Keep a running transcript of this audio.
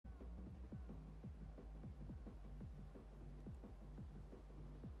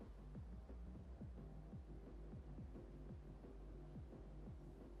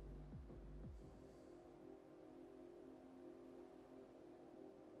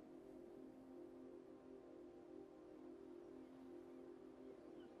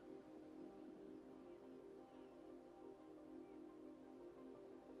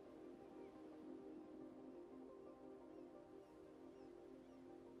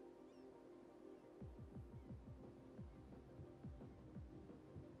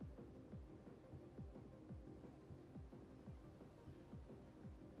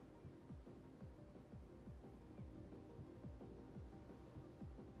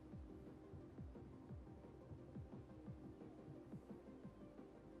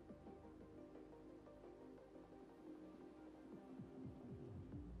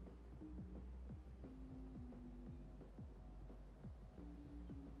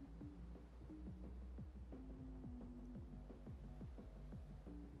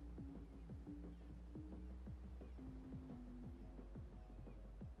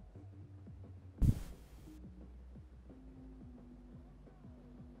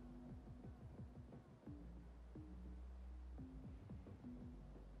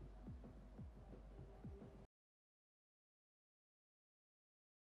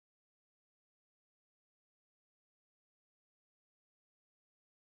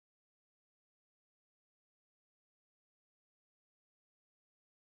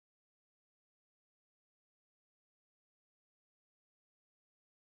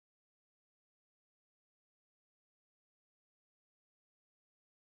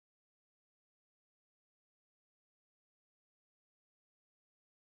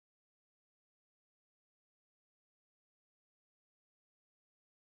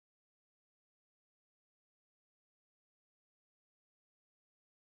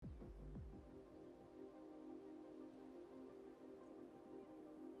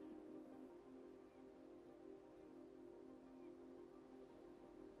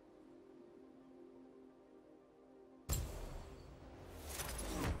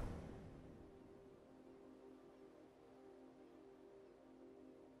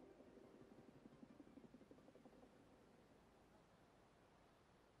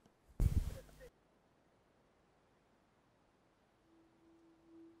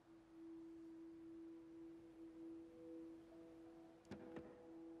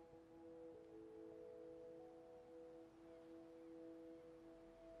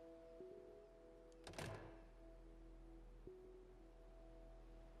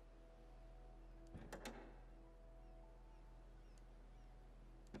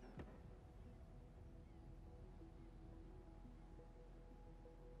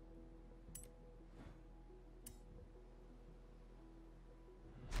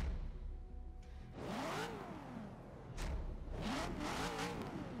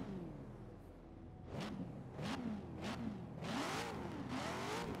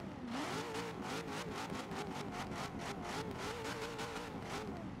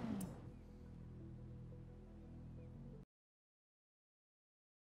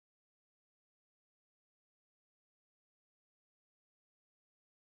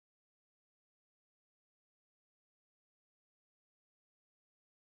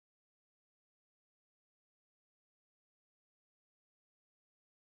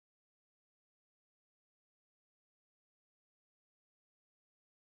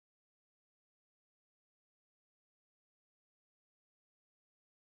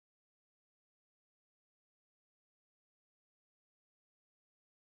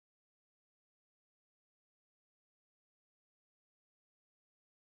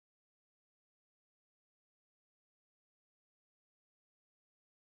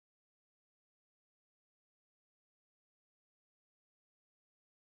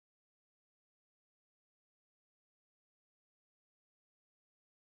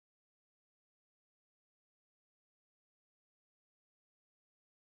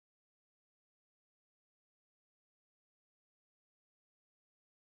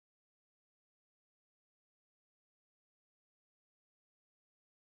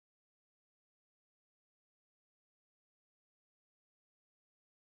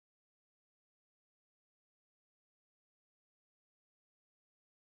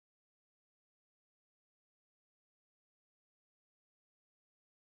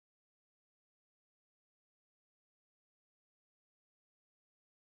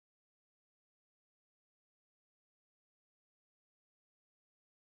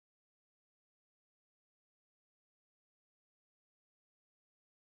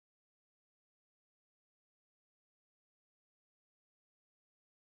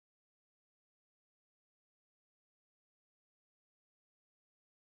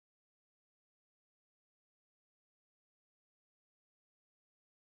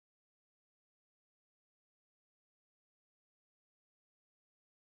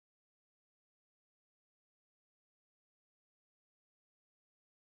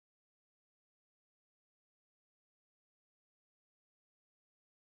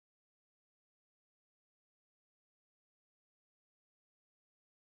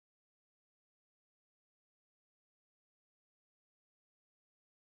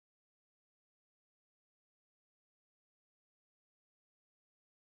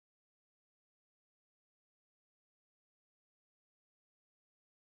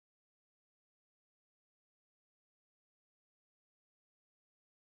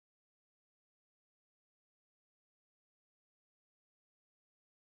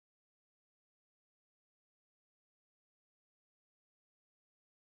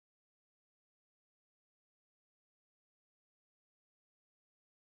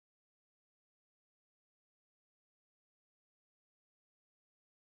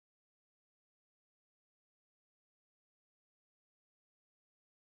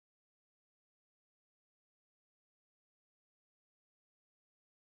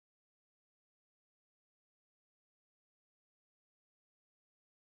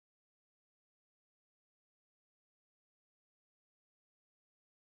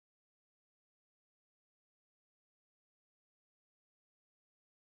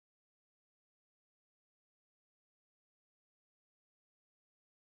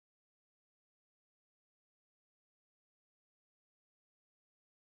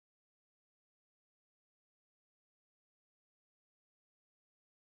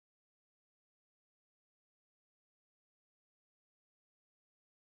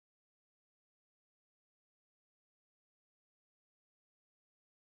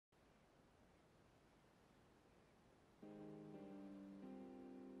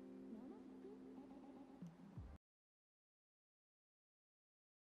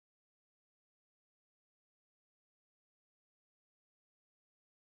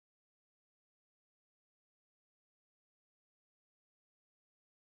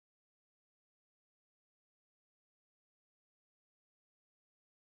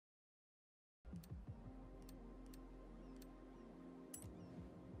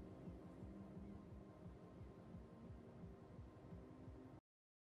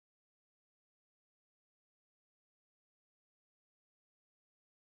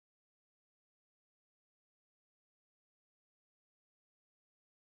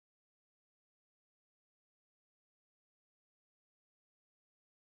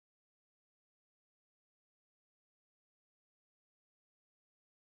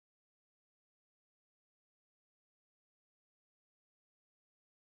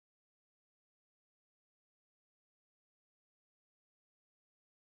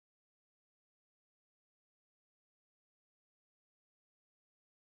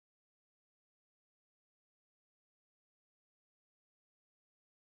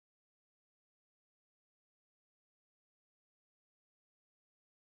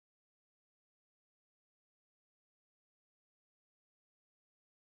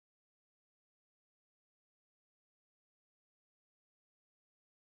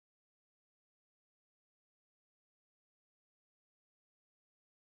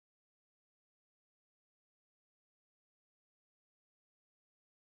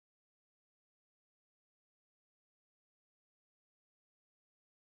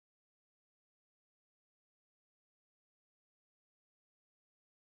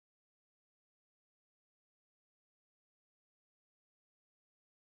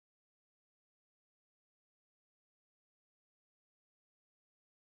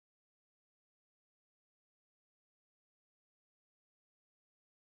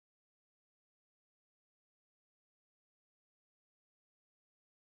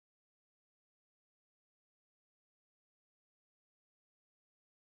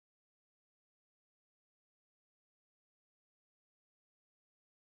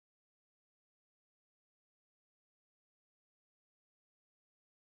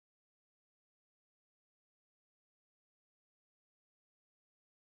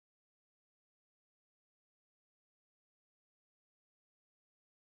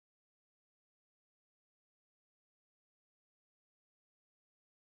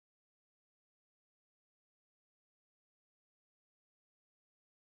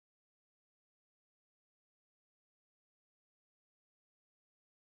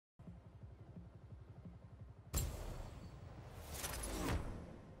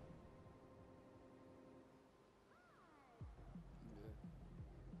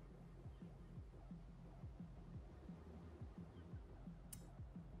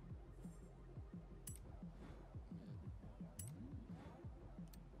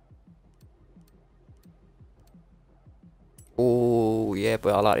yeah,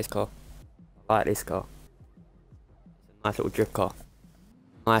 but I like this car. I like this car. It's a nice little drift car.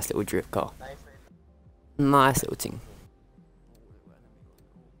 Nice little drift car. Nice little thing.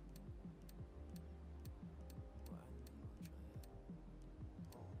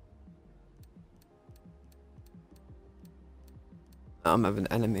 I'm having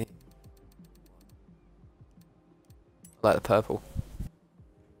an enemy. I like the purple.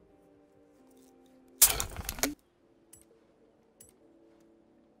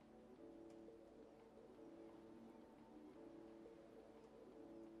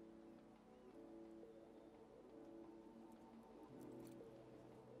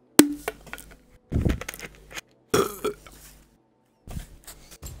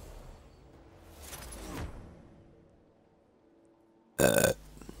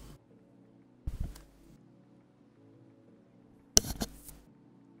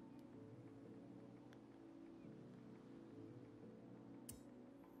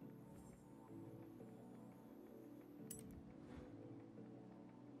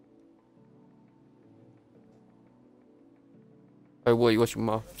 Oh, what are you watching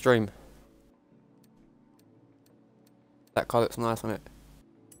my stream? That car looks nice on it.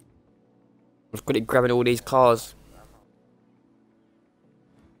 I was quickly grabbing all these cars.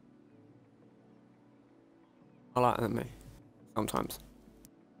 I like them, sometimes.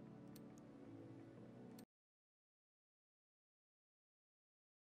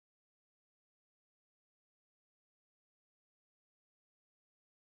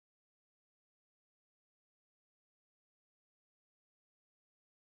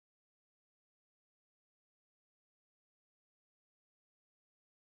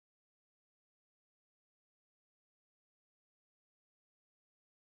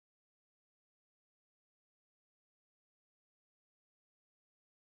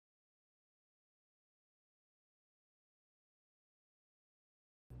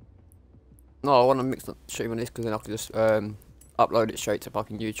 No, I want to mix the stream on this because then I can just upload it straight to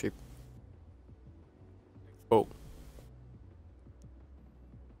fucking YouTube. Oh.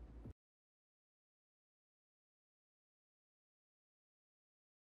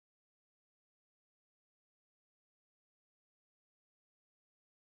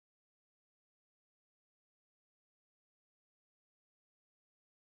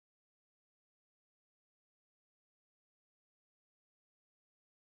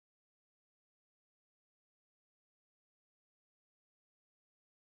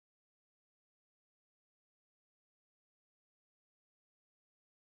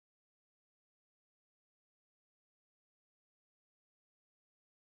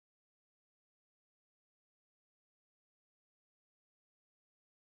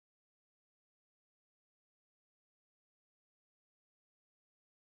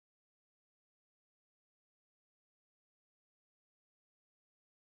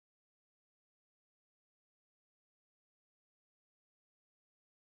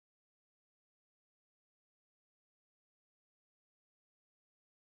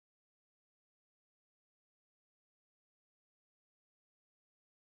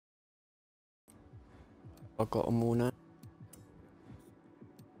 I've got them all now.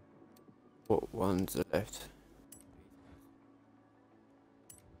 What ones are left?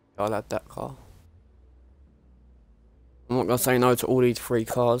 I'll add that car. I'm not gonna say no to all these free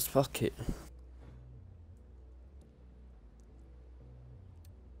cars. Fuck it.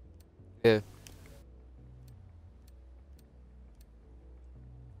 Yeah.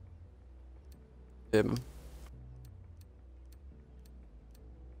 Yeah, man.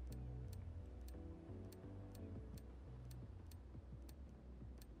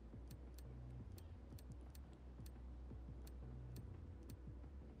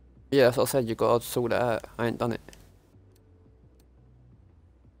 Yeah, that's what I said. You gotta sort that out. I ain't done it.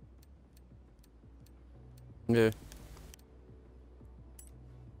 Yeah.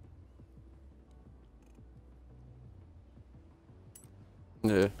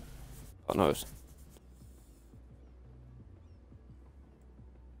 Yeah. God knows.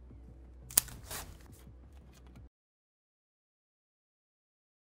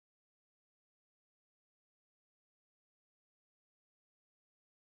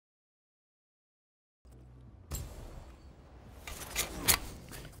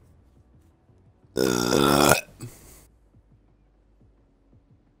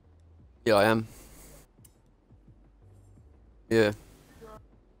 Yeah, I am. Yeah.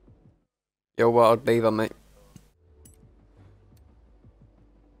 You're a wild beaver, mate.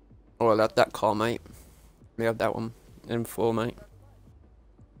 Oh, I'll have that car, mate. We have that one. M4, mate.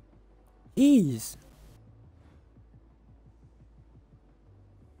 Jeez.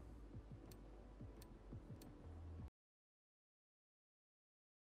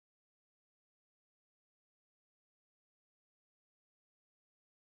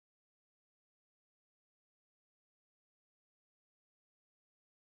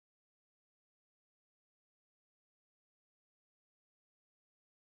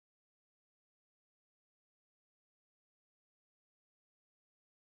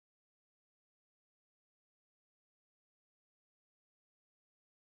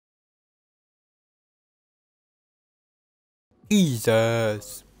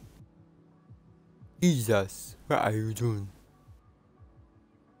 Jesus. Jesus, what are you doing?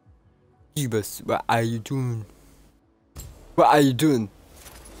 Jesus, what are you doing? What are you doing?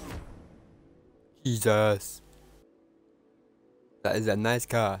 Jesus. That is a nice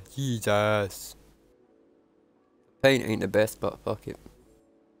car. Jesus. Paint ain't the best, but fuck it.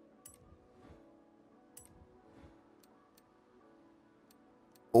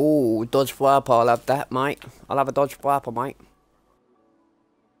 Oh, Dodge Viper, I'll have that, mate. I'll have a Dodge Viper, mate.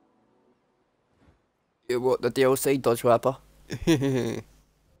 Yeah, what, the DLC Dodge Viper?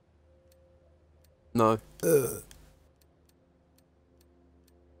 No.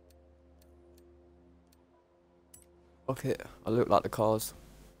 Okay, I look like the cars.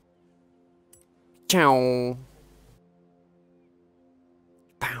 Ciao.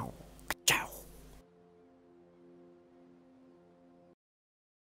 Pow. Ciao.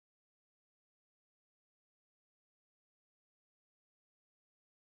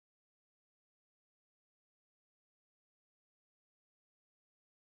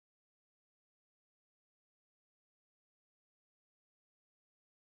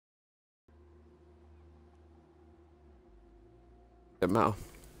 Doesn't matter.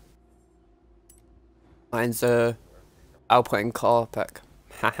 Mine's Alpine car pack.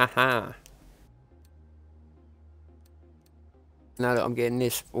 Ha ha ha. Now that I'm getting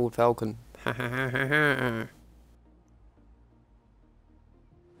this Ford Falcon. Ha ha ha ha ha.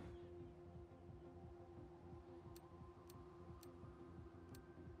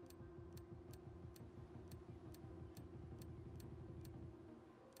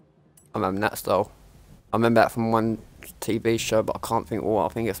 I'm having that style. I remember that from one TV show, but I can't think what. I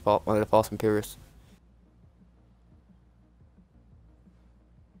think it's part one of the Fast and Furious.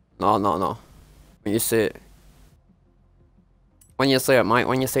 No, no, no. When you see it. When you see it, mate.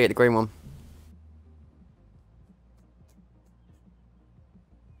 When you see it, the green one.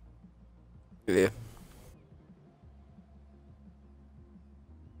 Yeah.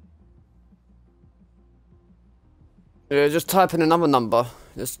 Yeah, just type in another number.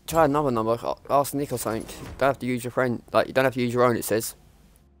 Just try another number. Ask Nick or something. You don't have to use your friend. Like, you don't have to use your own, it says.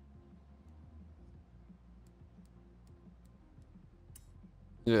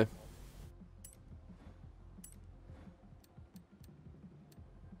 Yeah.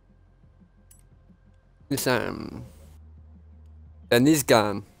 This, then this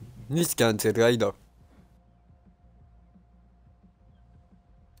gun. This gun's a rider.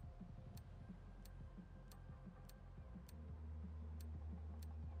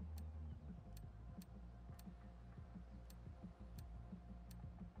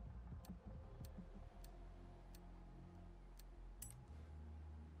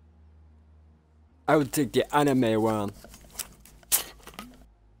 I would take the anime one.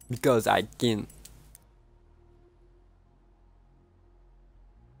 Because I can.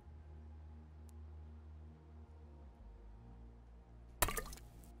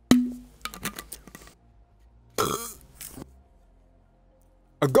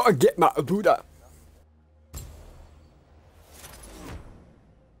 I gotta get my Buddha.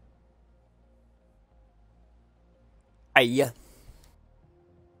 Aye.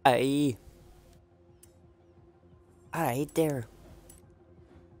 Aye. Alright there.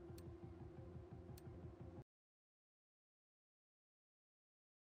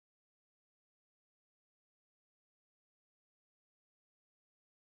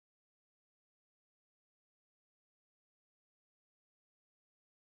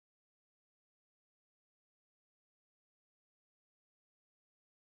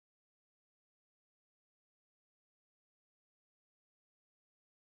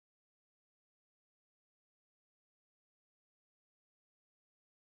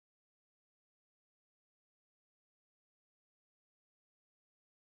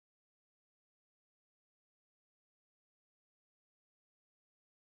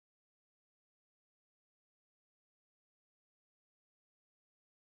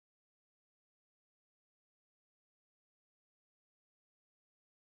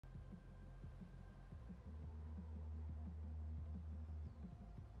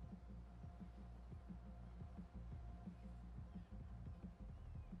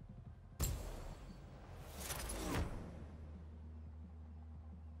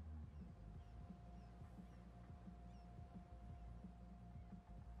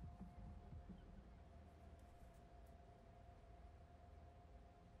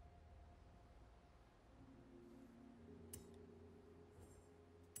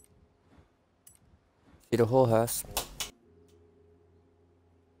 See the whole house.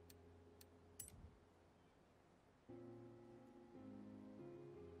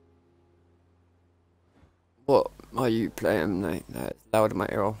 What? Are you playing, mate? No, it's loud in my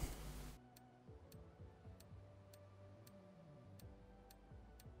ear.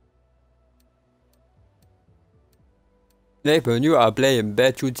 Nathan, you are playing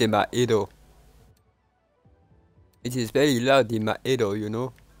bad tunes in my ear. It is very loud in my ear, you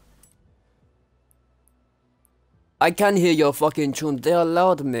know. I can hear your fucking tunes. They are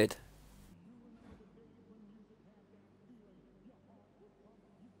loud, mate.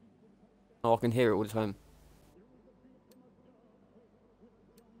 Oh, I can hear it all the time.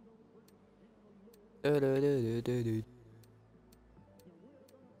 I've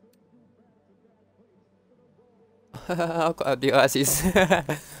got the ISIS.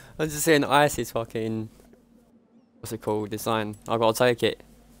 I'm just saying ISIS fucking... What's it called? Design. I gotta take it.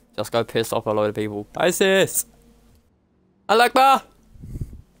 Just go piss off a load of people. ISIS! Allah Akbar!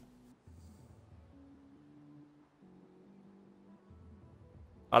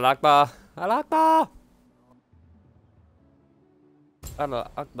 Allah Akbar! Allah Akbar!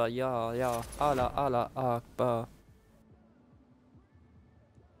 Allah Akbar, ya, ya. Allah Akbar.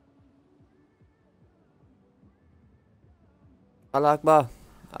 Allah Akbar.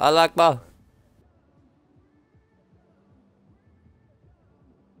 Allah Akbar.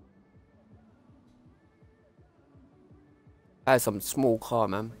 That's some small car,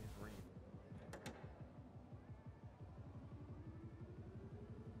 man.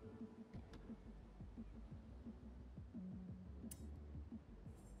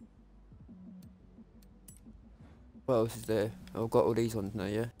 What else is there? I've got all these ones now,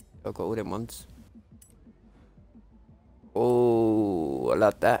 yeah? I've got all them ones. Oh, I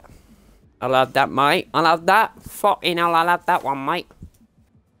love that. I love that, mate. I love that. Fucking hell, I love that one, mate.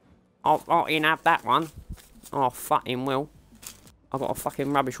 I'll fucking have that one. Oh, fucking will. I've got a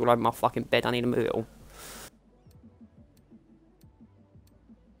fucking rubbish all over my fucking bed. I need to move it all.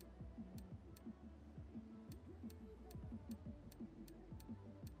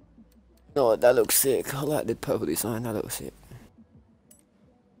 Oh, that looks sick. I like the purple design. That looks sick.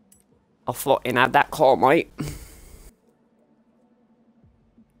 I fucking have that car, mate.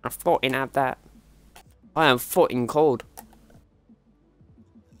 I fucking have that. I am fucking cold.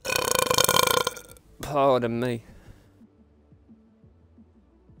 Pardon me.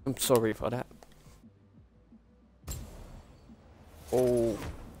 I'm sorry for that. Oh.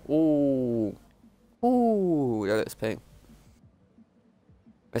 Oh. Oh. That looks pink.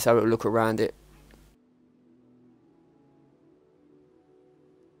 Let's have a look around it.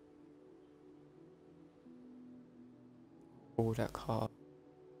 Oh, that car.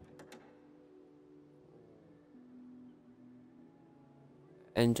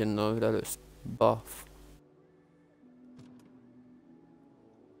 Engine though, that looks buff.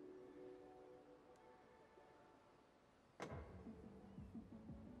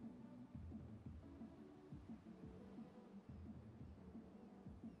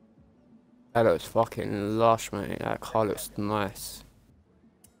 That looks fucking lush, mate. That car looks nice.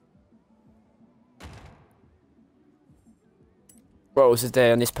 What else is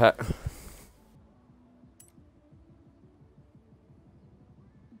there on this pack?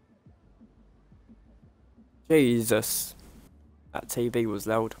 Jesus. That TV was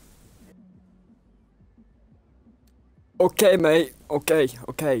loud. Okay, mate. Okay,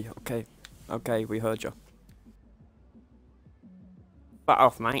 okay, okay. Okay, we heard you. Back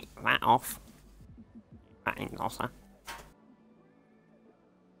off, mate. Back off. That ain't awesome.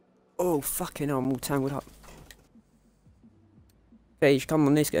 Oh, fucking hell, I'm all tangled up. Okay, you should come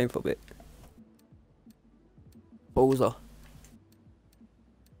on this game for a bit. Forza.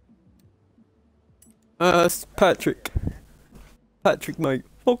 It's Patrick. Patrick, mate.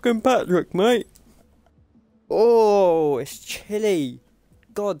 Fucking Patrick, mate. Oh, it's chilly.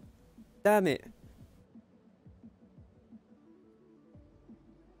 God damn it.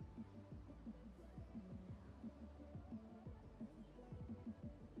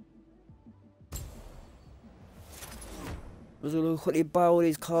 I was gonna quickly buy all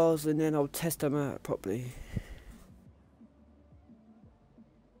these cars and then I'll test them out properly.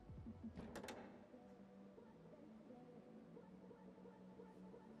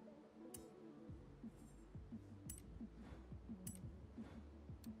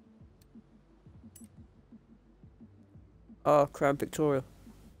 Oh, Crown Victoria.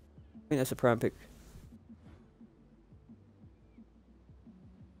 I think that's a Crown Vic.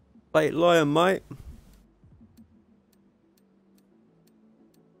 Late Lion, mate.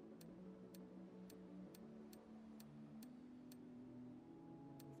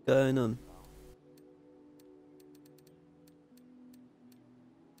 Going on.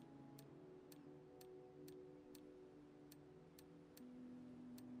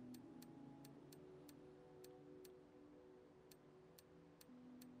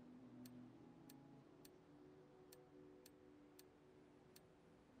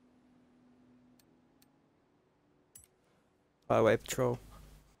 Highway patrol.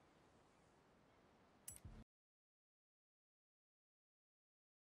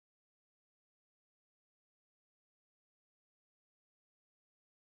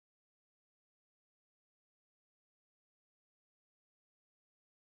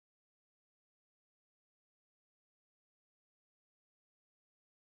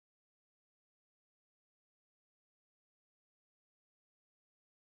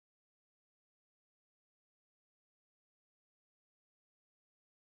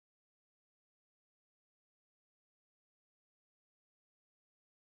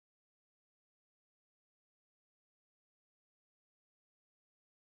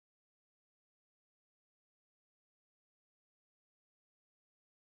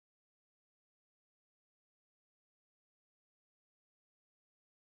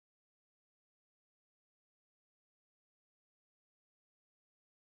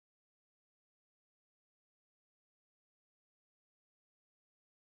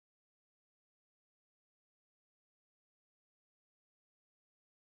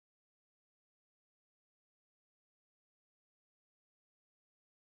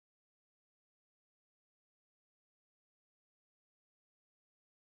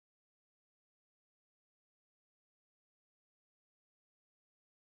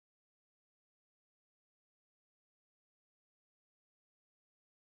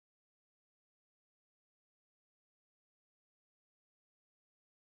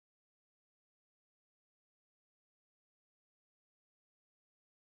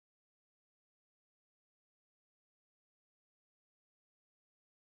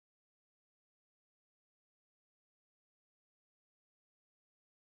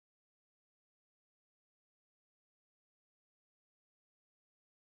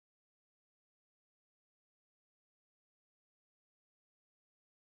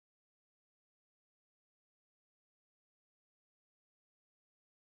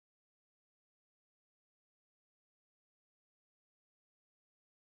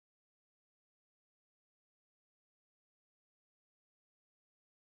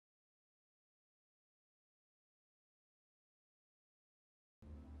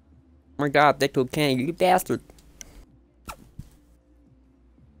 Oh my god, they took candy, you bastard.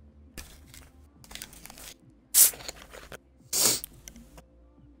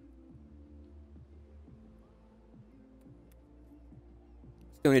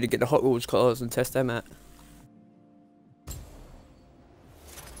 Still need to get the Hot Wheels cars and test them out.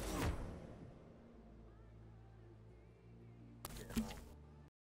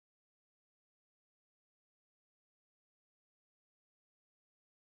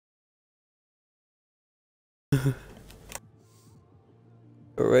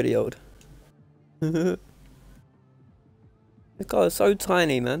 Already old. The car is so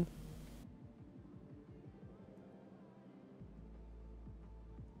tiny, man.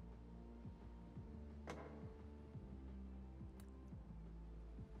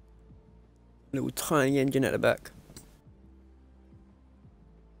 Little tiny engine at the back.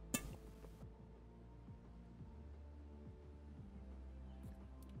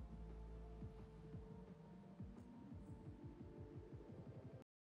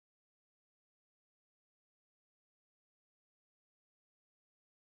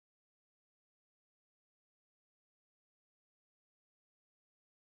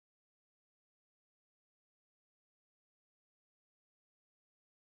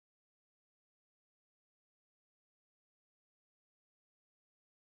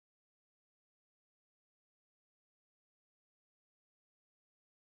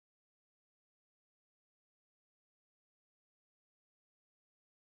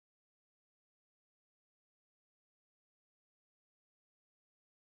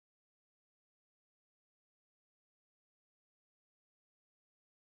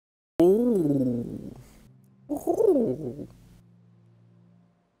 Ooh. Ooh.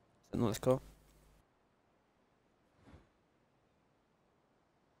 It's a nice car.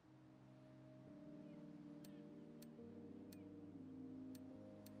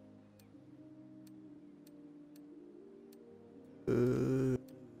 Uh,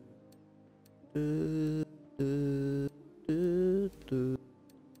 uh, uh, uh,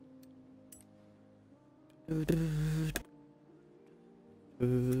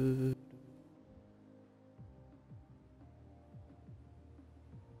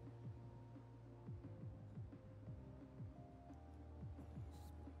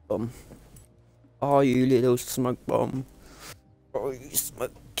 bomb. Oh, you little smoke bomb. Oh, you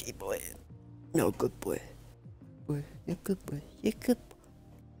smoky boy. No, good boy. Boy, you're good boy. You're good.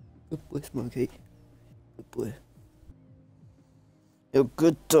 Good boy, Smokey. Good boy. You're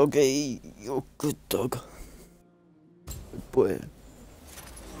good doggy. You're good dog. Good boy.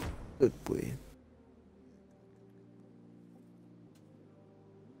 Good boy.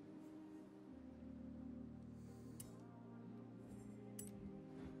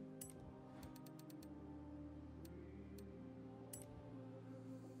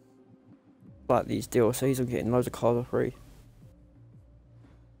 Like these DLCs, I'm getting loads of cars for free.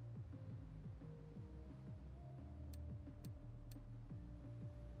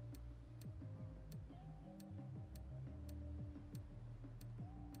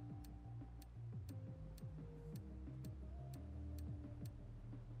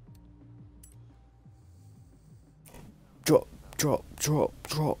 Drop, drop, drop,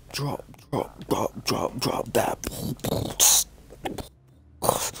 drop, drop, drop, drop, drop, drop that.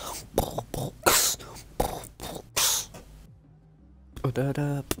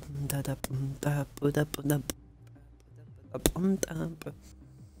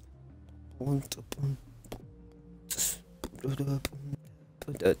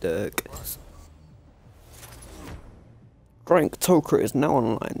 Frank Toker is now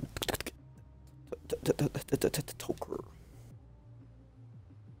online. Toker.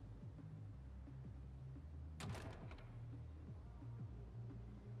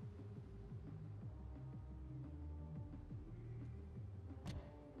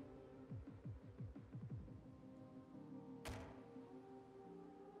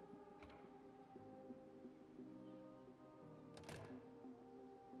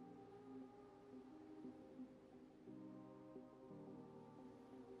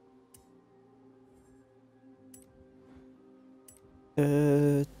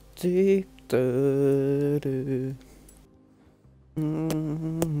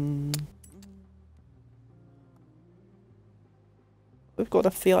 We've got a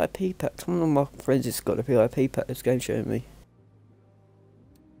VIP pack. One of my friends has got a VIP pack. This game showing me.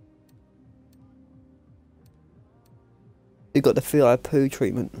 We got the VIP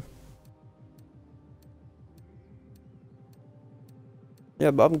treatment.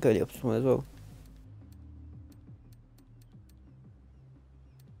 Yeah, but I'm going to up one as well.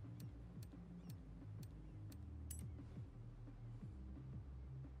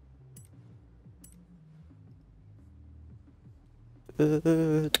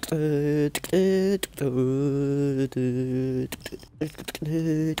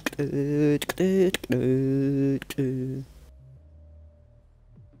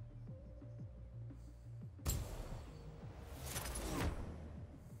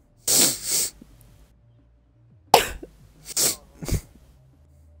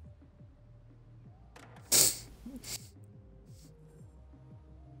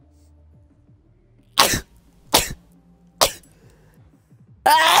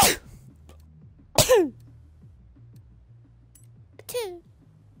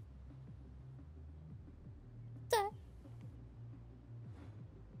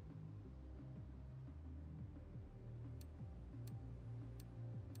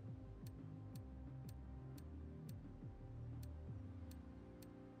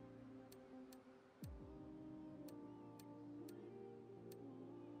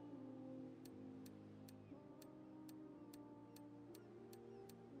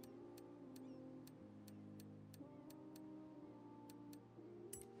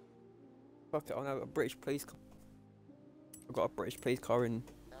 Fuck it, I know a British police car. I've got a British police car in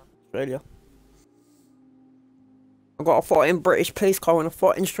Australia. I've got a fucking British police car in a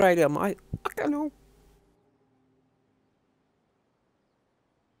fucking Australia, mate. I don't know.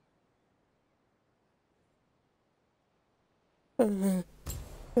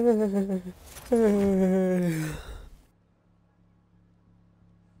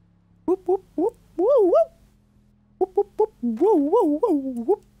 Whoop whoop whoop whoop whoop. Whoop whoop whoop whoop whoop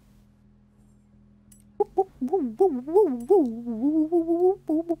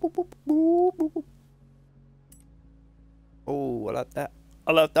whoop whoop. Oh, I like that.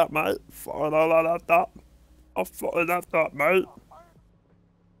 I love that, mate. Fucking I love that. I fucking love that, mate.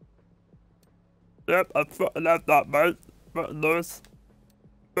 Yep, I fucking love that, mate. Fucking nice.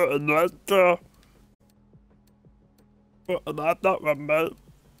 Fucking nice, sir. Fucking love that one, mate.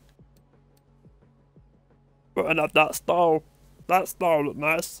 Fucking love that style. That style look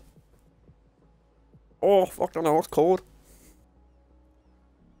nice. Oh, fuck, I don't know what's called.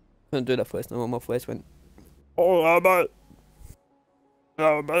 I didn't do that first, no, my voice went. Oh, yeah, mate.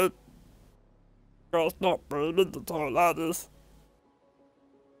 Yeah, mate. Girl's not breathing to talk like this.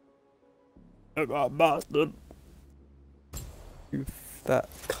 You got bastard. You fat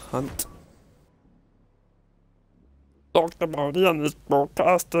cunt. Dr. Marty on this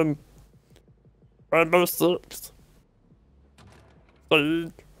broadcasting. Rainbow Six.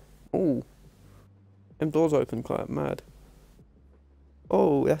 Siege. Ooh. Them doors open quite mad.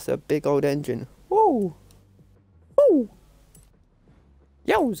 Oh, that's a big old engine. Whoa! Whoa!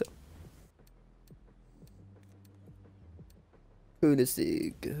 Yowza!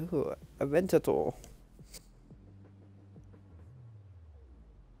 Kunisig. Oh, Aventator.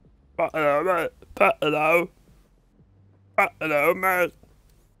 Hello, mate. Hello. Hello, mate.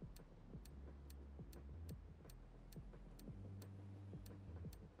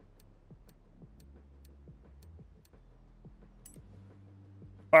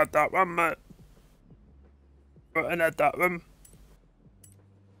 At that one, mate. Putting at that one.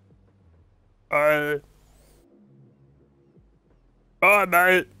 Bye. Bye,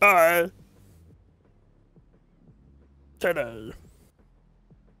 mate. Bye. Today.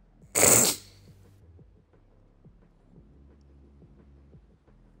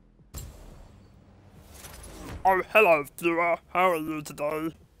 Oh, hello, viewer. How are you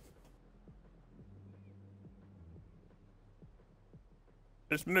today?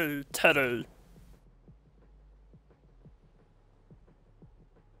 It's me, Teddy.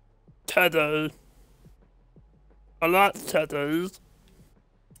 Teddy. I like Teddies.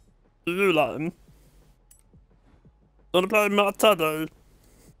 Do you like them? Wanna play my Teddy?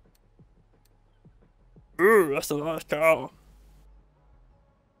 Ooh, that's a nice car.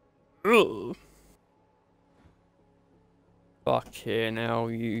 Ooh. Fucking hell,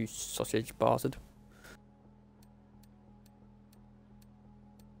 you sausage bastard.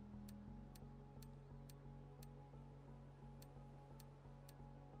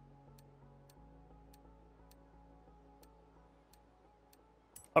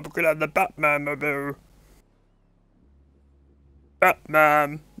 I'm gonna have the Batman mobile.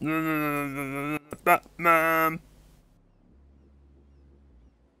 Batman. Batman.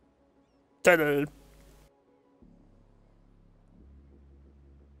 Teddy.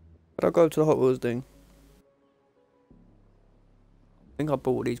 I'll go to the Hot Wheels thing. I think I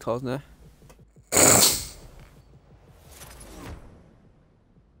bought these cars now.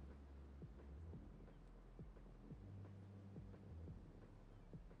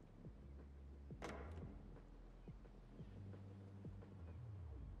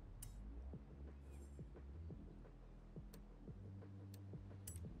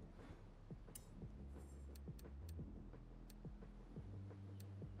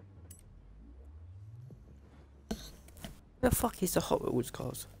 Where the fuck is the Hot Wheels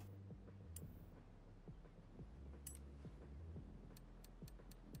cars?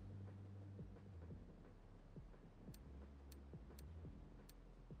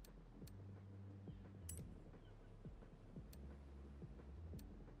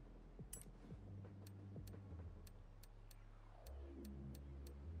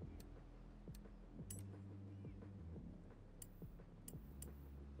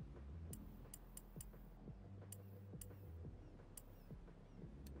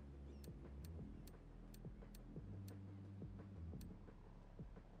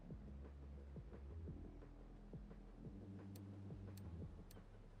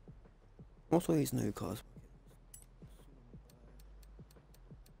 What's all these new cars?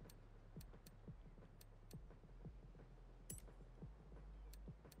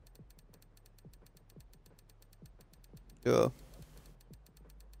 Yeah.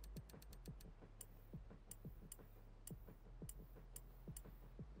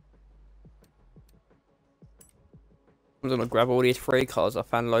 I'm gonna grab all these free cars. I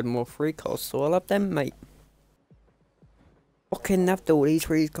found a load more free cars, so I'll have them, mate. Fucking have all these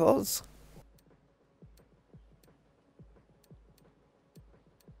free cars.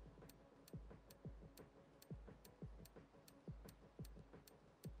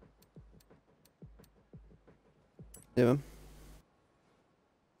 Yeah, man.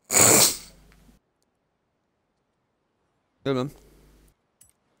 Good man.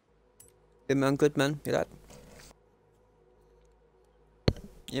 Good man, good man. Hear that?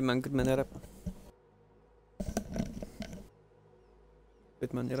 Yeah man, good man, hear that?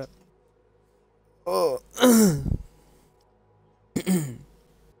 Good man, hear that? Oh.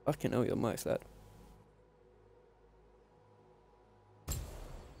 Fucking hell, your mic's that.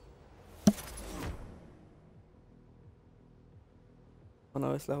 I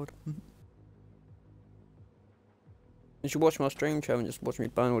know it's loud. You should watch my stream show and just watch me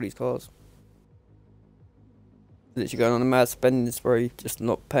burn all these cars. Literally going on a mad spending spree, just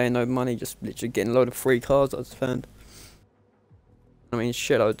not paying no money, just literally getting a load of free cars I just found. I mean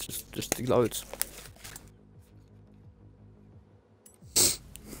shitloads, just loads.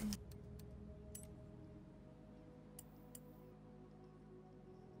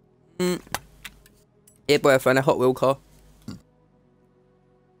 Yeah boy, I found a Hot Wheel car.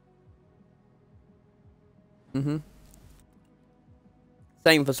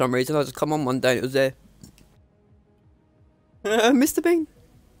 Spain for some reason. I just come on one day and it was there. Mr. Bean.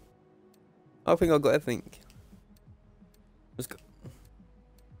 I think I got everything. Let's go.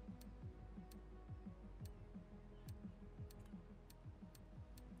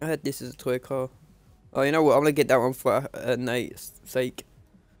 I had this as a toy car. Oh, you know what? I'm gonna get that one for Nate's sake.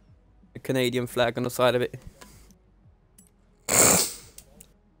 A Canadian flag on the side of it.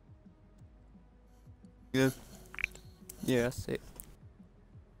 Yeah. Yeah, that's it.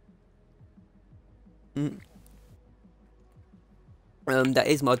 That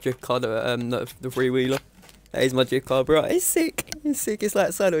is my drift car, the three-wheeler. That is my drift car, bro. It's sick. It's sick. It's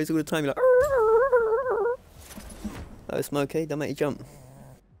like sideways all the time. You're like, oh, Smokey, don't make you jump.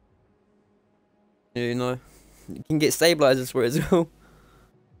 Yeah, you know. You can get stabilizers for it as well.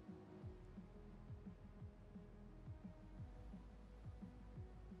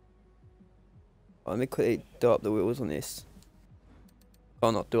 Let me quickly do up the wheels on this.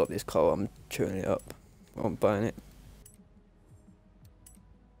 I'll not do up this car, I'm chewing it up. I'm buying it.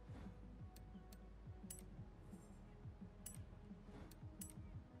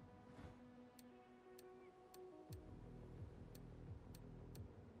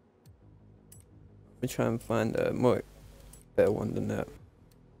 Let me try and find a more better one than that.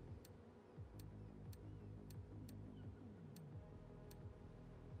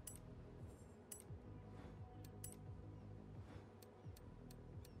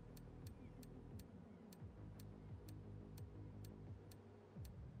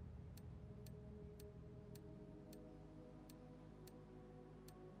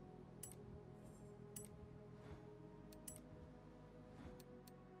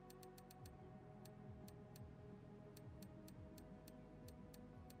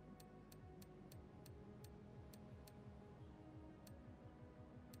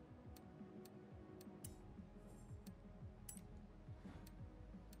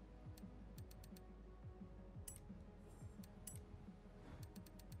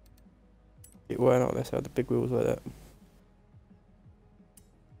 Why not? Let's have the big wheels like that.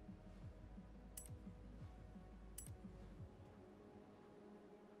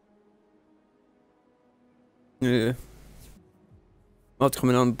 Yeah. I'm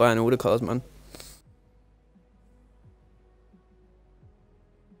coming on buying all the cars, man.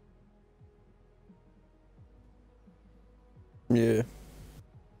 Yeah.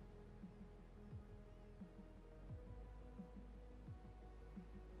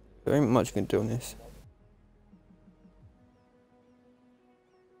 There ain't much you can do on this.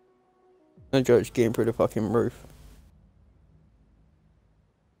 No joke, just getting through the fucking roof.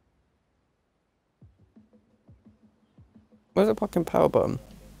 Where's the fucking power button?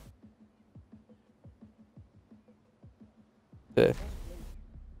 There.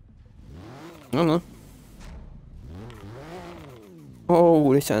 I don't know.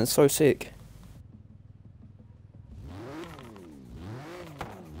 Oh, this sounds so sick.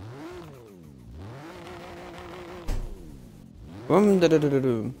 Rum da da da da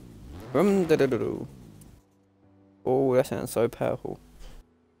do. Rum da da da do. Oh, that sounds so powerful.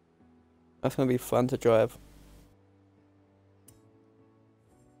 That's gonna be fun to drive.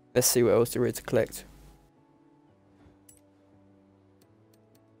 Let's see what else there is to collect.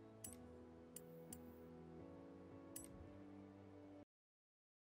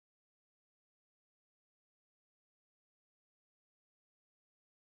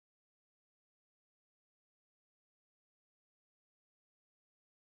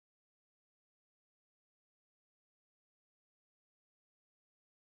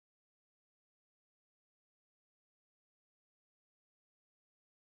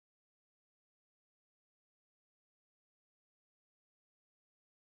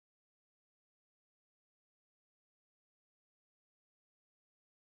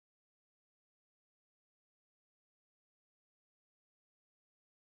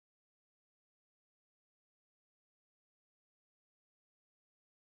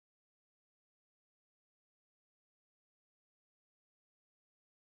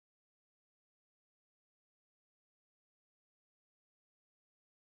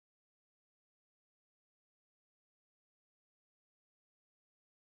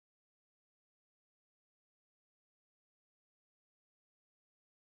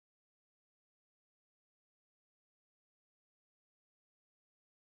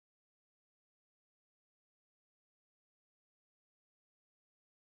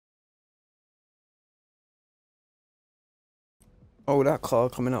 Oh, that car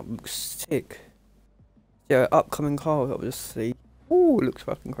coming up looks sick. Yeah, upcoming car, obviously. Ooh, it looks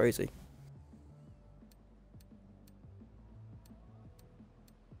fucking crazy.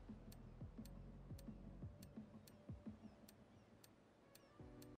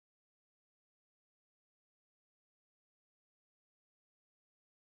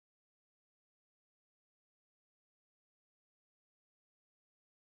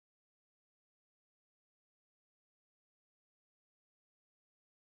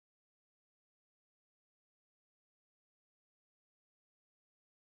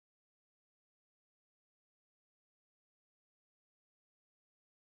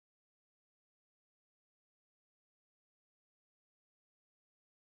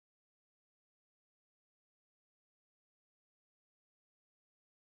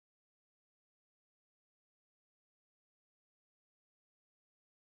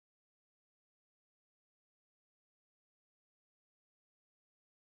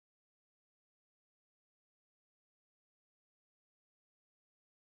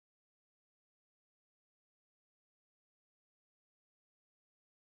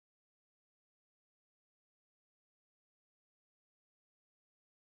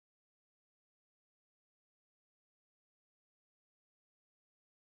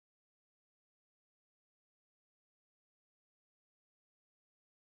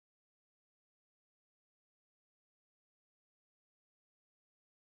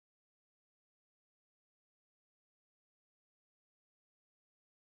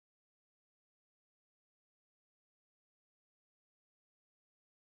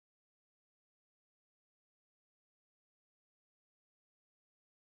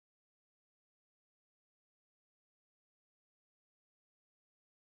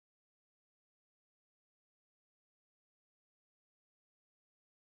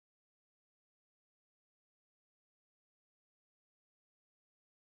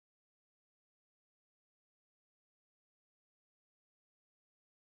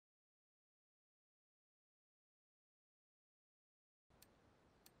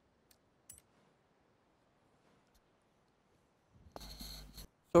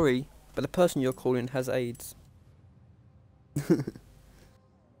 Sorry, but the person you're calling has AIDS.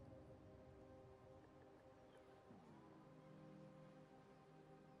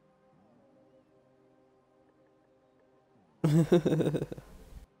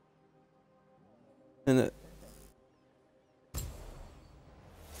 And it,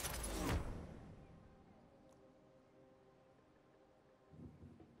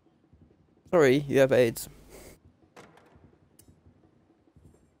 sorry, you have AIDS.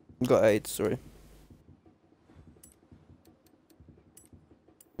 You got AIDS, sorry.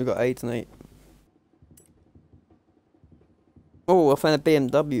 You got AIDS, mate. Oh, I found a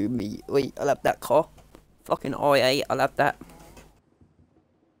BMW, me. Wait, I love that car. Fucking i8, I love that.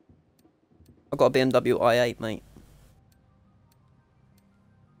 I got a BMW i8, mate.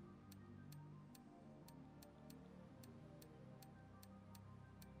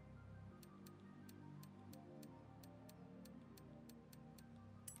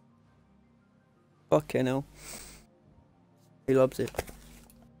 Fucking hell. He loves it.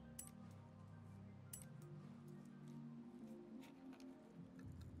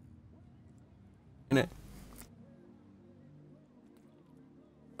 Innit?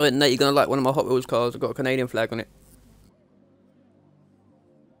 Wait, Nate, you're gonna like one of my Hot Wheels cars. I've got a Canadian flag on it.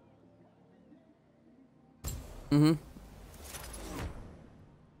 Mm-hmm.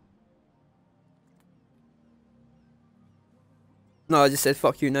 No, I just said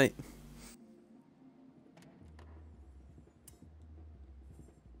fuck you, Nate.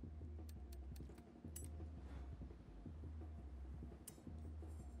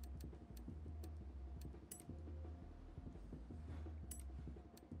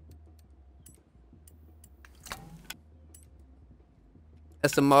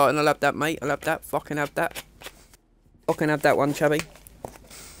 That's the Martin. I love that, mate. I love that. Fucking have that. Fucking have that one, chubby.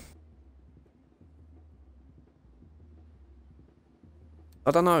 I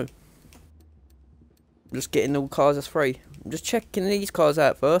don't know. I'm just getting all cars as free. I'm just checking these cars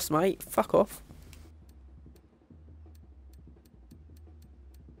out first, mate. Fuck off.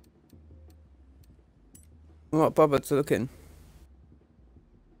 I'm not bothered to look in.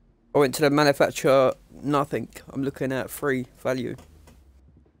 I went to the manufacturer, nothing. I'm looking at free value.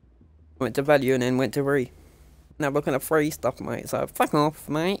 I went to value and then went to free. Now I'm looking at free stuff, mate. So fuck off,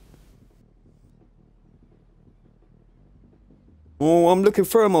 mate. Oh, I'm looking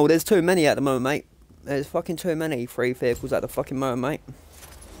through them all. There's too many at the moment, mate. There's fucking too many free vehicles at the fucking moment, mate.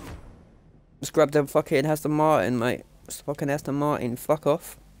 Just grab the fucking Aston Martin, mate. Just fucking Aston Martin. Fuck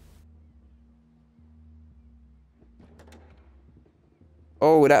off.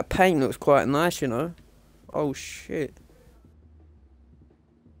 Oh, that paint looks quite nice, you know. Oh, shit.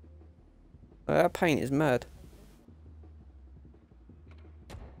 Oh, that paint is mad.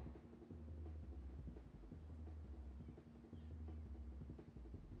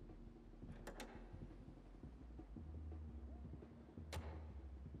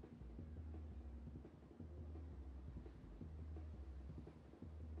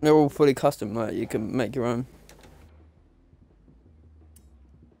 They're all fully custom, like you can make your own.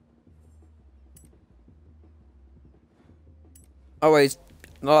 Always,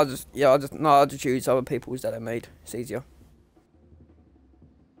 no, I'll just use other people's that I made. It's easier.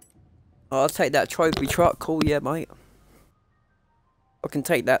 I'll take that trophy truck. Cool, yeah, mate. I can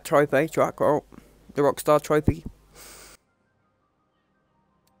take that trophy truck, or the Rockstar trophy.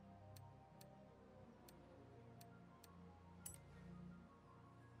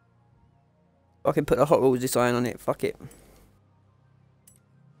 I can put the Hot Wheels design on it. Fuck it. I'm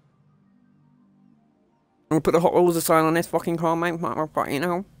gonna put the Hot Wheels design on this fucking car, mate. Right, you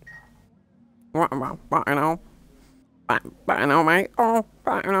know. Right, you know. Right, you know, mate. Oh,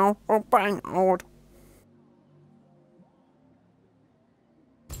 right, you know. Oh, bang, old.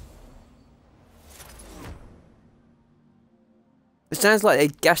 It sounds like a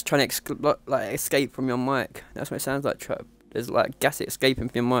gas trying to like escape from your mic. That's what it sounds like. There's like gas escaping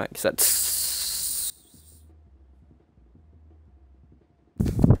from your mic. It's like.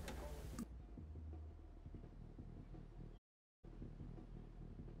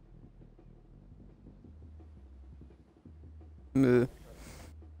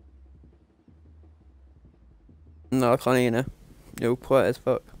 No, I can't hear now. You're quiet as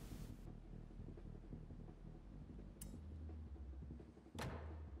fuck.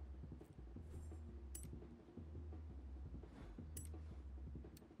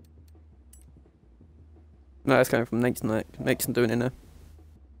 No, it's coming from Nate's night. Nate's doing it now.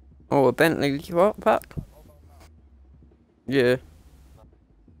 Oh, a Bentley, what, Pat? Yeah.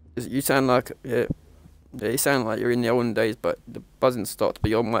 You sound like, yeah. Yeah, you sound like you're in the olden days, but the buzzing stopped,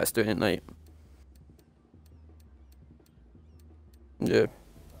 but your mic's doing it, Nate. Yeah.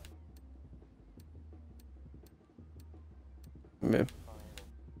 Yeah.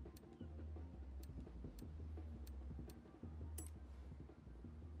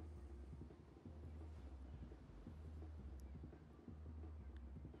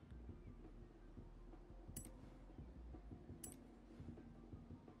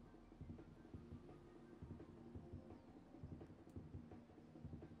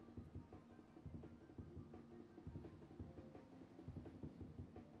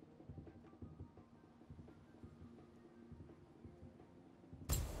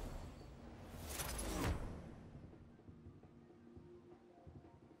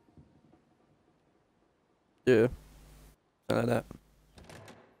 Yeah. Something like that.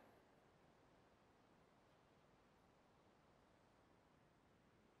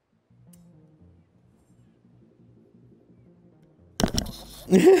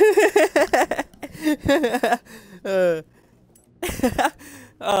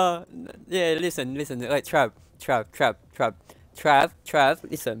 Yeah, listen, like, Trav,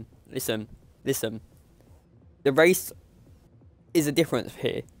 listen. The race is a difference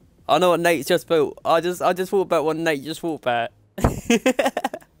here. I know what Nate's just built. I just thought about what Nate just thought about.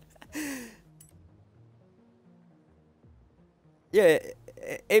 Yeah,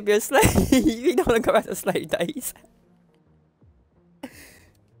 it'd be a slave. You don't want to go back to slave days.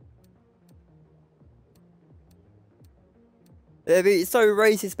 It'd be so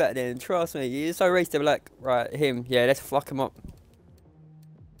racist back then, trust me. You're so racist, they'd be like, right, him, yeah, let's fuck him up.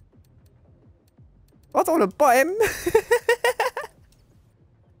 I don't want to buy him.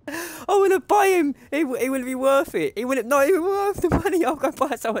 I want to buy him. He wouldn't be worth it. He wouldn't, not even worth the money. I'll go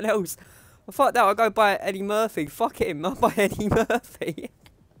buy someone else. Fuck that, I'll go buy Eddie Murphy. Fuck him, I'll buy Eddie Murphy.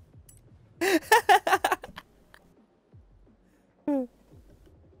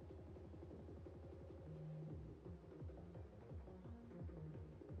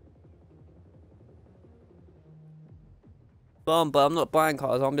 But I'm not buying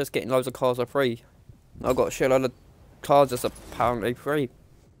cars, I'm just getting loads of cars for free. I've got a shitload of cars that's apparently free.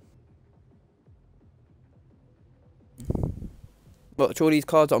 Watch, all these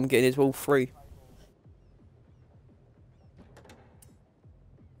cars that I'm getting is all free.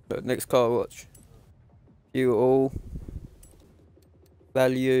 But next car, watch. You all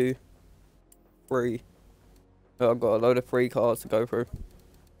value free. I've got a load of free cars to go through.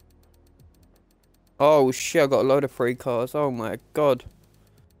 Oh shit, I got a load of free cars. Oh my god.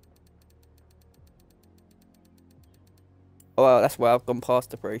 Oh wow, that's why I've gone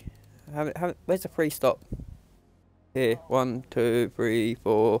past the free. Where's the free stop? Here. 1, 2, 3,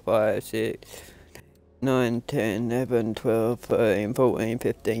 4, 5, 6, 9, 10, 11, 12, 13, 14,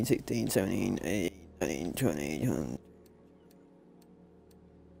 15, 16, 17, 18, 19, 20,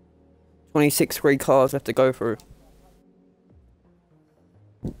 26 free cars left to go through.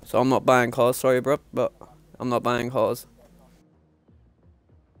 So I'm not buying cars, sorry bro, but I'm not buying cars.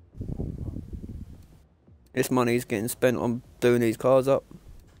 This money's getting spent on doing these cars up.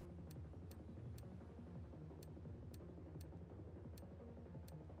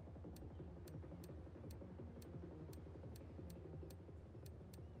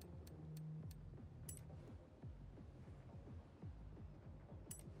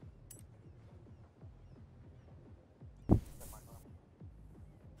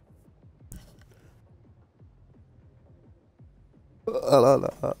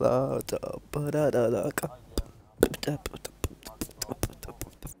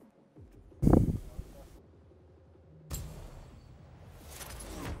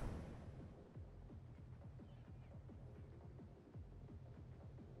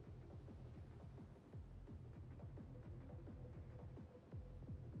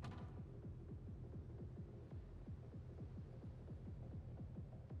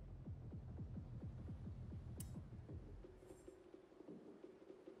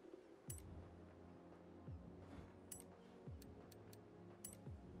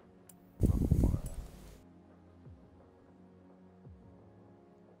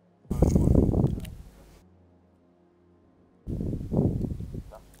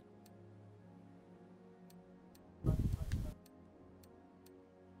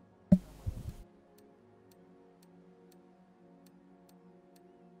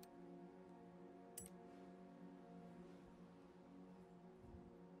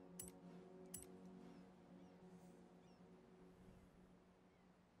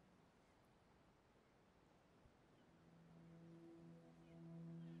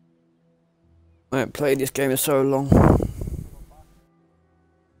 I haven't played this game in so long.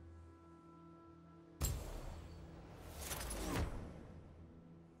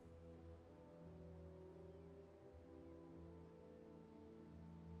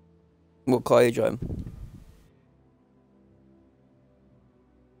 What car are you driving?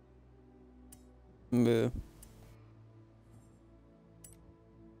 Yeah.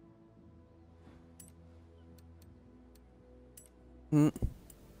 Hmm.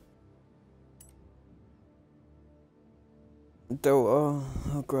 Though,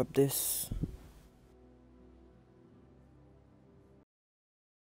 I'll grab this.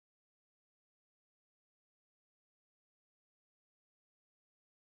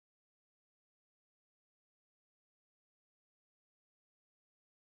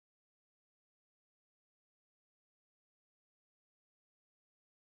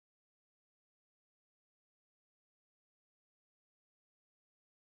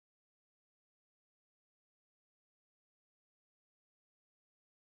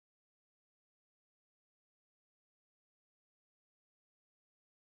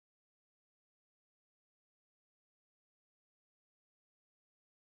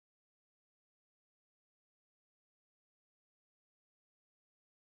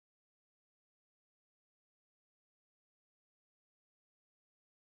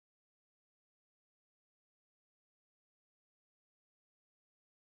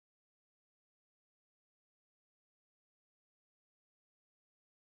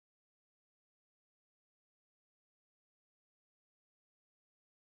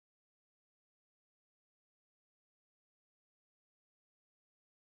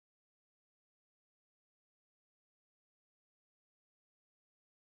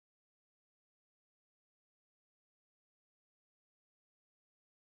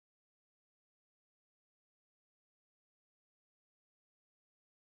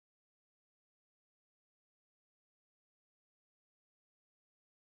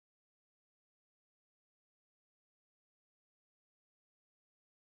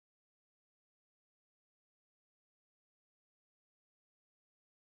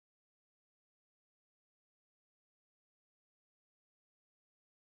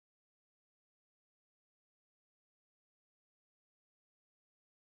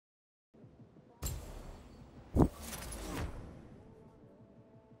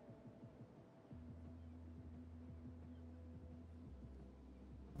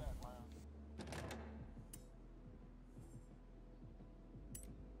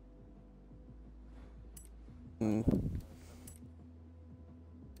 Mm.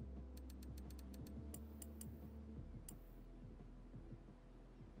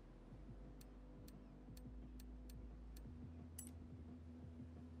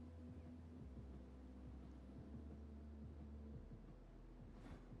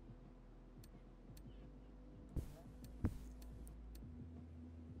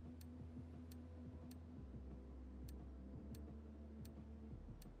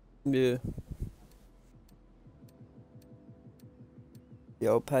 Yeah.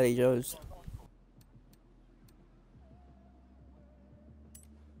 Yo, Patty Joe's.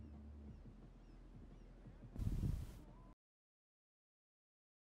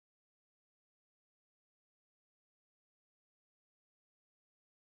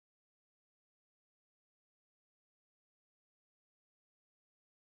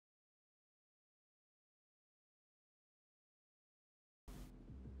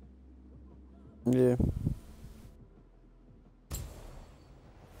 Yeah.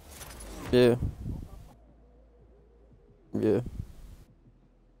 Yeah. Yeah.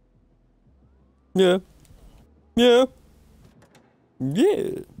 Yeah. Yeah.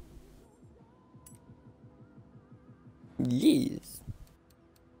 Yeah. Yes.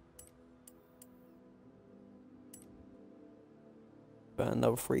 Got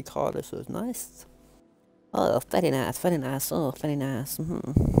another free card. This is nice. Oh, very nice, very nice. Oh, very nice.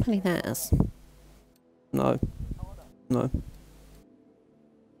 Very nice. No. No.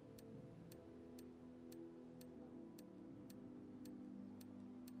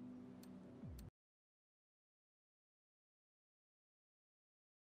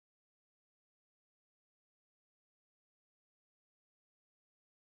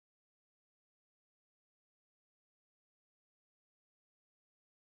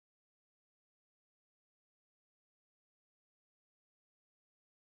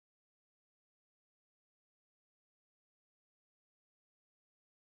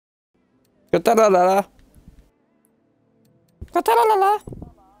 Kataralala. Kataralala.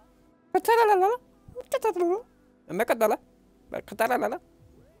 Kataralala. Kataralala. Mekatala. Kataralala.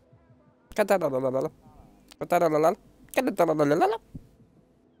 Kataralala. Kataralala. Kataralala.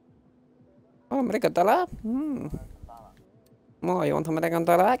 Oh, mereka tala. Oh, you want to make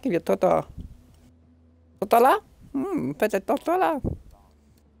tala? Give you tota. Totala? Pete totala.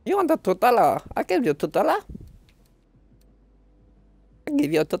 You want a totala? I give you totala. I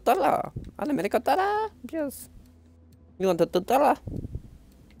give you a totala. An America tala? Yes. You want a totala?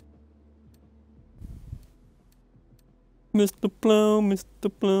 Mr. Blow,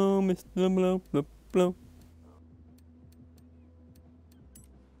 Mr. Blow, Mr. Blow, blow, blow.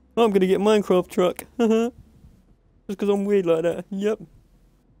 I'm gonna get Minecraft truck. Just because I'm weird like that. Yep.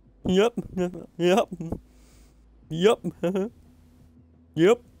 Yep. Yep. Yep.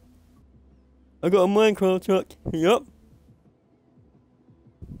 Yep. I got a Minecraft truck. Yep.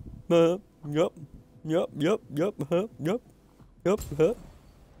 Yep. Yep. Yep. Yep. Yep. Yep.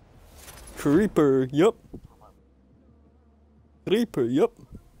 Creeper. Yep. Creeper. Yep.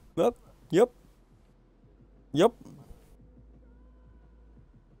 Yep. Yep. Yep.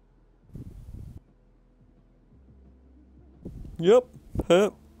 Yep.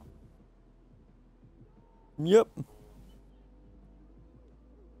 Yep. Yep.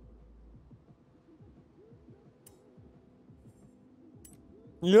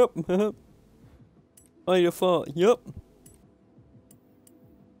 Yep. I need a fart. Yep.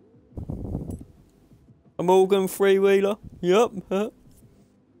 A Morgan freewheeler. Yep.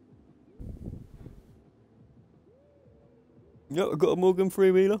 Yep, I got a Morgan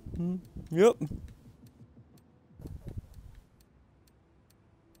freewheeler. Yep.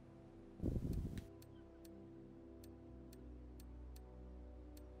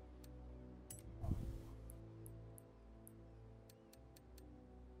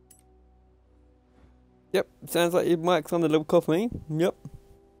 Yep, sounds like your mic's on the little coffee. Yep.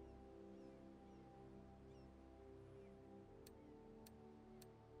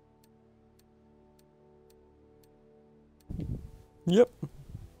 Yep.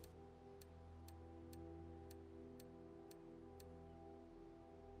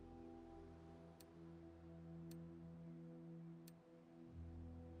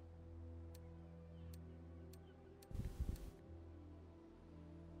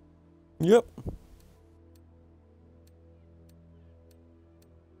 Yep.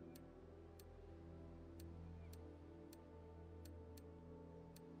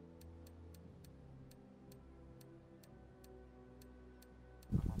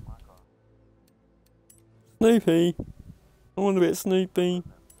 Snoopy. I want a bit of Snoopy.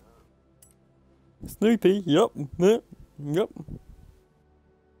 Snoopy. Yep. Yep. Yep.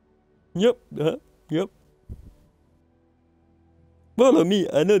 Yep. Yep. Follow me.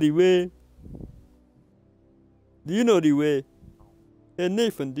 I know the way. Do you know the way? Hey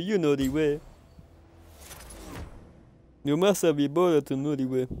Nathan, do you know the way? You must have been bothered to know the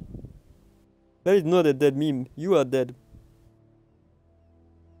way. That is not a dead meme. You are dead.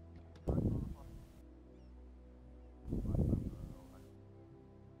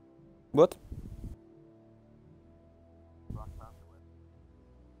 What?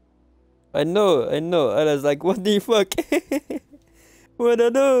 I know. I was like, what the fuck? What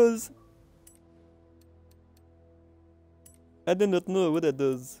are those? I do not know what are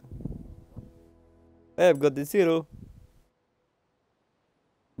those. I have got the 0.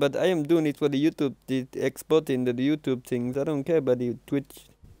 But I am doing it for the YouTube, the exporting the YouTube things. I don't care about the Twitch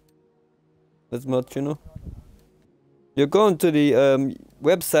as much, you know. You go onto the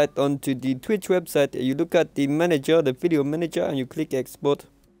website, onto the Twitch website, you look at the manager, the video manager, and you click export.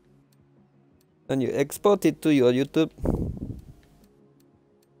 And you export it to your YouTube.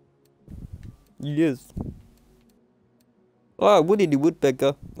 Yes. Oh, Woody the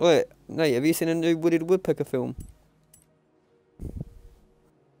Woodpecker. Wait, no, have you seen a new Woody the Woodpecker film?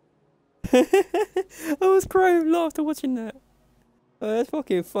 I was crying with laughter watching that. Oh, that's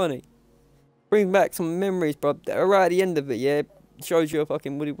fucking funny. Bring back some memories, bro. Right at the end of it, yeah, shows you a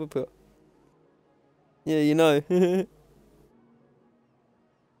fucking Woody Woodpecker. Yeah, you know.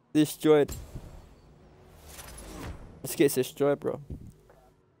 Destroyed. This gets destroyed, bro.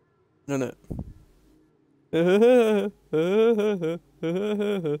 No. Yeah,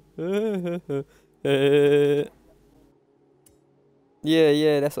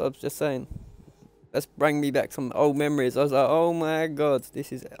 that's what I was just saying. Let's bring me back some old memories. I was like, oh my god,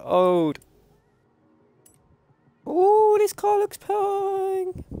 this is old. Oh, this car looks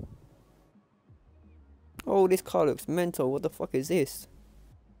pink. Oh, this car looks mental. What the fuck is this?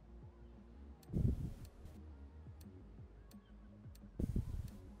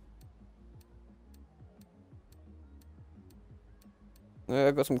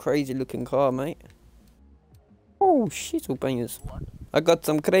 I got some crazy looking car, mate. Oh shit, all bangers. I got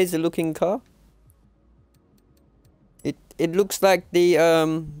some crazy looking car. It looks like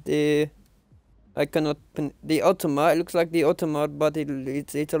the I cannot the Automat. It looks like the Automat, but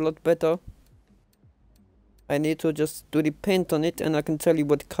it's a lot better. I need to just do the paint on it, and I can tell you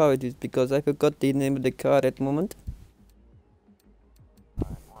what car it is because I forgot the name of the car at the moment.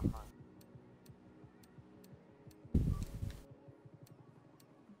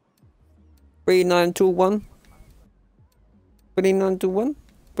 $3921. Putting on to one.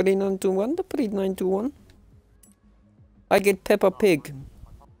 Putting on to one. Putting on to one. I get Peppa Pig.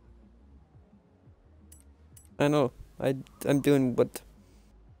 I know. I'm doing what?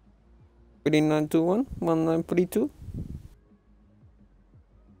 Putting on to one. 1942.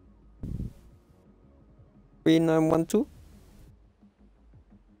 3912.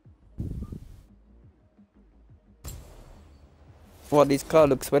 Wow, this car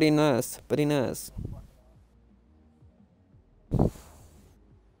looks very nice. Very nice.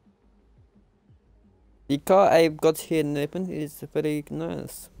 The car I've got here in Nepal is very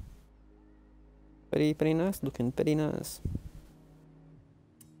nice. Very nice looking. Very nice.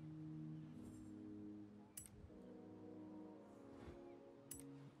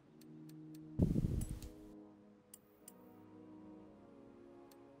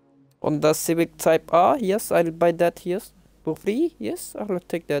 On the Civic Type R, yes, I'll buy that, yes. For free, yes, I'll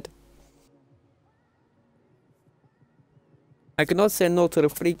take that. I cannot say no to the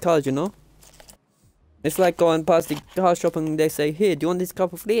free cars, you know. It's like going past the car shop and they say, "Here, do you want this car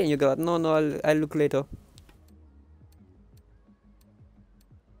for free?" And you go, "No, no, I'll look later."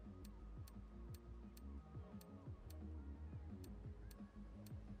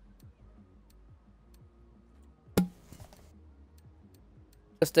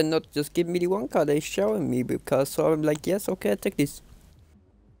 Just then not just give me the one car they showing me because so I'm like, yes, okay, I'll take this.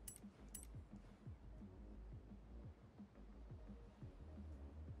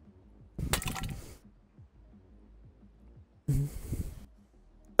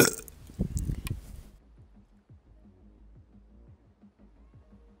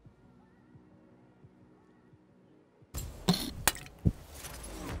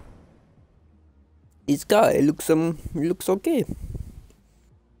 This guy looks okay.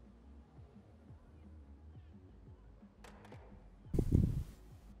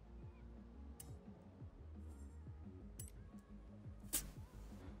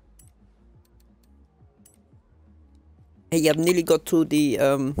 Hey, I've nearly got to the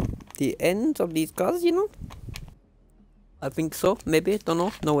end of these cars, you know. I think so, maybe, don't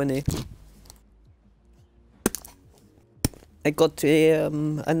know, nowhere near. I got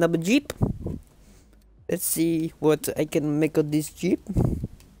another Jeep. Let's see what I can make of this Jeep.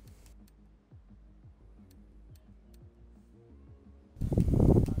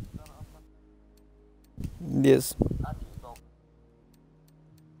 Yes.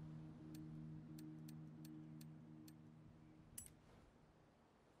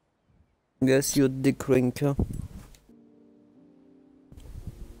 Yes, you dick rinker.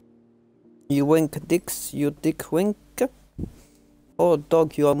 You wink dicks, you dick wink. Oh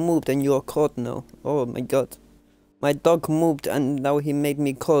dog, you are moved and you are caught now. Oh my god. My dog moved and now he made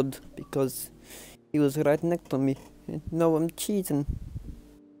me cold because he was right next to me. Now I'm cheating.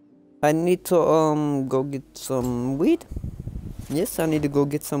 I need to go get some weed. Yes, I need to go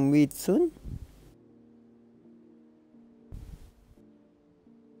get some weed soon.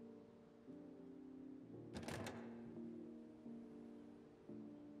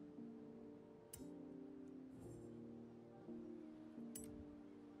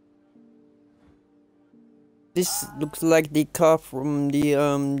 This looks like the car from the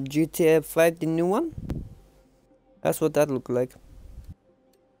GTA 5, the new one. That's what that looked like.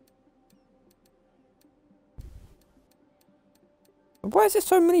 Why is there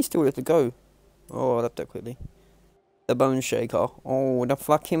so many still to go? Oh, I left that quickly. The bone shaker. Oh, the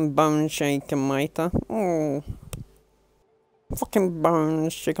fucking bone shaker, mate. Oh, fucking bone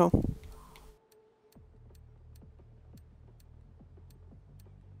shaker.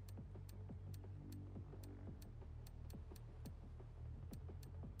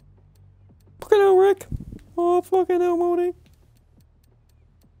 Fucking hell, Rick. Oh, fucking hell, Morty.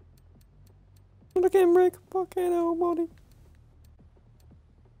 Look at him, Rick. Fucking hell, Morty.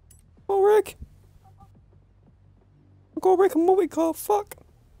 Oh, Rick. I got Rick and Morty car. Fuck.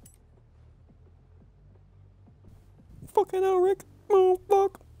 Fucking hell, Rick. Oh,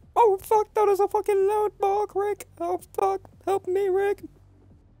 fuck. Oh, fuck. That is a fucking loud bark, Rick. Oh, fuck. Help me, Rick.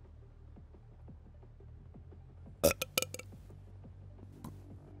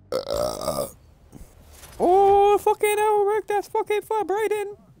 Oh, fucking hell, Rick. That's fucking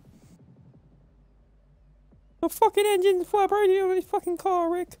vibrating. The fucking engine's vibrating on this fucking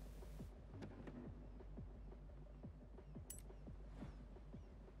car, Rick.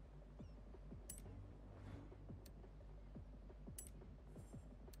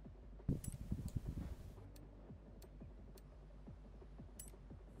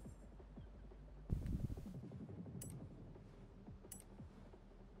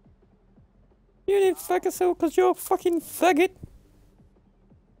 You didn't fuck yourself because you're a fucking faggot.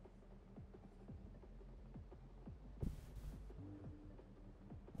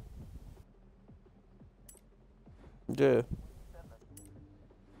 Yeah.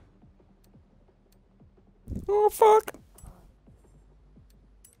 Oh fuck.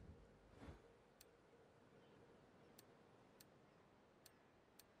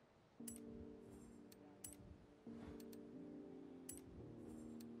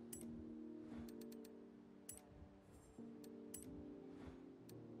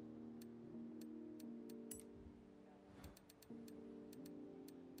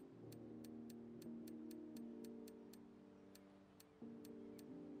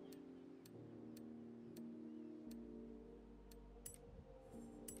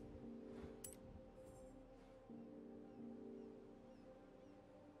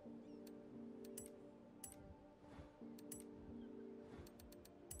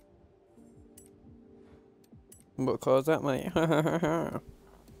 What car's that, mate?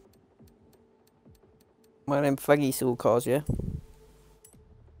 One of them faggy soul cars, yeah?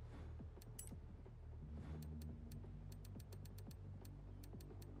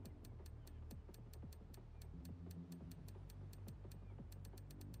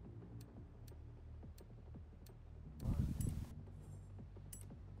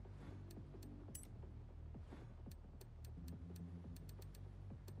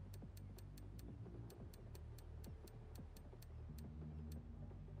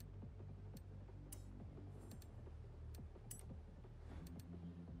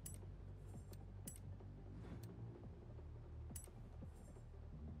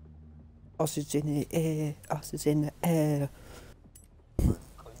 Us in the air, us in the air.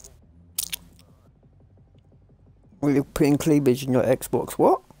 Well, you're putting cleavage in your Xbox,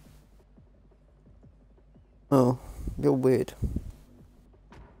 what? Oh, you're weird.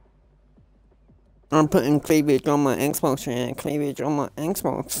 I'm putting cleavage on my Xbox, yeah, cleavage on my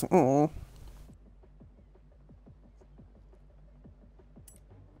Xbox. Oh.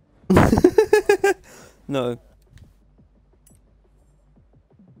 No.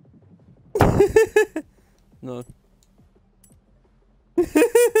 No.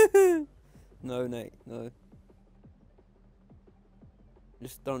 No, Nate, no.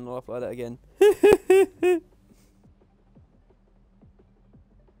 Just don't laugh like that again.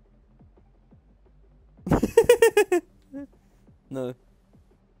 No.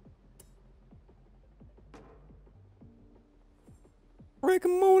 Rick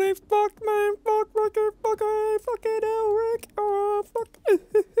and Morty, fuck man, fuck, fucking hell, Rick, oh, fuck.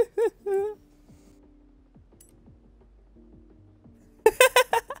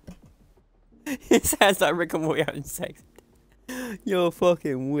 It sounds like Rick and Morty having sex. You're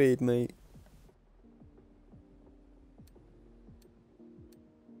fucking weird, mate.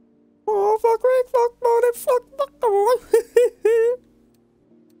 Oh, fuck Rick, fuck Morty, fuck, oh.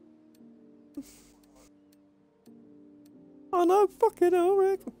 Oh no, fucking hell,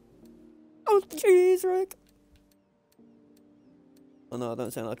 Rick. Oh, jeez, Rick. Oh no, I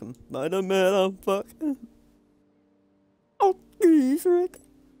don't sound like him. I don't matter, fuck. Oh, jeez, Rick.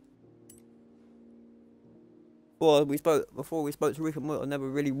 Before we spoke to Rick and Morty, I never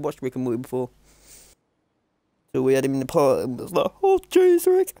really watched Rick and Morty before. So we had him in the part and was like, oh, jeez,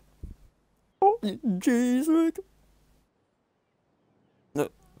 Rick. Oh, jeez, Rick. No.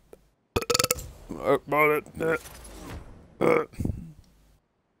 I'm out of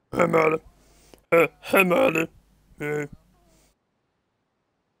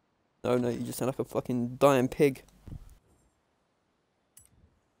No, no, you just sound like a fucking dying pig.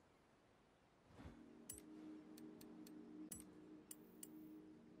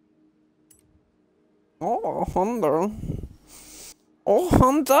 Oh, Honda. Oh,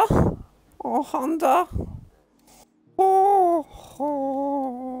 Honda. Oh, Honda.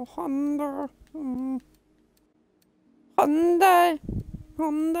 Oh, Honda. Hyundai.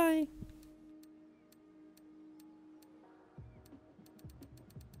 Hyundai.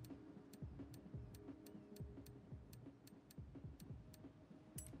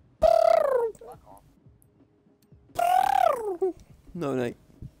 No, Nate.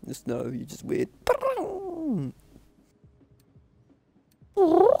 Just no, you're just weird.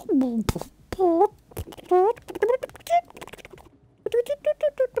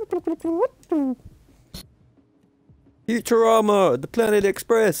 Futurama, the Planet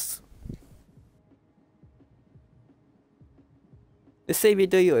Express. The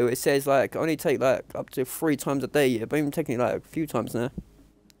CBD, it says like only take like up to 3 times a day. Yeah, but I'm taking it like a few times now.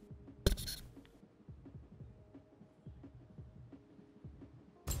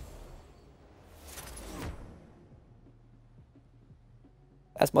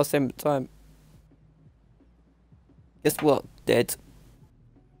 That's my 7th time. Guess what? Dead.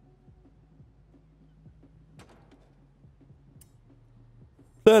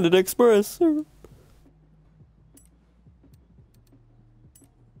 Planet Express.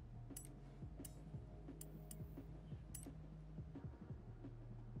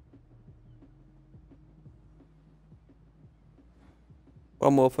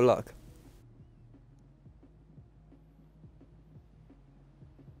 One more for luck.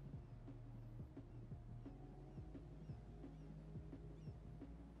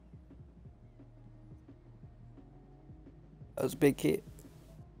 That was a big hit.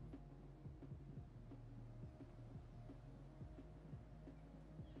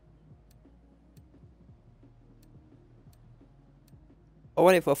 I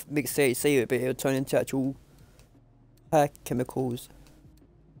wonder if I mix THC with it, it'll turn into actual hair chemicals.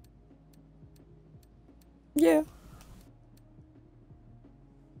 Yeah.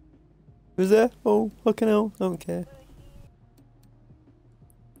 Was there? Oh, fucking hell. I don't care.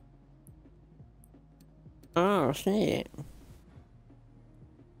 Oh, shit.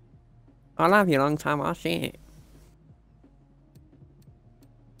 I love you long time, oh shit.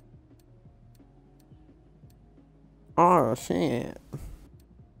 Oh, shit.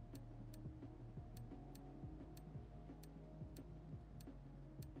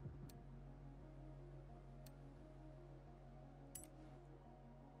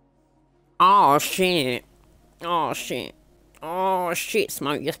 Oh shit. Oh shit. Oh shit,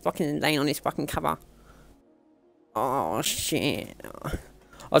 Smoke, you're fucking laying on this fucking cover. Oh shit.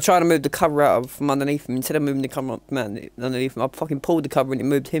 I'll try to move the cover out from underneath him. Instead of moving the cover up underneath him, I fucking pulled the cover and it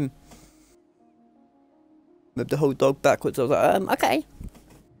moved him. Moved the whole dog backwards. I was like, okay.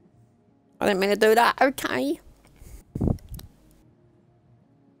 I didn't mean to do that, okay.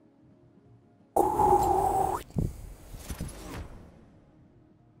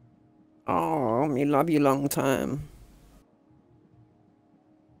 Oh, me love you long time.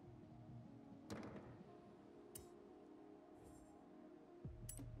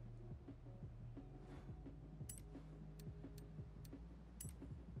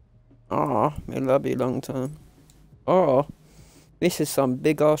 Oh, me love you long time. Oh, this is some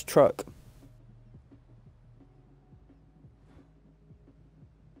big ass truck.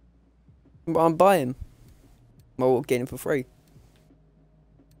 But I'm buying. Well, we're getting it for free.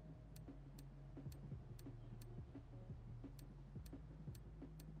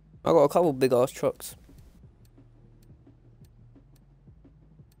 I got a couple big ass trucks.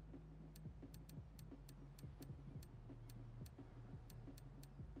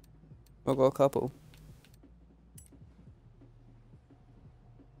 I got a couple.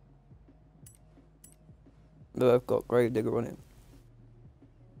 Look, I've got Gravedigger on it.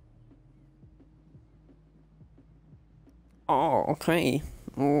 Oh, okay.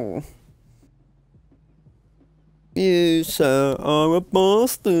 Oh. You, sir, are a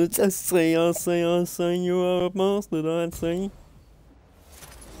bastard. I say, you are a bastard, I say.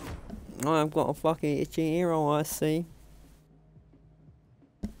 I've got a fucking itchy hero, I see.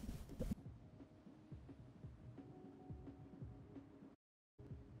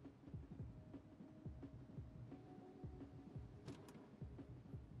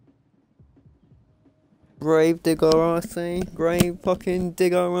 Grave digger, I see. Grave fucking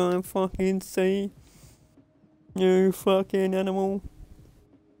digger, I fucking see. You fucking animal.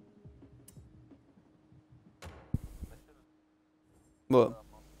 What?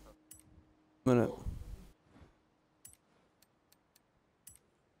 Minute.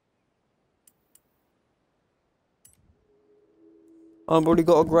 I've already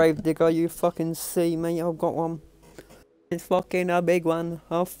got a grave digger, you fucking see, mate. I've got one. It's fucking a big one.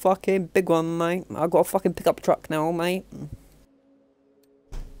 A fucking big one, mate. I've got a fucking pickup truck now, mate.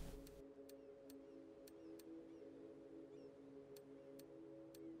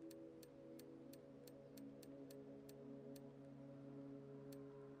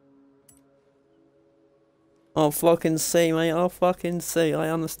 I'll fucking see, mate. I'll fucking see. I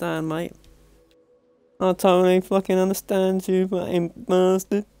understand, mate. I totally fucking understand you, fucking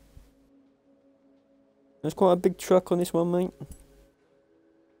bastard. There's quite a big truck on this one, mate.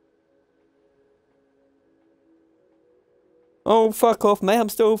 Oh, fuck off, mate. I'm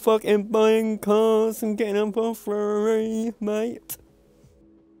still fucking buying cars and getting them for free, mate.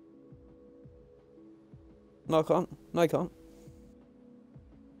 No, I can't. No, I can't.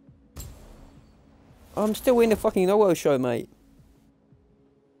 I'm still in the fucking Noel show, mate.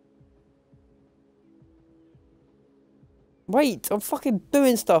 Wait, I'm fucking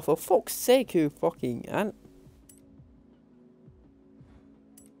doing stuff. For fuck's sake, you fucking ant.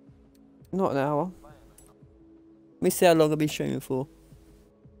 Not an hour. Let me see how long I've been streaming for.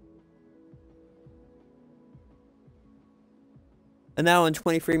 An hour and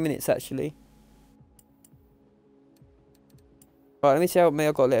 23 minutes, actually. Right, let me see how many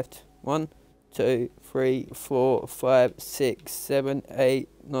I've got left. 1, 2, 3, 4, 5, 6, 7, 8,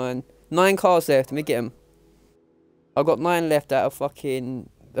 9. 9 cars left. Let me get them. I've got 9 left out of fucking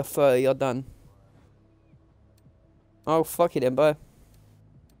the 30 are done. Oh, fuck it then, bye.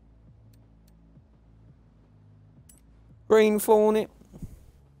 Green Hornet.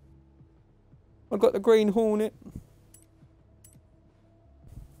 I got the Green Hornet.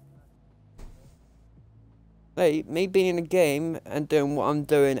 Hey, me being in a game and doing what I'm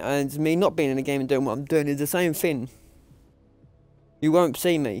doing, and me not being in a game and doing what I'm doing is the same thing. You won't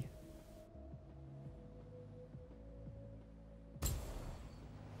see me.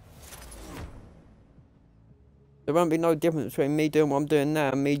 There won't be no difference between me doing what I'm doing now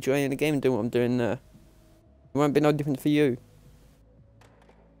and me joining the game and doing what I'm doing now. There won't be no difference for you.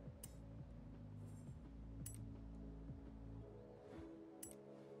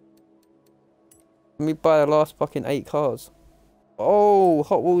 Let me buy the last fucking 8 cars. Oh,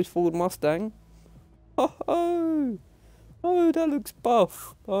 Hot Wheels Ford Mustang. Oh, oh, oh, that looks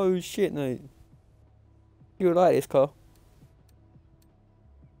buff. Oh shit, mate. You like this car?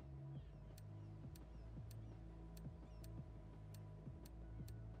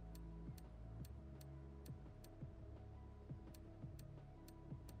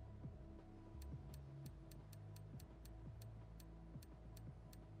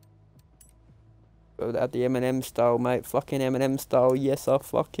 Go at the M&M style, mate. Fucking M&M style. Yes, I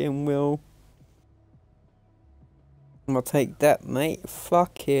fucking will. I'm gonna take that, mate.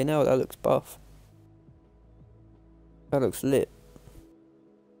 Fucking hell, that looks buff. That looks lit.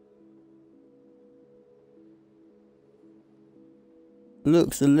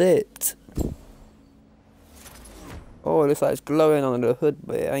 Looks lit. Oh, it looks like it's glowing under the hood,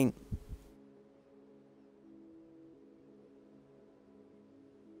 but it ain't.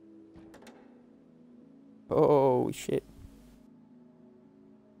 Oh shit.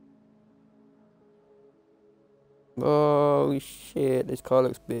 Oh shit, this car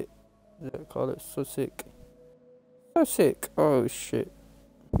looks bit. That car looks so sick. So sick. Oh shit.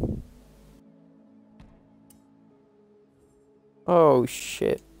 Oh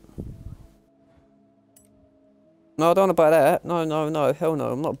shit. No, I don't want to buy that. No, no, no. Hell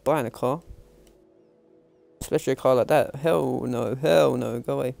no. I'm not buying a car. Especially a car like that. Hell no. Hell no.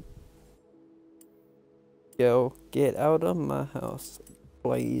 Go away. Yo, get out of my house.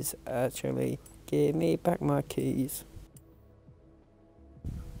 Please, actually. Give me back my keys.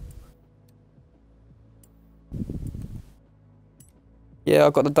 Yeah, I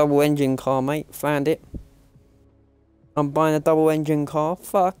got the double engine car, mate. Found it. I'm buying a double engine car.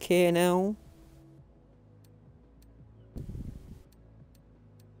 Fucking hell.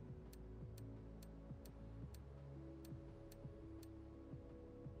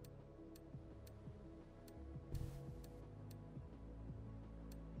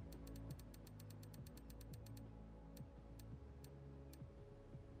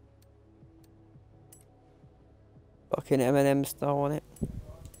 Fucking M&M style on it.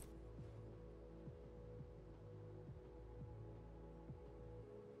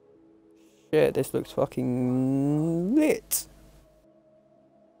 Shit, this looks fucking lit.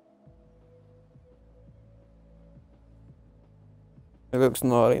 It looks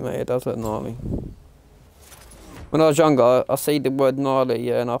gnarly, mate. It does look gnarly. When I was younger, I see the word gnarly,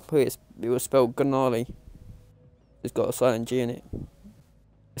 yeah, and I put it was spelled gnarly. It's got a silent G in it.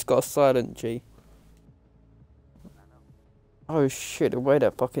 It's got a silent G. Oh shit, the way they're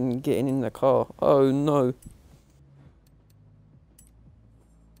fucking getting in the car. Oh no.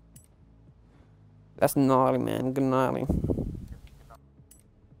 That's gnarly, man. Gnarly.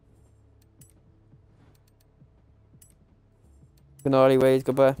 Gnarly ways,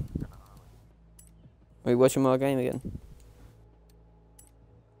 goodbye. Are you watching my game again?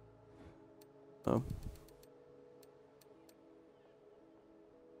 Oh.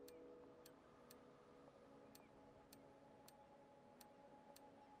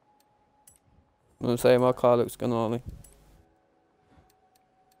 I'm saying my car looks gnarly.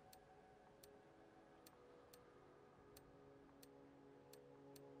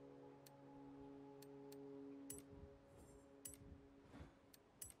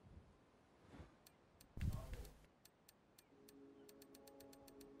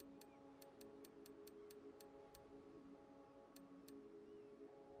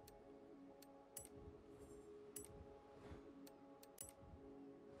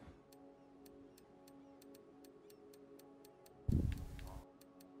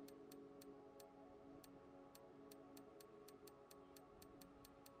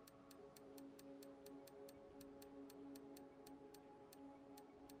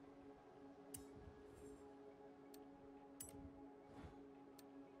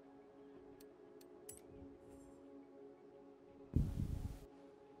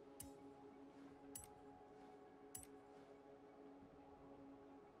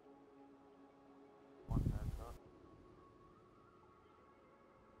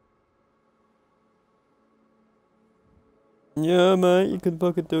 Yeah, mate, you can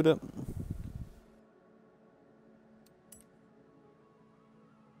fucking do that.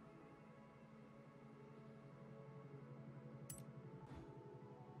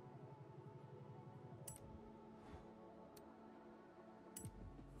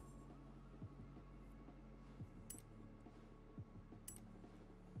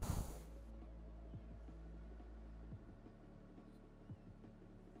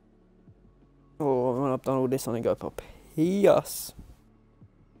 Oh, when I've done all this, I'm gonna go for Pius.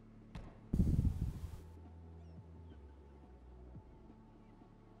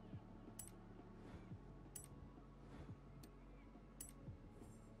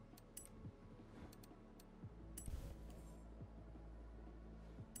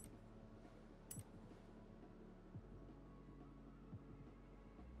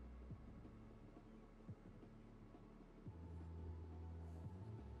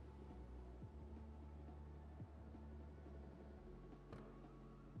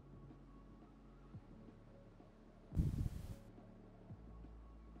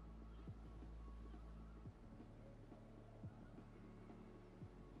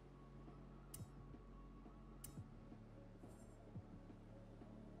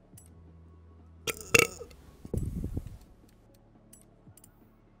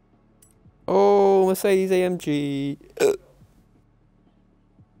 Oh, Mercedes AMG.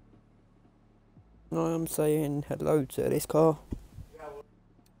 I'm saying hello to this car.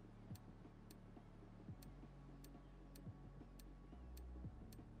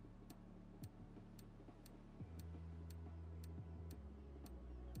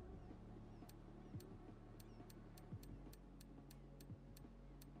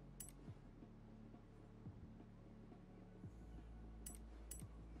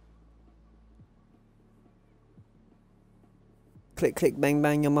 Click, click, bang,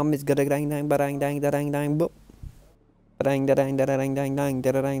 bang. Your mum is gonna dang, dang, dang, dang, dang, dang, boop. Dang, dang, dang, dang, dang, dang, dang,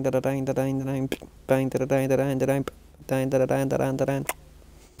 dang, dang, dang, dang, dang, bang, dang, dang, dang, dang, dang, dang, dang, dang.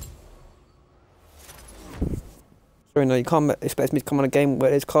 Sorry, no, you can't expect me to come on a game where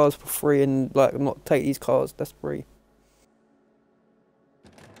there's cars for free and like not take these cars. That's free.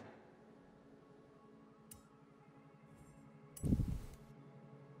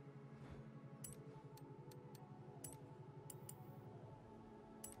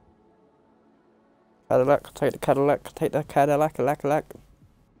 Cadillac, take the Cadillac, take the Cadillac, lack, lack.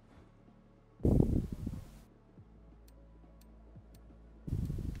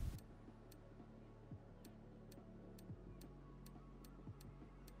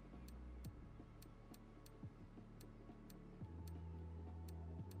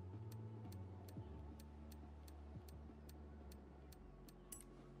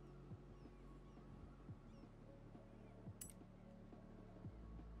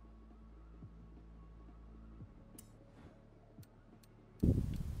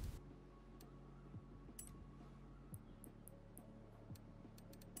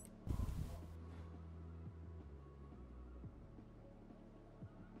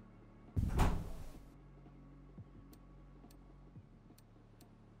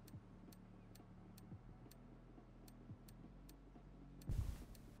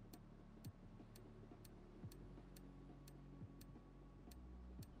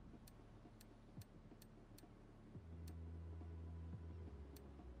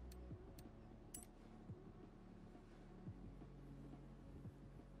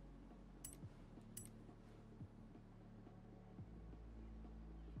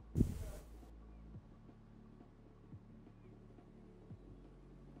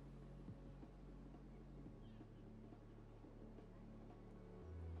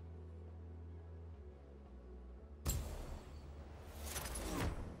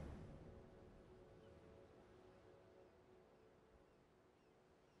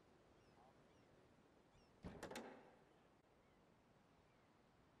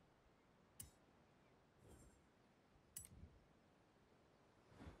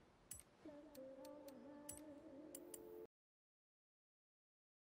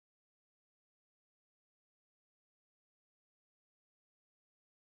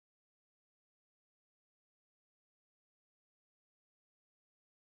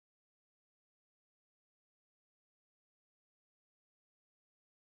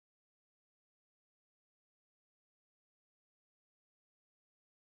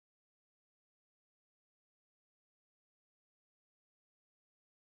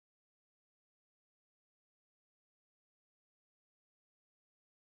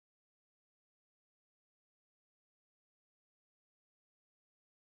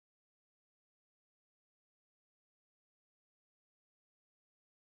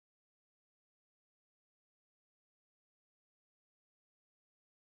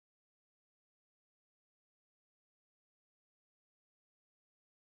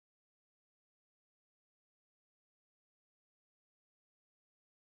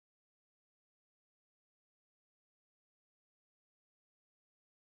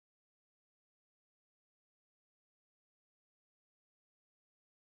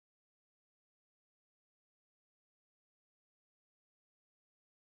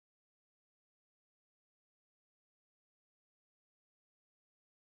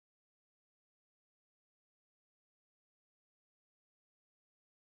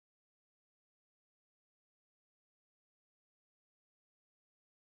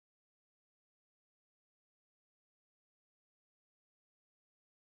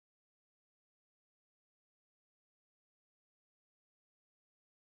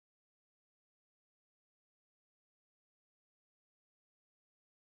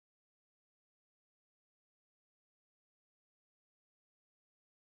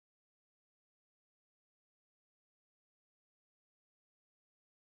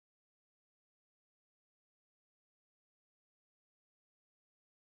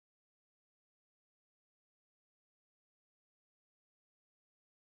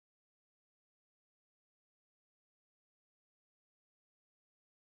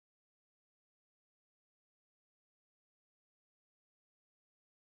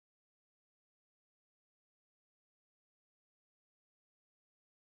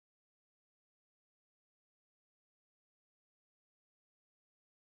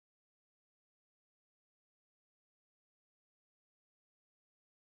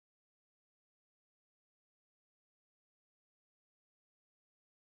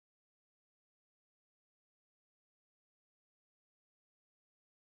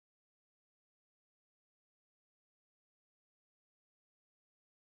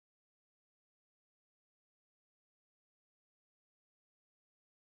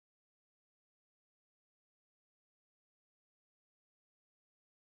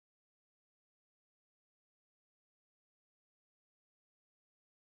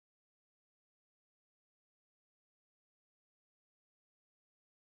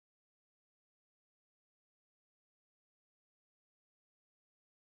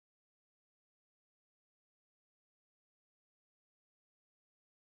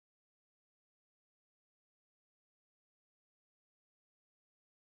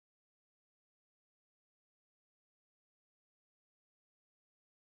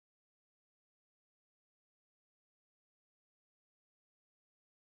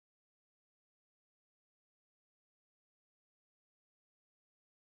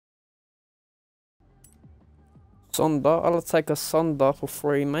 Sonda, I'll take a Sonda for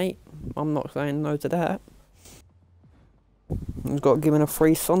free, mate. I'm not saying no to that. You've got to give me a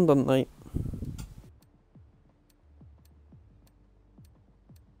free Sonda, mate.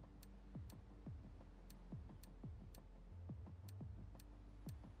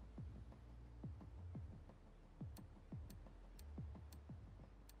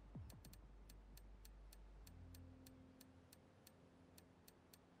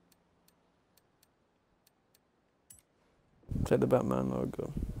 Say the Batman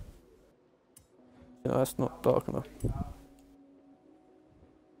logo. Yeah, that's not dark enough.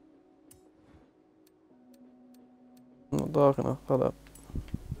 Not dark enough, hold up.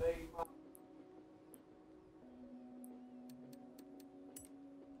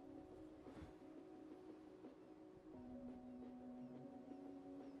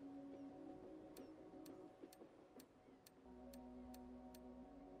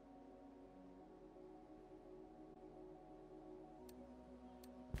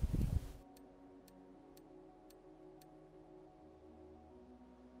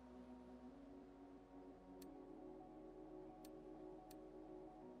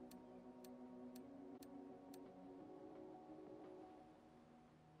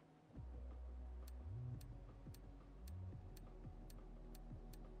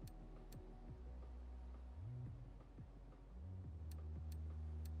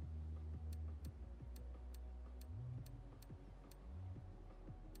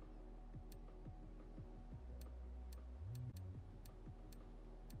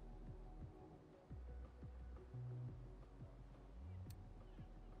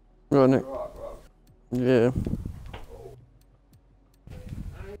 Right, Nick. Yeah.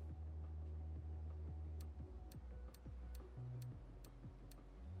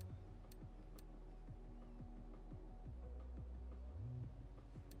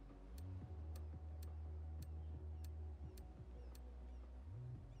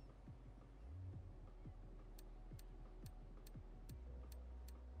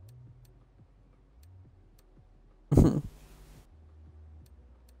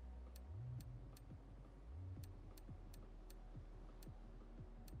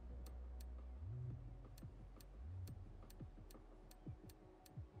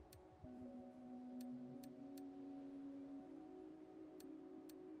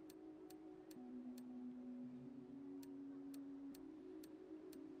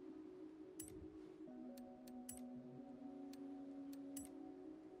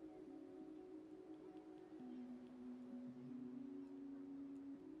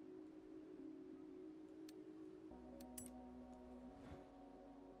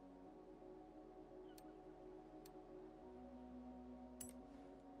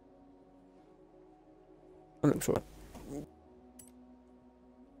 That looks right.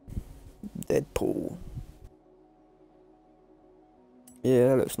 Deadpool. Yeah,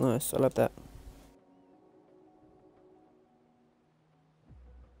 that looks nice. I love that.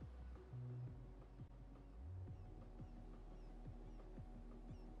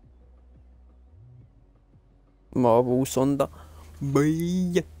 Marvel Sonda.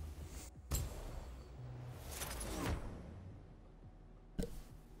 Bye.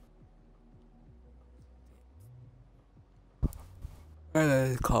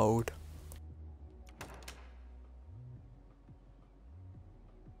 It's cold.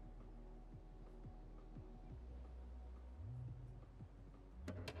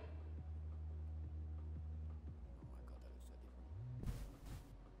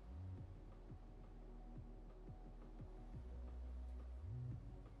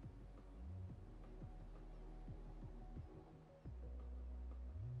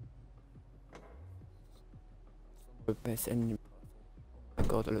 Best engine. Oh my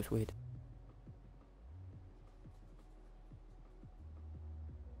god, that looks weird.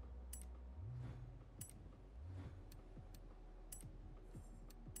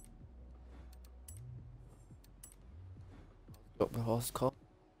 Got the horse car.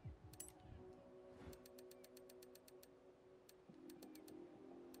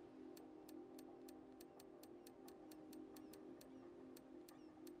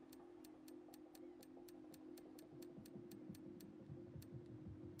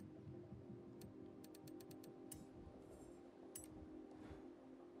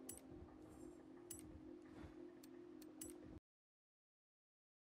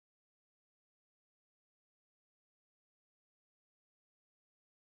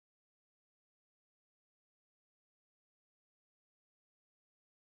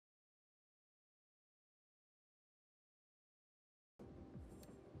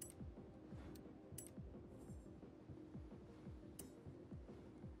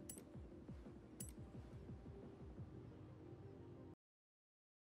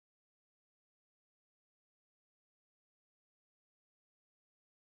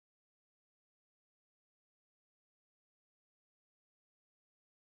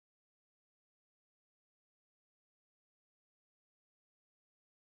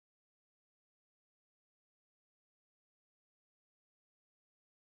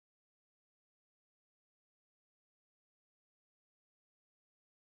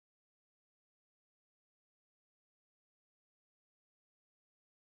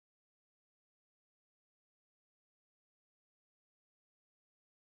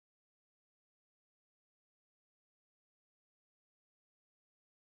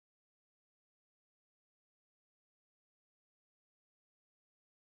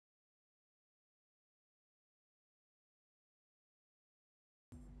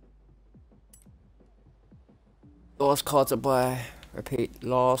 Last card to buy. Repeat,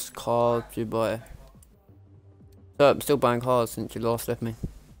 last card to buy. So I'm still buying cards since you last left me.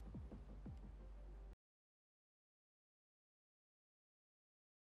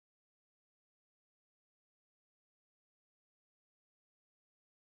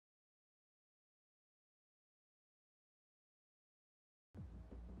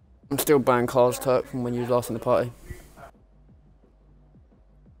 I'm still buying cards, Turk, from when you was last in the party.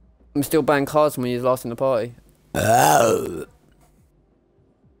 I'm still buying cards from when you was last in the party.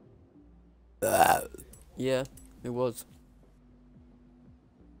 Yeah, it was.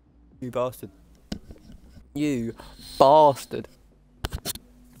 You bastard. You bastard.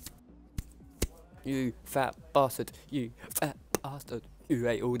 You fat bastard. You fat bastard. You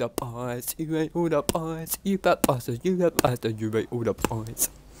ate all the pies. You ate all the pies. You fat bastard. You fat bastard. You ate all the pies.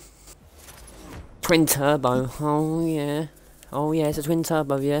 Twin turbo. Oh yeah. Oh yeah, it's a twin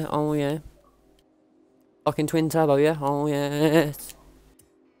turbo, yeah. Oh yeah. Fucking twin turbo, yeah. Oh yes.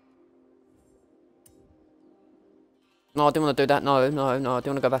 No, I didn't want to do that. No, I didn't want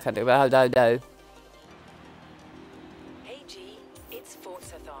to go back and do that. No. Hey G, it's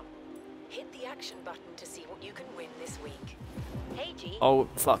Forza-thon. Hit the action button to see what you can win this week. Hey G. Oh,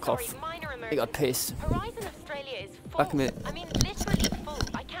 fuck Sorry, off. minor I emergency. got pissed. Horizon Australia is full. Back a minute. I mean, literally full.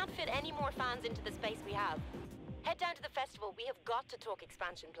 I can't fit any more fans into the space we have. Head down to the festival. We have got to talk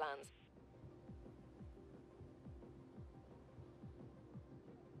expansion plans.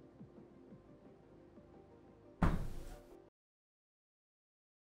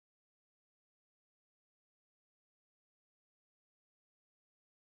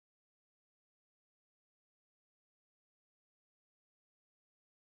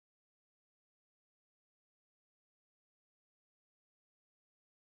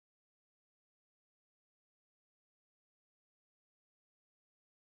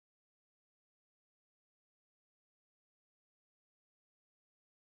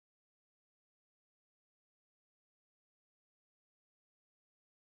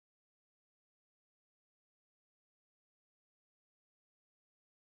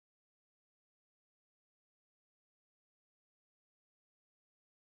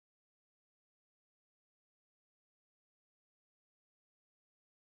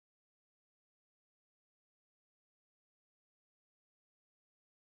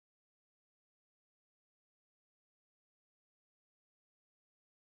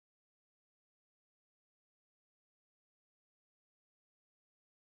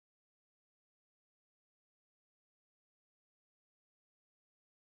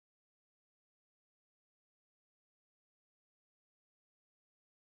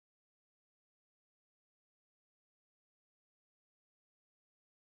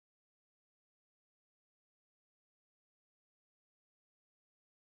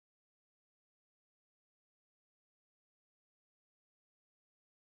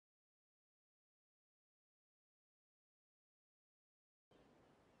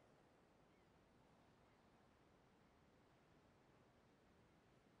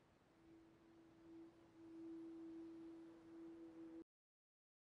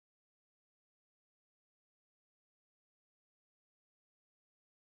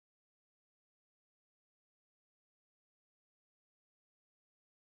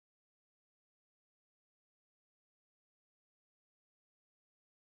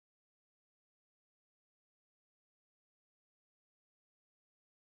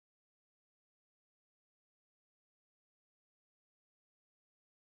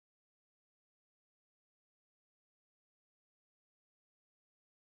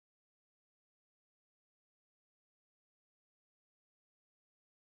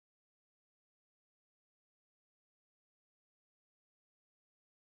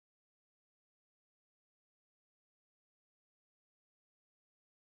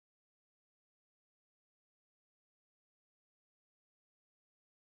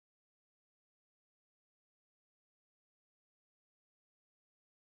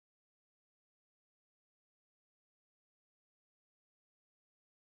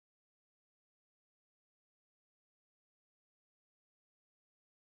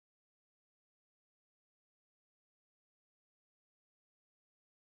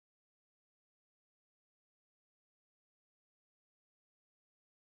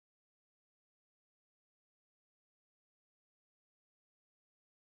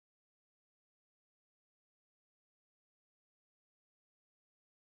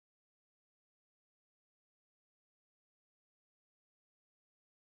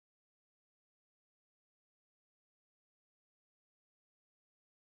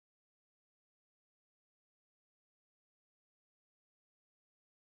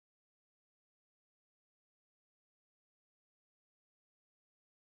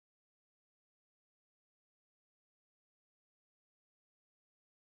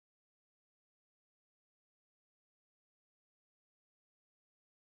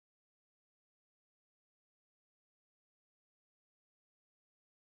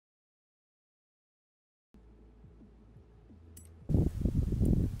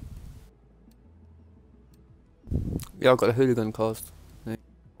 Yeah, I got a hooligan cast. Yeah,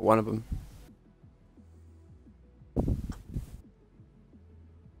 one of them.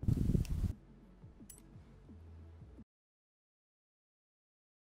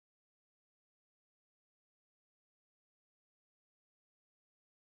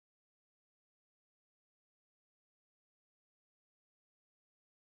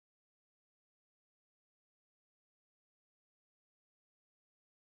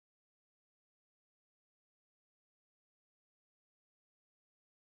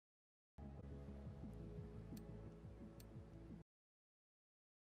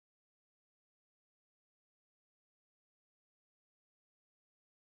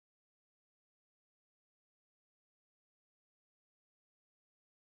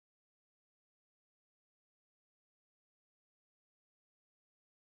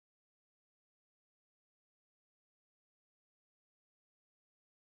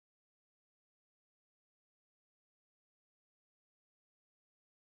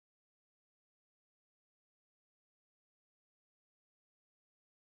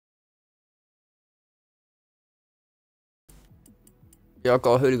 Yeah, I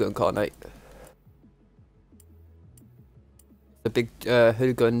got a hooligan car, mate. The big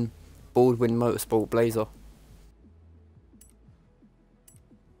hooligan Baldwin Motorsport Blazer.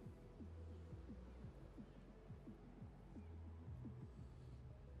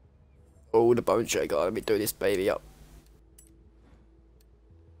 Oh, the bone shaker. Let me do this baby up.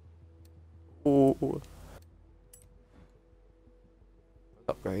 Oh,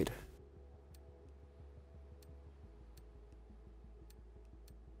 upgrade.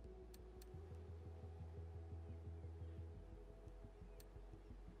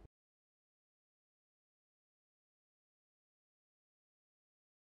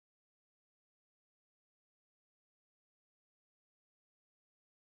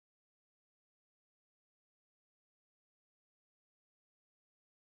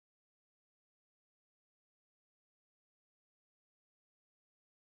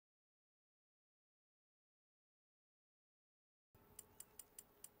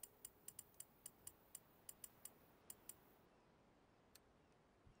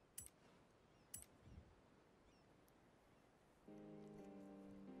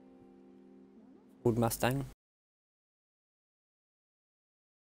 Ford Mustang.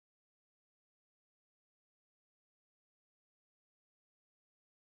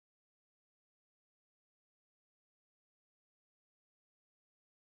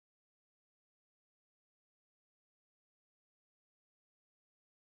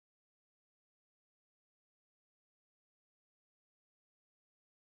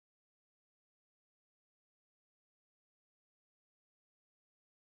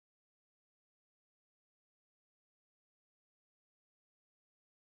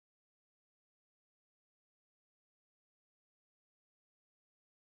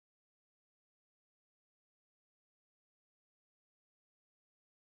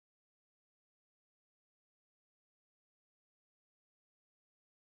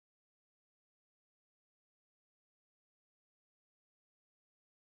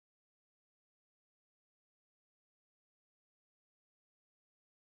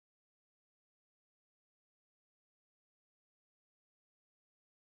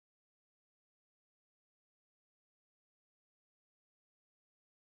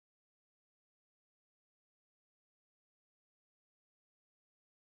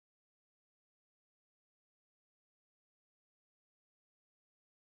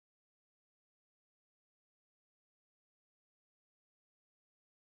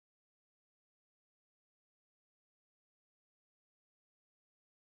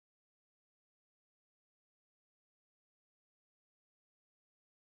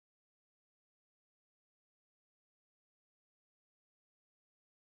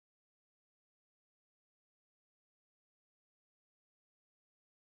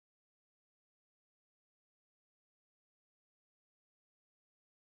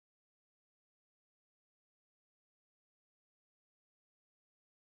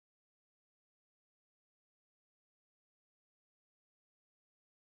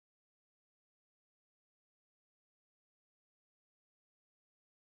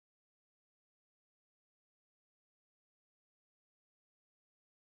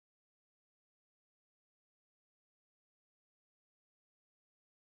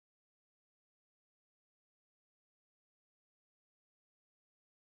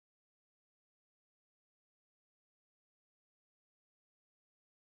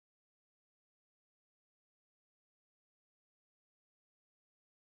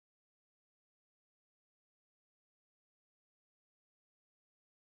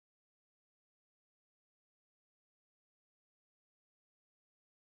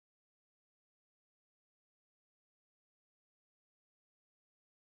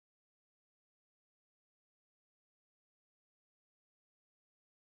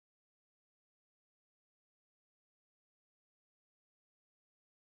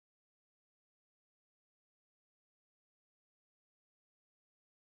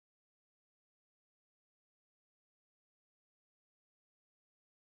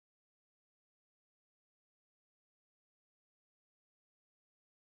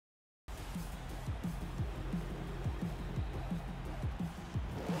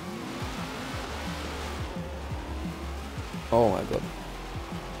 Oh my god.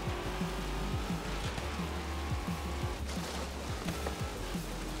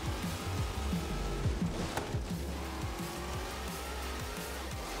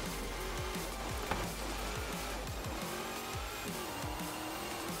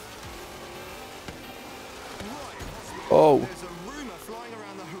 Oh. There's a rumour flying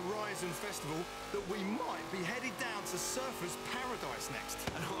around the Horizon Festival that we might be headed down to Surfer's Paradise next.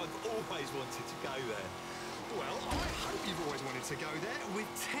 And I've always wanted to go there. Well, I hope you've always wanted to go there with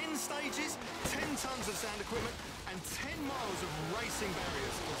 10 stages, 10 tons of sound equipment, and 10 miles of racing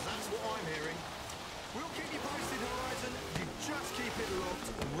barriers, because that's what I'm hearing. We'll keep you posted, Horizon. You just keep it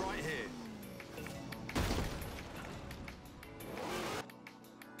locked right here.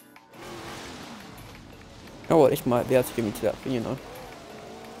 You know what, this might be able to give me to that thing, you know.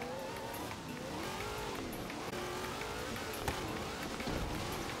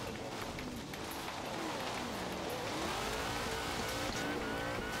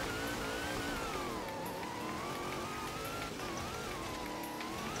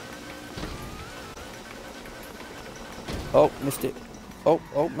 Oh, missed it. Oh,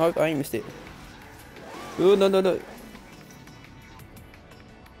 no, I ain't missed it. Oh, no.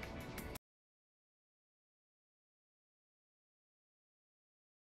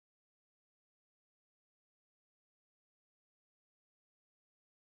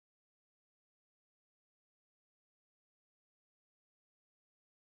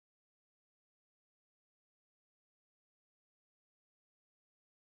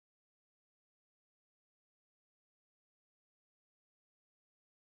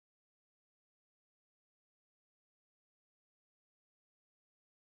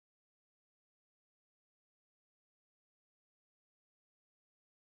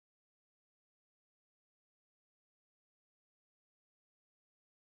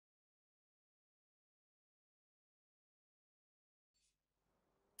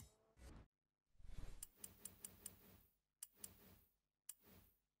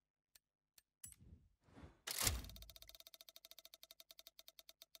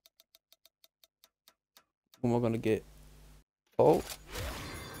 What am I gonna get? Oh,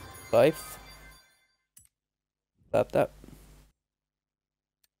 life. Tap that.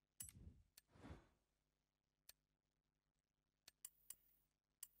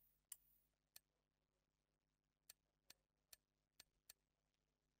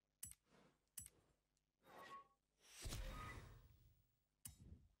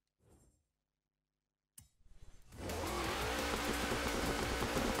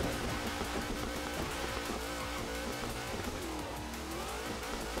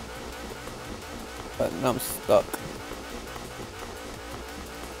 But now I'm stuck.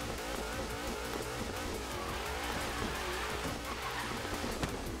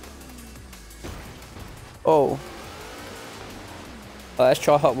 Oh. Let's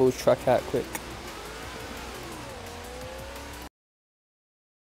try Hot Wheels track out quick.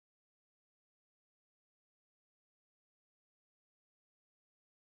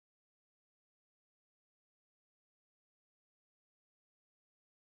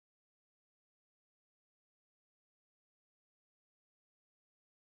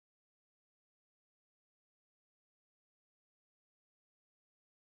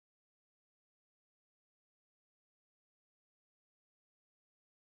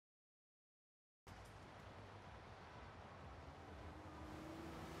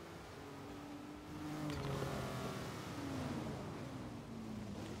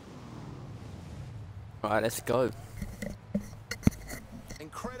 Alright, let's go.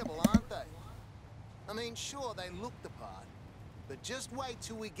 Incredible, aren't they? I mean, sure, they look the part, but just wait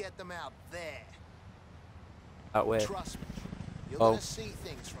till we get them out there. Out where? Trust me, you're Oh. gonna see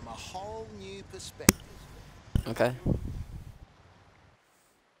things from a whole new perspective. Okay.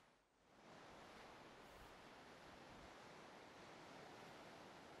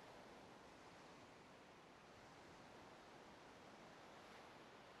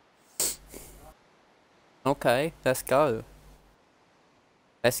 Okay, let's go.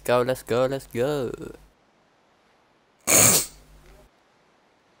 Let's go.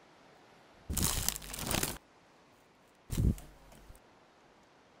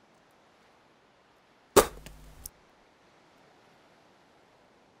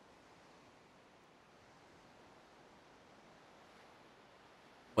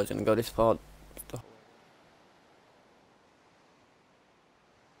 Was gonna go this far.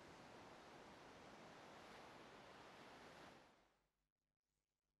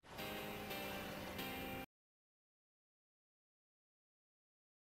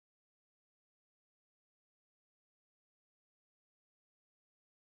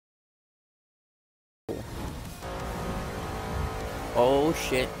 Oh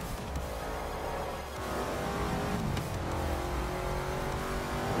shit.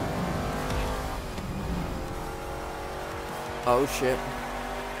 Oh shit.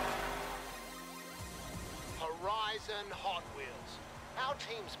 Horizon Hot Wheels. Our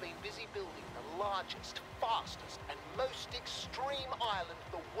team's been busy building the largest, fastest, and most extreme island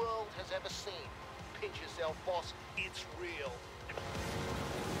the world has ever seen. Pinch yourself, boss. It's real.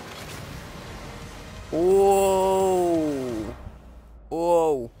 Whoa.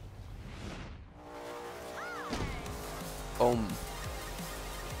 Whoa. Boom.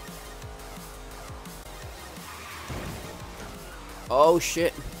 Oh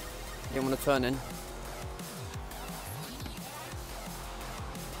shit. Didn't want to turn in.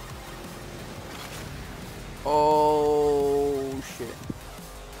 Oh shit.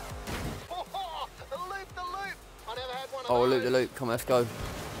 Oh, the loop, the loop. I never had one of Oh, those. loop the loop. Come on, let's go.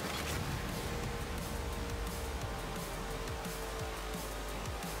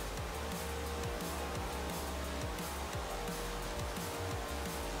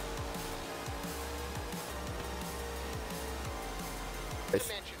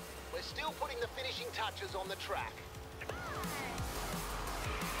 Dimension. We're still putting the finishing touches on the track.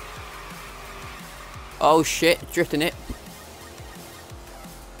 Oh shit, drifting it.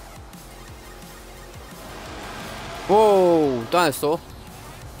 Whoa, dinosaur.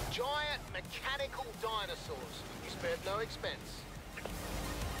 Giant mechanical dinosaurs. You spared no expense.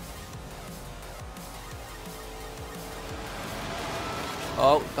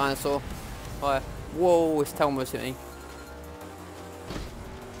 Oh, dinosaur. Fire. Whoa, it's Telma's hitting me.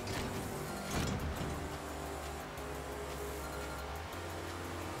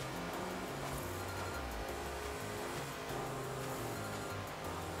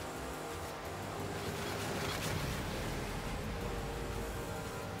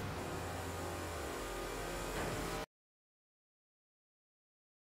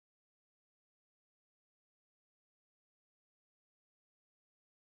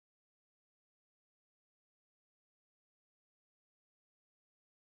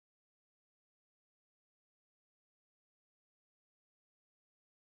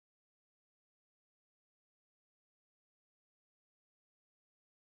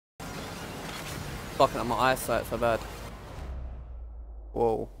 Fucking up my eyesight so bad.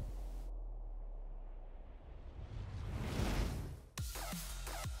 Whoa.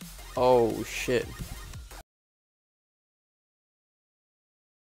 Oh shit.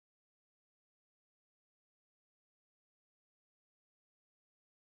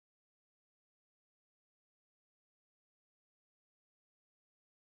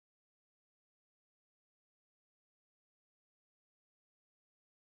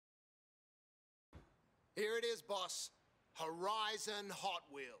 Here it is, boss. Horizon Hot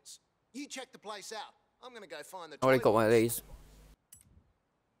Wheels. You check the place out. I'm gonna go find the I already got one of toilets. these.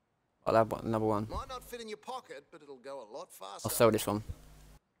 I'll have another one. Might not fit in your pocket, but it'll go a lot faster. I'll sell this one.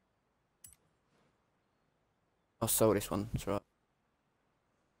 I'll sell this one, that's right.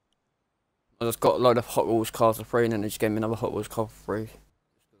 I just got a load of Hot Wheels cars for free and then they just gave me another Hot Wheels car for free.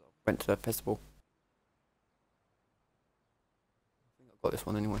 Went to the festival. I think I've got this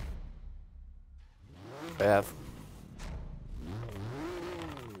one anyway. I have.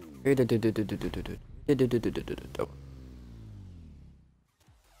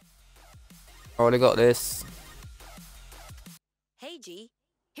 I already got this. Hey, G.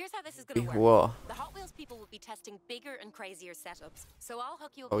 Here's how this is gonna work. What? The Hot Wheels people will be testing bigger and crazier setups, so I'll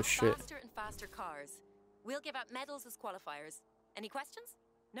hook you up Oh, with shit. faster and faster cars. We'll give out medals as qualifiers. Any questions?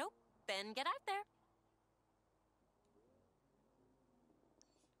 No? Then get out there.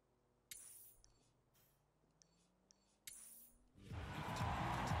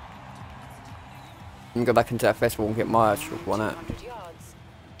 Let me go back into that festival and get my actual one out. 200 yards.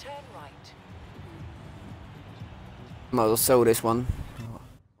 Turn right. Might as well sell this one.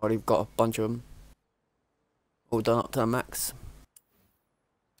 Already got a bunch of them. All done up to the max.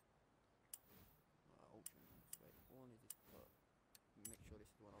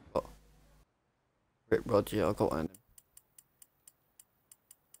 Rip Rod, yeah, I got one.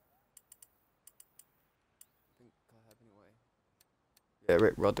 Yeah,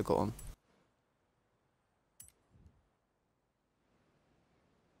 Rip Rod, I got one.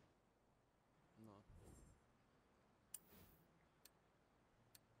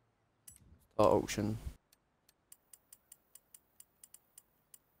 Start auction.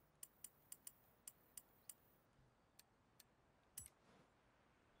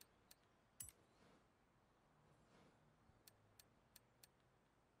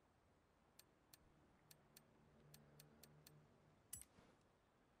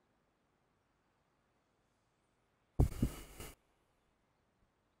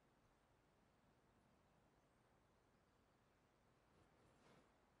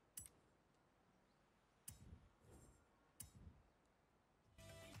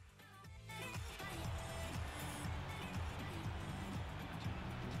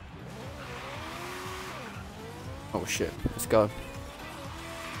 Oh shit, let's go.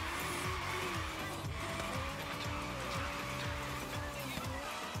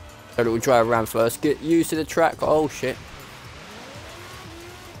 A little drive around first. Get used to the track. Oh shit.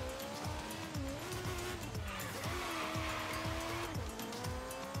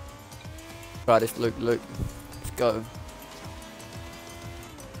 Try this loop. Let's go.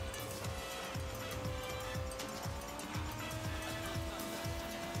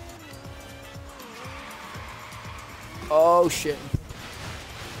 Oh shit.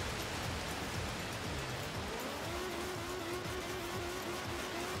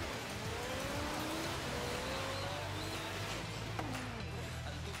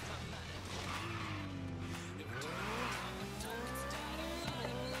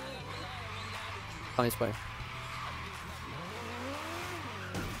 On his way.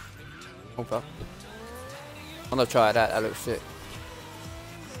 Oh fuck. I'm gonna try that looks sick.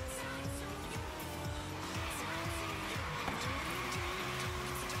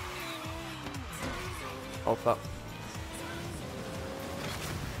 Oh fuck.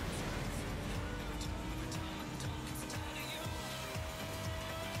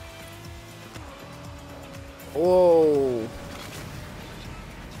 Whoa.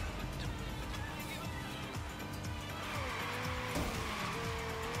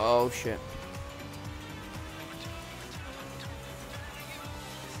 Oh shit.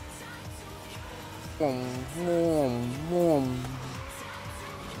 Boom, boom, boom.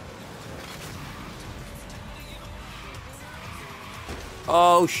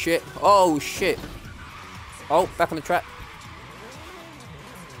 Oh shit. Oh shit. Oh, back on the track.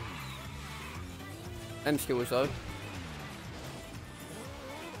 Them skills though.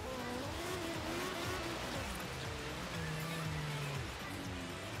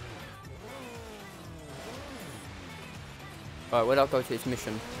 Alright, where'd I go to this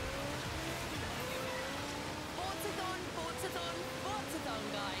mission? Forza-thon,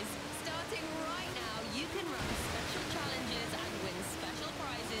 guys. Starting right now, you can run special challenges and win special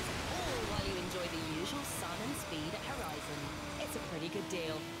prizes, all while you enjoy the usual sun and speed at Horizon. It's a pretty good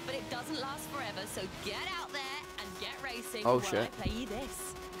deal, but it doesn't last forever, so get out there and get racing Oh, while shit. I play you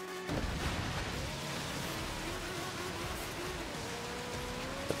this.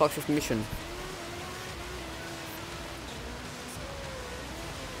 The fuck's this mission?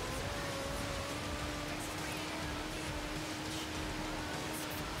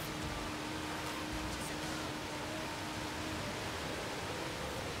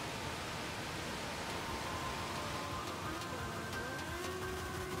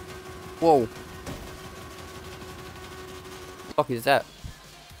 Whoa. The fuck is that?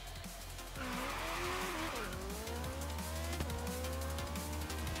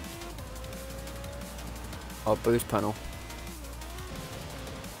 Oh, boost panel.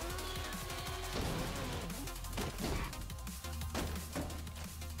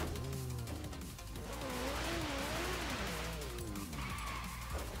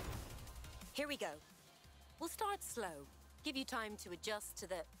 Here we go. We'll start slow. Give you time to adjust to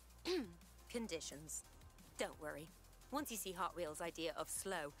the conditions. Don't worry. Once you see Hot Wheels' idea of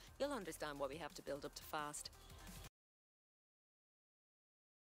slow, you'll understand what we have to build up to fast.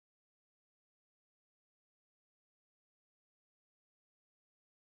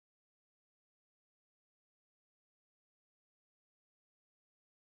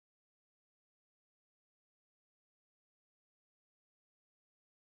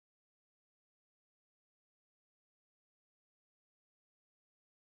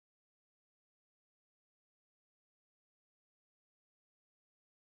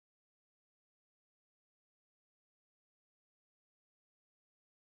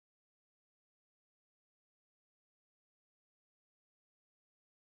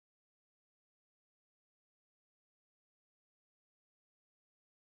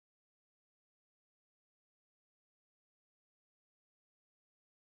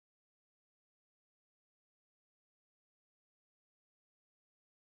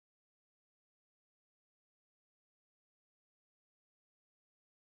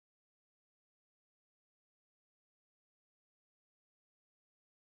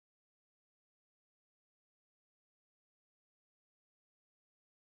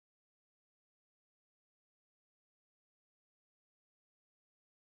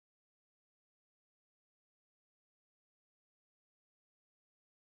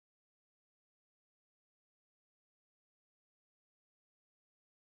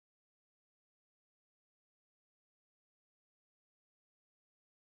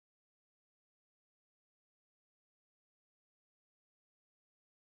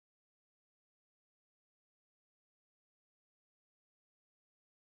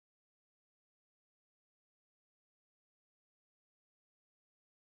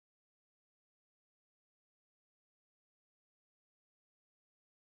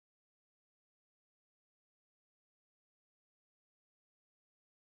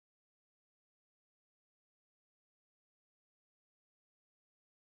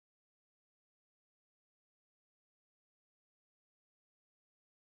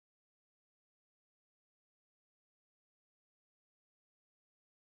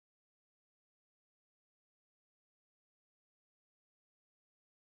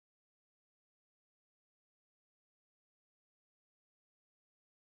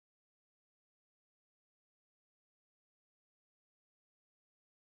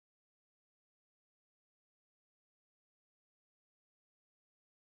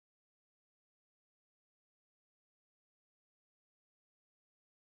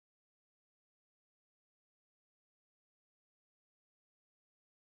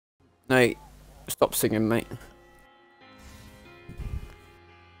 No, stop singing, mate.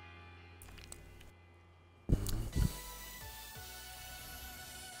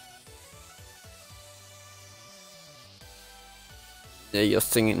 Yeah, you're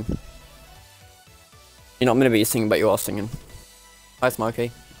singing. You're not meant to be singing, but you are singing. Hi,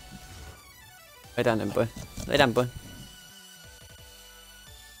 Smokey. Lay down then, boy. Lay down, boy.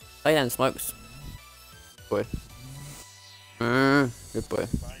 Lay down, Smokes. Boy. Good boy.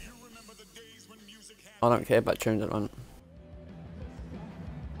 I don't care about tunes at the moment.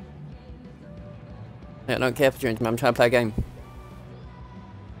 Yeah, I don't care for tunes, man. I'm trying to play a game.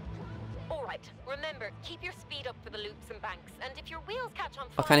 Alright, remember, keep your speed up for the loops and banks, and if your wheels catch on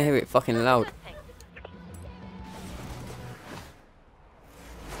I fire... can't hear it fucking loud. nothing.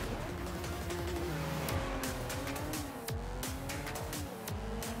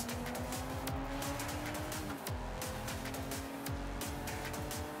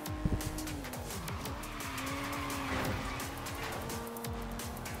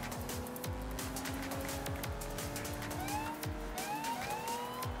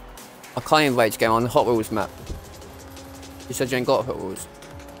 I can't even wait to go on the Hot Wheels map. You said you ain't got Hot Wheels.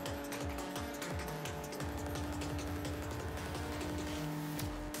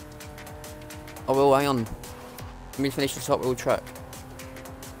 I will, hang on. Let me finish this Hot Wheel track.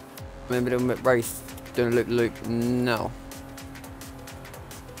 I'm in the middle of a race, doing a loop now.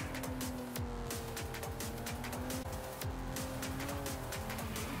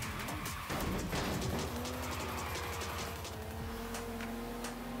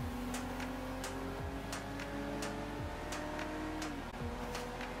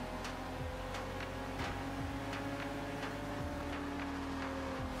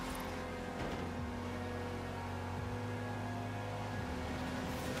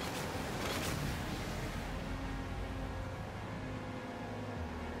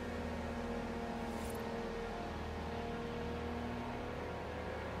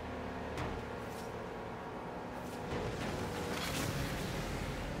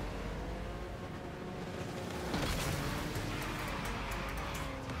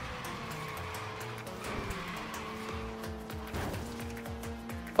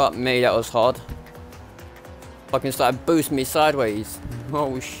 Fuck me, that was hard. Fucking started boosting me sideways.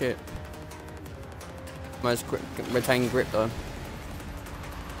 Oh shit. Must retain grip though.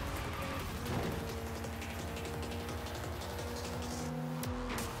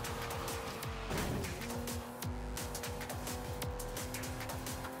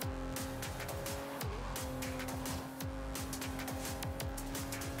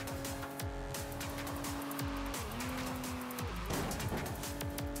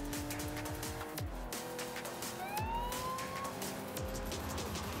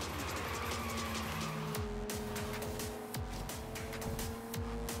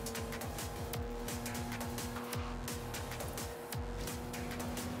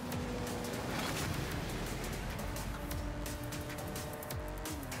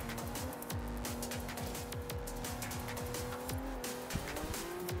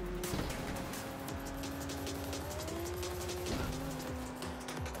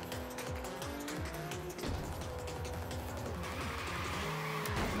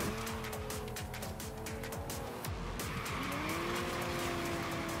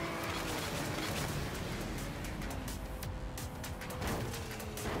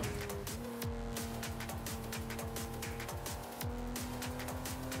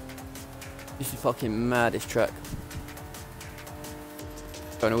 This is fucking mad, this track.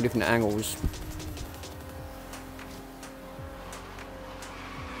 Going all different angles.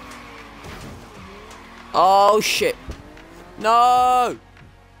 Oh shit! No!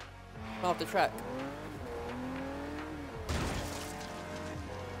 Off the track.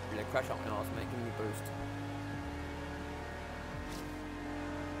 Really crash up my arse, mate. Give me a boost.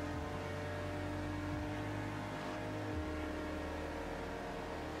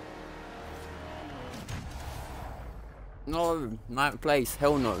 No, ninth place.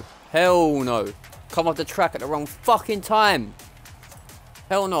 Hell no. Hell no. Come off the track at the wrong fucking time.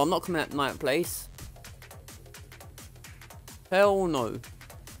 Hell no, I'm not coming at ninth place. Hell no.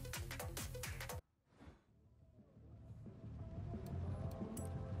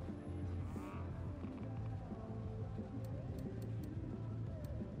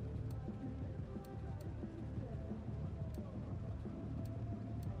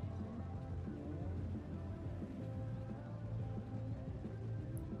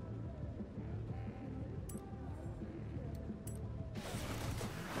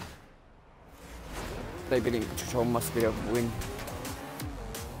 Stability control must be a win.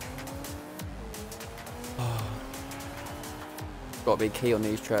 got to be key on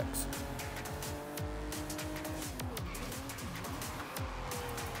these tracks.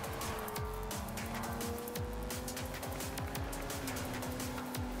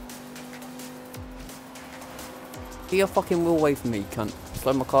 Get your fucking wheel away from me, cunt.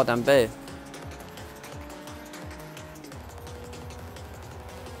 Slow my car down bare.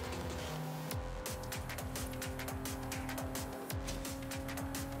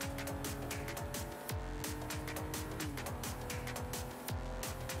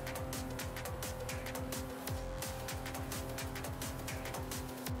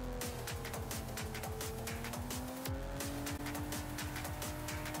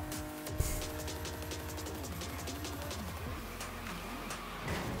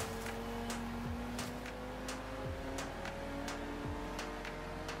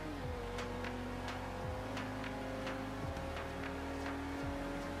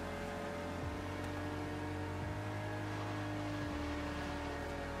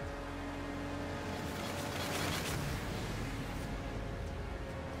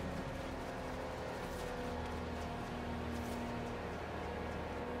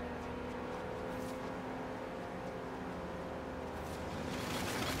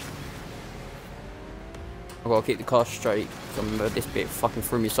 I've got to keep the car straight, because this bit fucking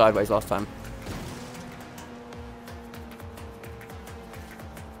threw me sideways last time.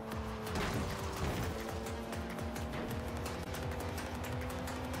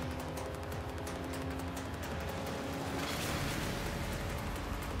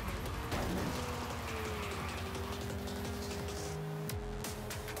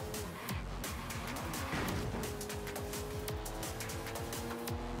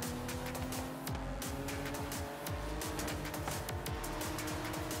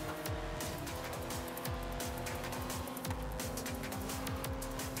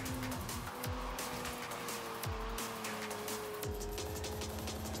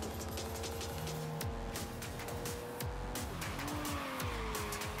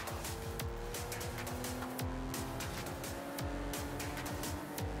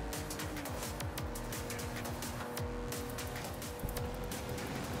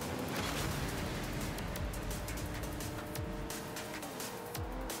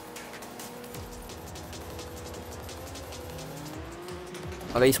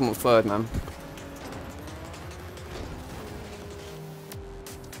 At least want third, man.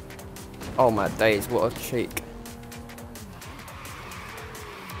 Oh my days, what a cheek.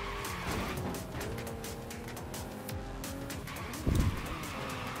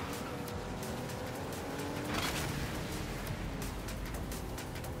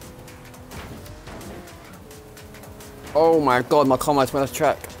 Oh my god, my comrades went off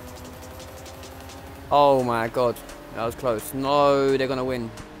track. Oh my god. That was close. No, they're gonna win.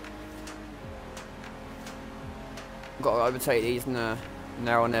 Got to overtake these now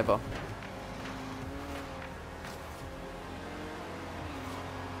or never.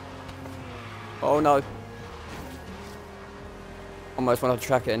 Oh no. Almost went off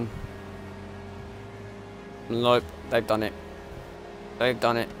track in. Nope, they've done it. They've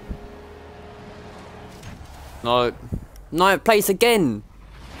done it. No. Ninth place again.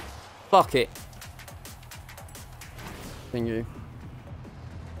 Fuck it. Continue.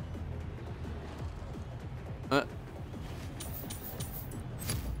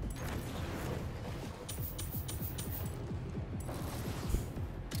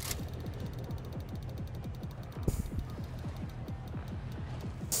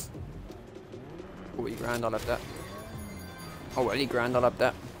 $40,000, I'll have that. Oh, $80,000, I'll have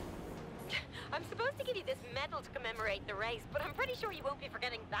that. I'm supposed to give you this medal to commemorate the race, but I'm pretty sure you won't be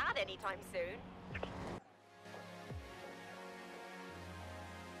forgetting that anytime soon.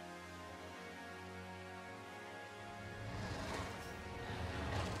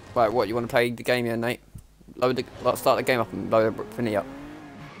 Right, what, you want to play the game here, Nate? Start the game up and load the thingy up.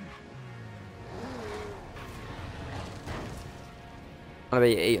 I'm gonna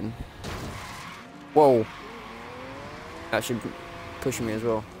be eating. Whoa. Actually pushing me as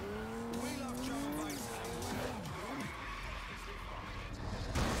well.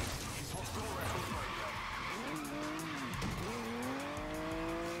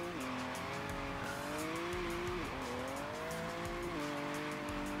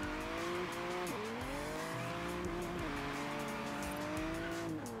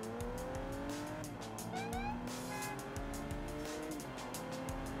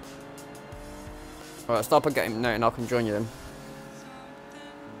 Alright, stop a game now and I can join you then.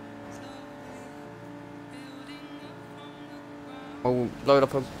 Oh, load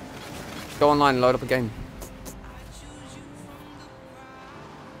up a... Go online and load up a game.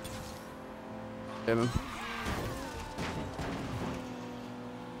 Yeah, man.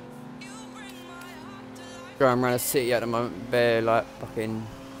 Driving around the city at the moment, bare like fucking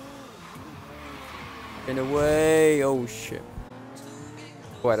in a way. Oh shit.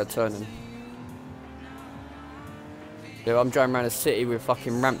 Wait, they're turning. Yeah, I'm driving around the city with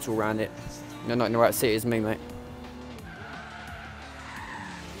fucking ramps all around it. You're not in the right city as me, mate.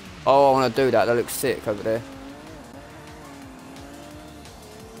 Oh, I want to do that. That looks sick over there.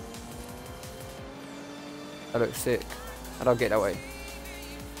 That looks sick. How do I get that way?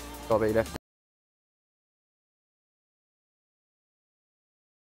 Gotta be there.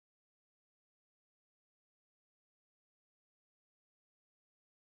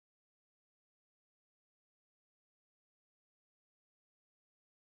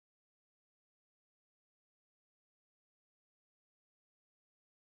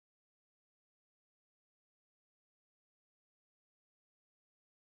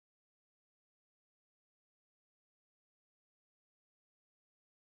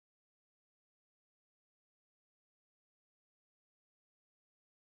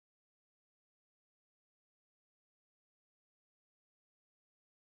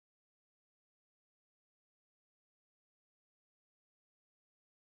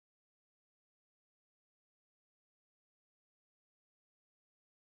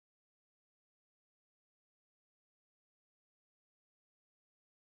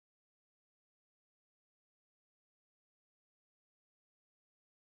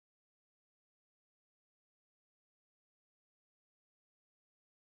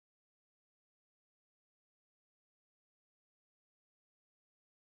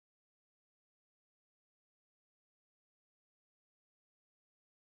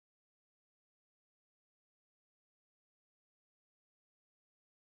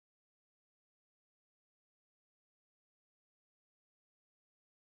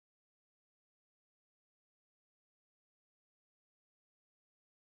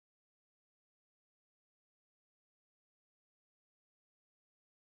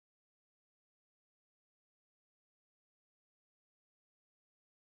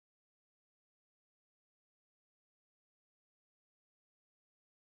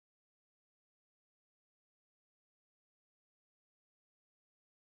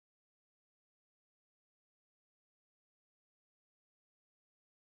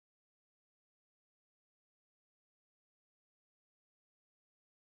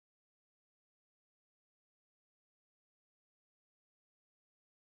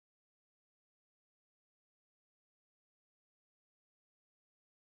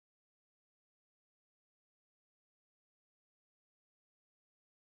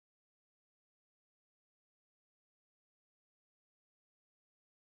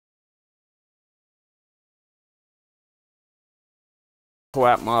 Pull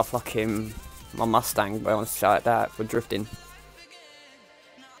out my fucking Mustang, but I want to shout that for drifting.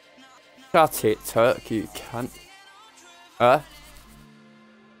 Shut it, Turk, you cunt. My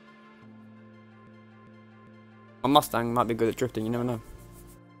Mustang might be good at drifting, you never know.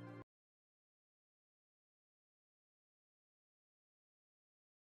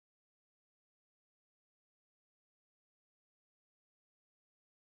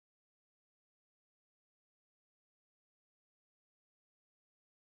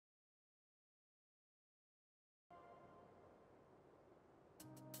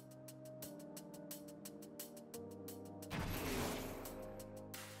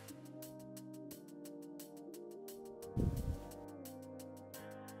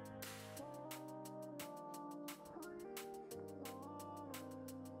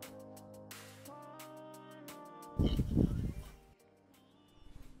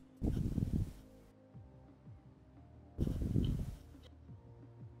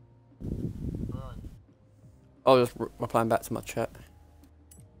 I was just replying back to my chat. I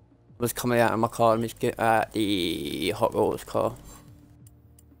was coming out of my car and just get at the Hot Wheels car.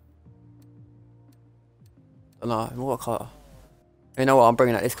 I don't know, what car? You know what, I'm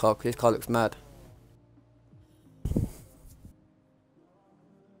bringing out this car because this car looks mad.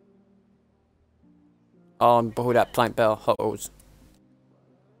 Oh, behold that Plank Bell Hot Wheels.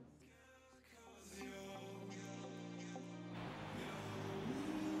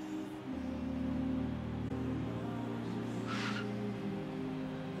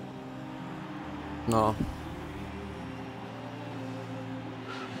 No.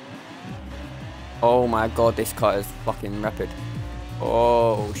 Oh my god, this car is fucking rapid.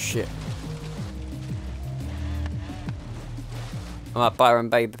 Oh shit. I'm at Byron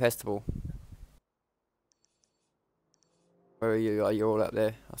Bay Festival. Where are you? Are you all up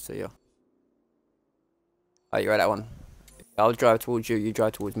there? I see you. Oh, you're at that one. I'll drive towards you, you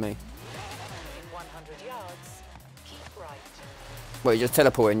drive towards me. In 100 yards, keep right. Wait, you're just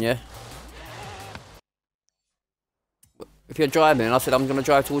teleporting, yeah? If you're driving, and I said I'm gonna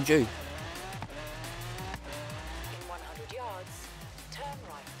drive towards you. In 100 yards, turn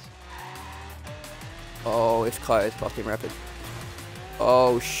right. Oh, this car is fucking rapid.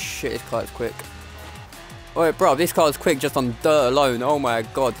 Oh shit, this car is quick. Wait, bro, this car is quick just on dirt alone. Oh my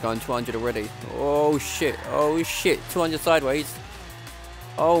god, going 200 already. Oh shit, 200 sideways.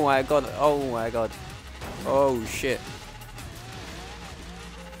 Oh my god, oh my god. Oh shit.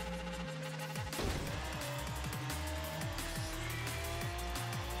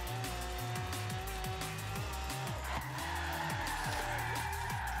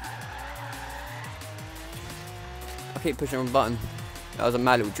 I keep pushing the wrong button. That was a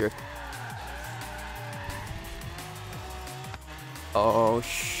mad little drift. Oh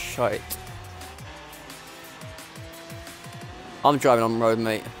shit. I'm driving on the road,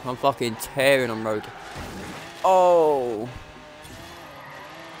 mate. I'm fucking tearing on the road. Oh.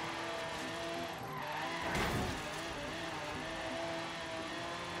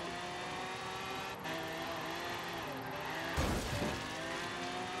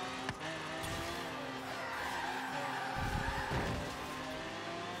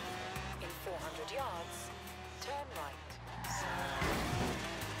 In 400 yards, turn right.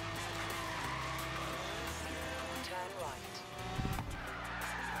 Turn right.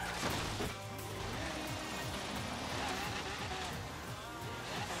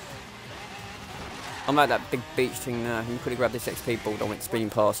 I'm at that big beach thing now. You could have grabbed this XP board I went speeding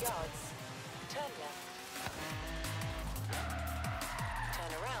past. Yards, turn left.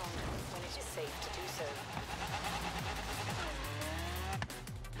 Turn around when it is safe to do so.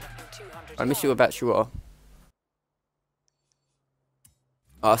 In 200 I miss you about shorter.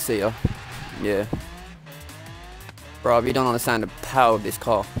 Oh, I see ya. Yeah. Bro, you don't understand the power of this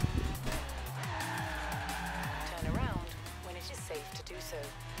car. Turn around when it is safe to do so.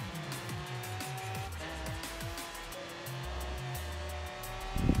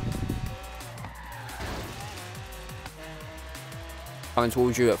 Coming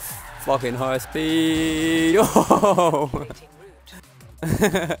towards you at fucking high speed. Oh, Waiting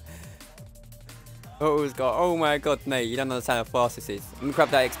route. oh, God. Oh my god, mate, you don't understand how fast this is. Let me grab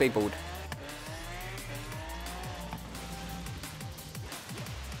that XP board.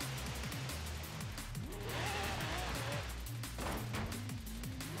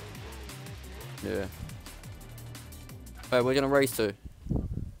 Yeah. Wait, we're gonna race to. In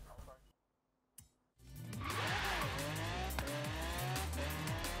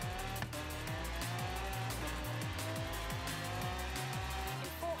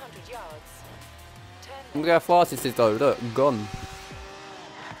 400 yards, turn Look left. how fast this is though. Look, gone.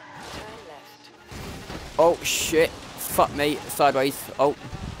 Turn left. Oh shit. Fuck me. Sideways. Oh.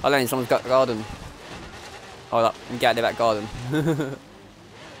 I landed in someone's garden. Hold up. I'm getting in that garden. Turn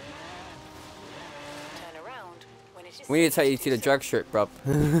around when it is We need to safe take you to do the so. drag strip, bruv.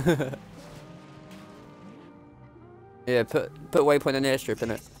 Yeah, put waypoint in the airstrip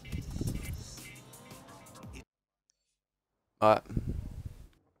in it. Alright.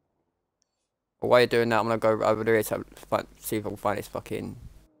 While you're doing that, I'm gonna go over there to see if I can find this fucking.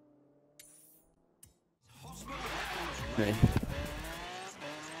 Me.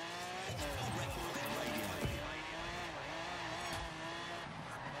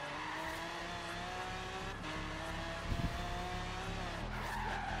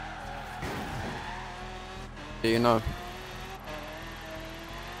 Do you know? In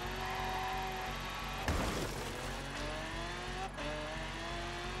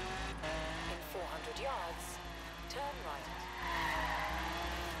 400 yards, turn right.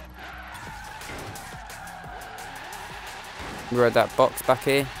 We're at that box back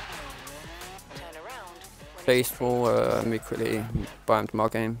here. Turn around when it is Peaceful. Let me quickly buy him to my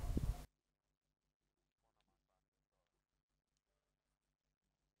game.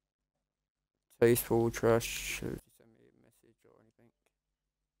 Tasteful trash. Send me a message or anything.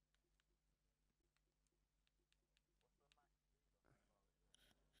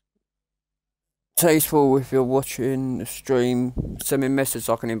 Tasteful, if you're watching the stream, send me a message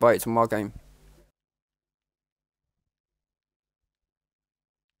so I can invite you to my game.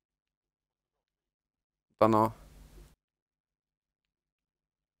 Dunno.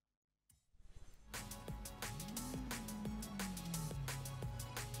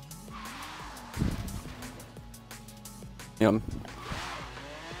 Yeah,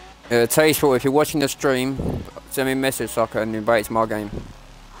 Tasteful, if you're watching the stream, send me a message so I can invite you to my game. In 100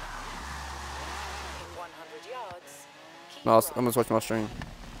 yards, keep No, right. I'm just watching my stream. You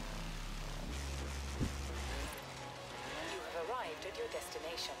have arrived at your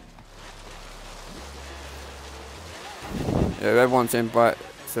destination. Yeah, everyone's invite,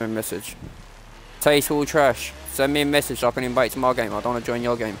 send me a message. Tasteful trash. Send me a message so I can invite you to my game. I don't want to join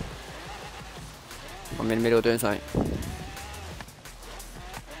your game. I'm in the middle of doing something.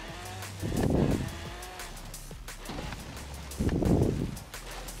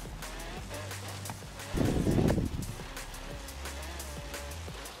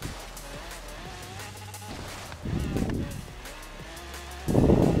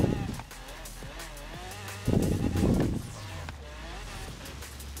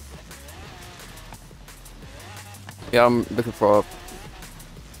 Yeah, I'm looking for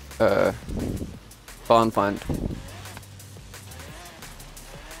a barn find.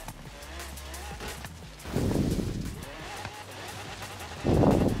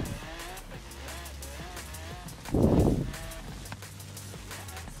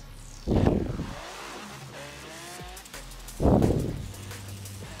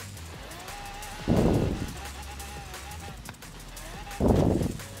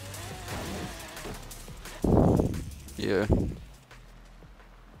 Yeah.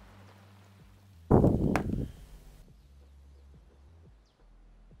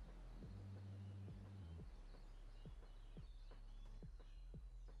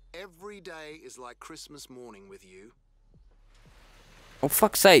 Every day is like Christmas morning with you. Oh,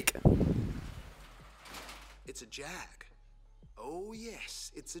 fuck's sake. It's a Jag. Oh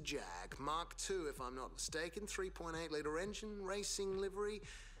yes, it's a Jag. Mark II, if I'm not mistaken. 3.8 litre engine, racing livery.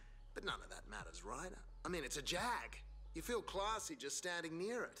 But none of that matters, right? I mean, it's a Jag. You feel classy just standing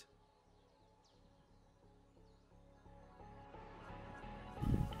near it.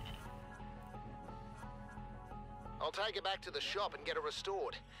 I'll take it back to the shop and get it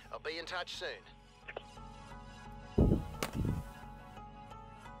restored. I'll be in touch soon.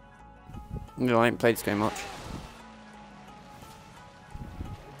 No, I ain't played this game much.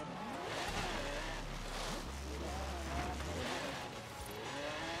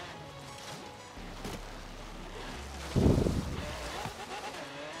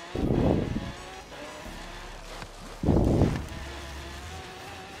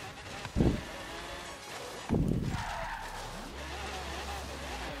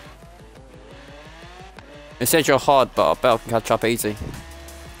 It says you're hard, but I bet I can catch up easy.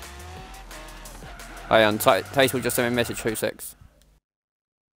 Oh yeah, and Taste will just send me a message 2-6.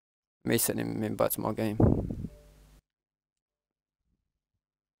 Me sending him invite to my game.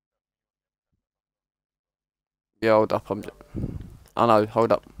 Yeah, hold up, I know,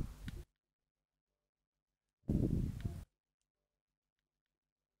 hold up.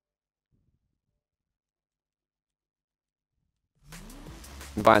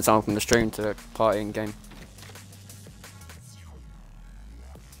 Inviting someone from the stream to the party in game.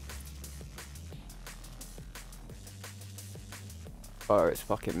 Oh, it's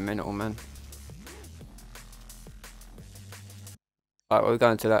fucking mental, man. Alright, we're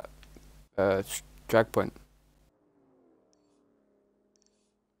going to that drag point.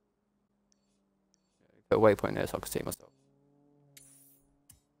 Put a waypoint there so I can see myself.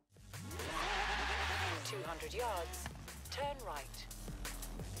 200 yards. Turn right.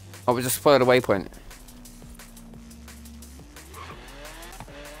 Oh, we just follow the waypoint.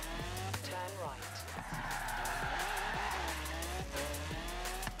 Turn right.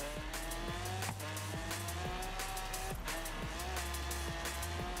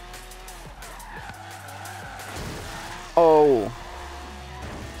 Oh.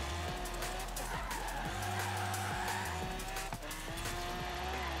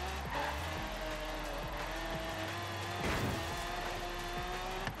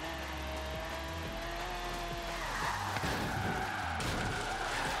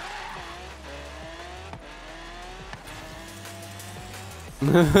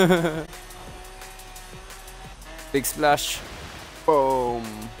 Big splash. Boom. In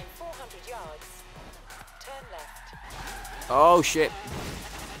 400 yards. Turn left. Oh shit.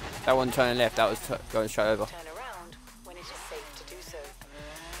 That one turning left, that was going straight over. Turn around when it is safe to do so.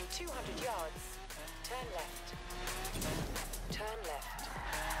 In 200 yards. Turn left. Turn left.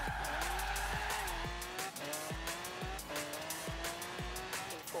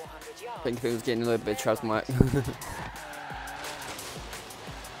 In 400 yards. I think he was getting a little bit trust mic.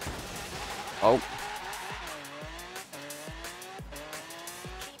 Oh.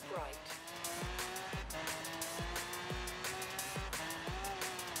 Keep right.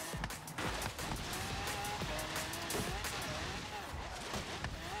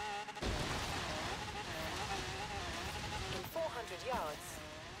 In 400 yards,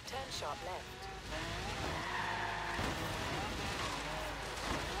 turn sharp left.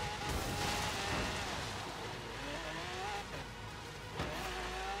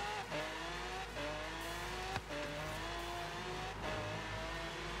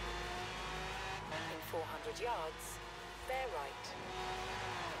 In 400 yards. Bear right.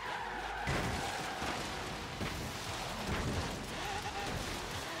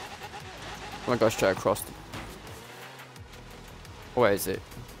 I'm gonna go straight across. Where is it?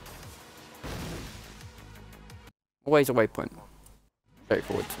 Where's the waypoint? Straight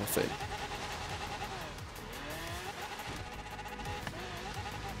forward, that's it.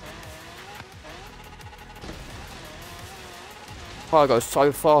 Oh, I go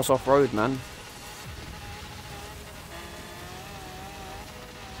so fast off road, man.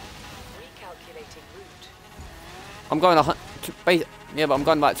 Recalculating route. I'm going yeah, but I'm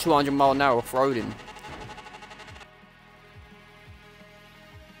going like 200 mile an hour off roading.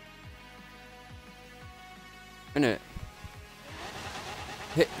 Innit?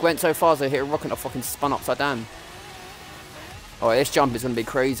 Went so fast I hit a rock and I fucking spun upside down. Oh, this jump is gonna be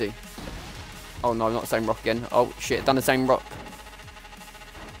crazy. Oh no, not the same rock again. Oh shit, done the same rock.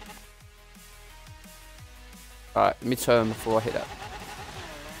 Alright, let me turn before I hit that.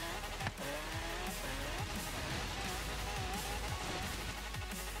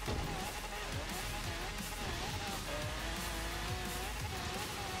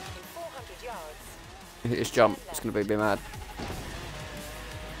 In 400 yards. Hit this jump, it's gonna be a bit mad.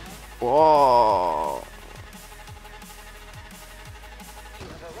 Whoa! You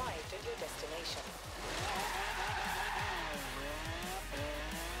have arrived at your destination.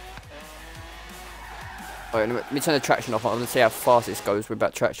 Wait, let me turn the traction off. I want to see how fast this goes with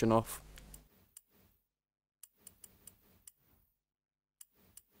that traction off.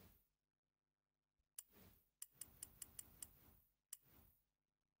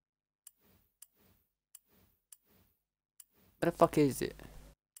 Where the fuck is it?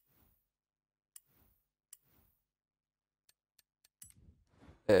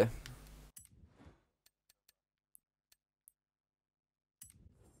 There.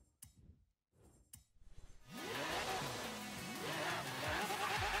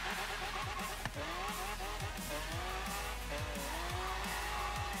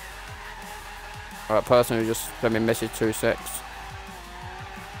 Alright, person who just sent me a message 2 secs.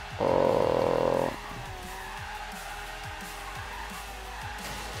 Oh.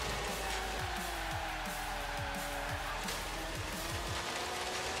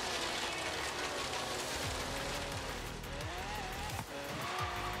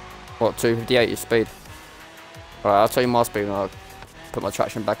 What, 258 your speed? Alright, I'll tell you my speed and I'll put my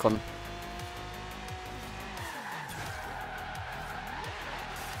traction back on.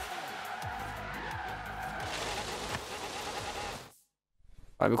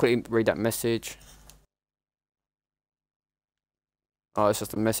 Alright, we'll quickly read that message. Oh, it's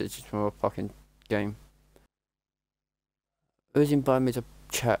just a message from a fucking game. Who's invited me to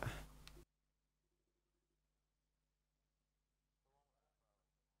chat?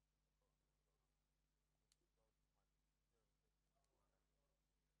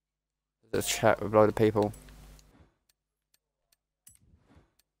 There's a chat with a load of people.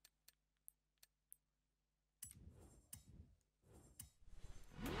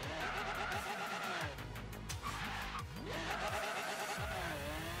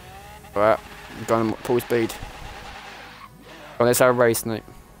 Alright, I'm going full speed. Well, let's have a race, mate.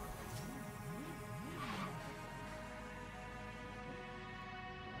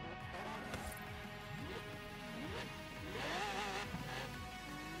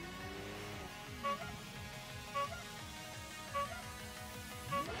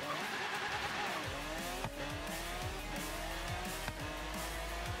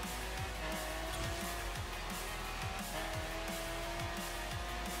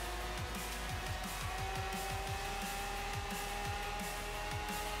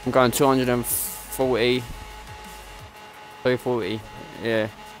 I'm going 240. 240. Yeah.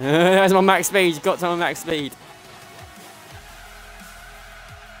 That's my max speed. Got to my max speed.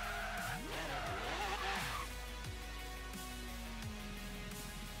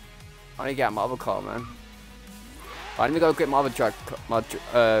 I need to get out my other car, man. Right, let me go get my other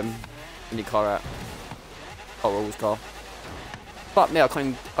mini car out. Hot Wheels car. Fuck me, I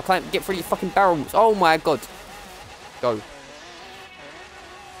can't get through your fucking barrels. Oh my god. Go.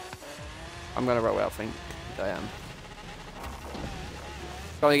 I'm gonna roll out, I think. I am.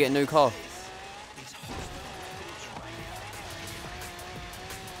 Going to get a new car.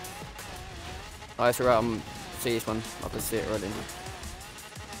 Oh, that's alright, I'm see this one. I can see it already.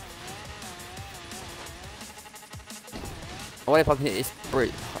 I wonder if I can hit this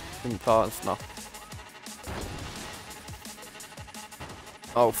bridge fast enough.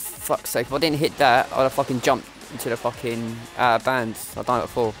 Oh, fuck's sake. If I didn't hit that, I'd have fucking jumped into the fucking bands. I've done it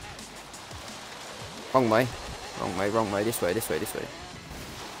before. Wrong way. Wrong way, wrong way. This way, this way, this way.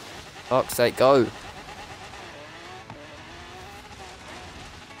 Fuck's sake, go.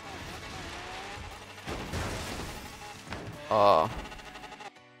 Oh.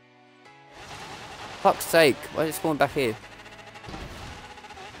 Fuck's sake, why is it spawning back here?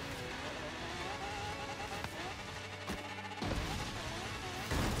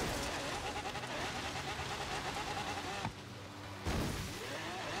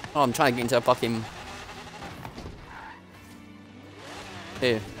 Oh, I'm trying to get into a fucking...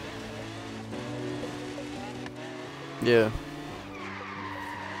 Here. Yeah.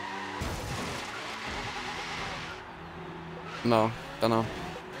 No, don't know.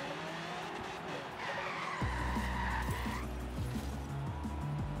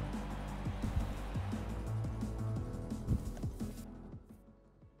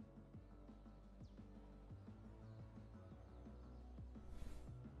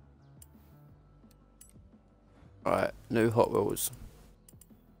 Alright, new Hot Wheels.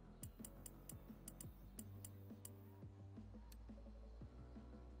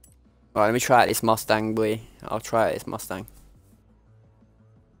 Alright, let me try out this Mustang, boy. I'll try out this Mustang.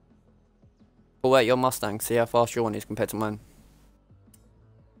 Pull out your Mustang, see how fast your one is compared to mine.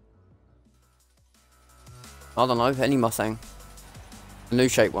 I don't know, any Mustang. A new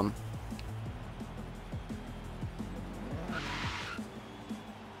shape one.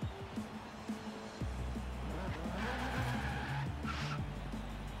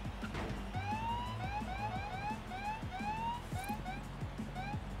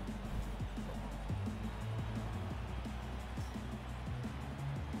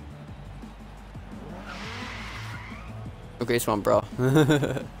 Look at this one, bro.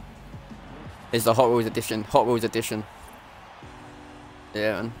 It's the Hot Wheels edition. Hot Wheels edition.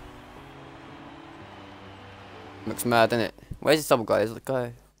 Yeah, man. Looks mad, doesn't it? Where's this other guy? There's a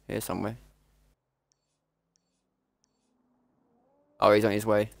guy here somewhere. Oh, he's on his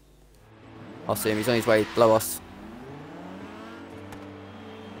way. I'll see him. He's on his way below us.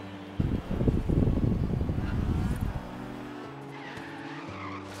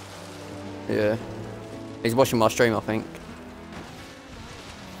 Yeah. He's watching my stream, I think.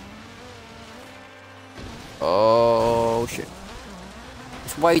 Oh, shit.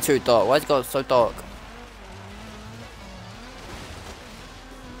 It's way too dark. Why has it got so dark?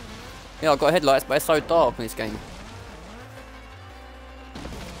 Yeah, I've got headlights, but it's so dark in this game.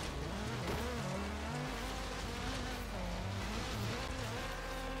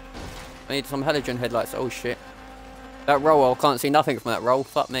 I need some halogen headlights. Oh shit. That roll, I can't see nothing from that roll.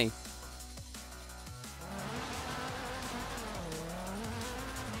 Fuck me.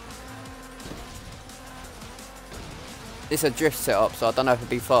 It's a drift setup, so I don't know if it'd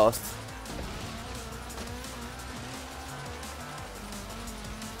be fast.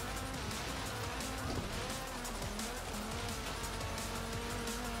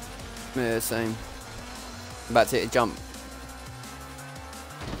 Yeah, same. I'm about to hit a jump.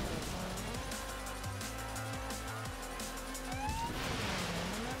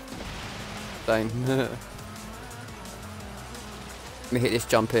 Same. Let me hit this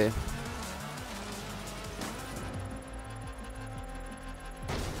jump here.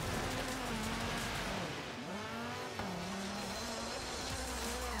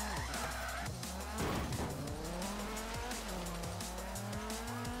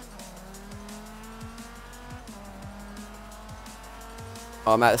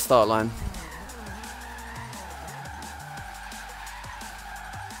 Oh, I'm at the start line.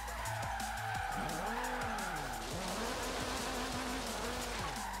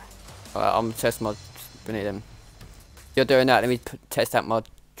 Alright, I'm gonna test my Vinny then. You're doing that, let me test out my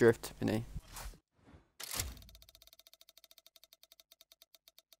drift, Vinny.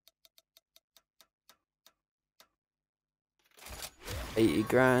 80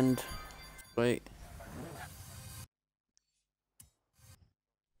 grand. Sweet.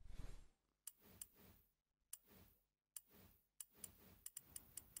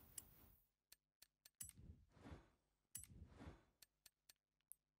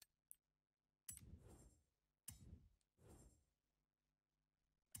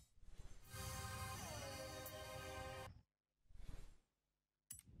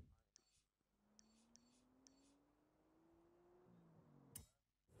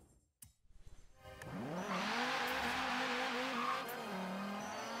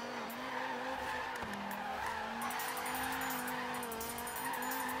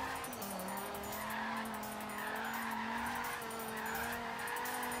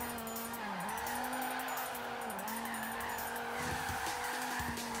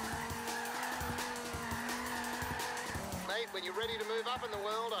 When you're ready to move up in the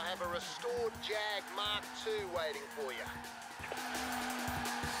world, I have a restored Jag Mark II waiting for you.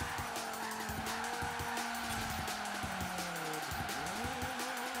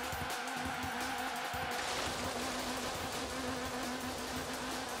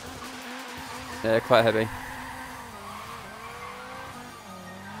 Yeah, quite heavy.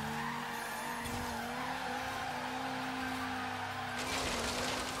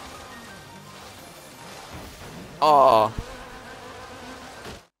 Oh.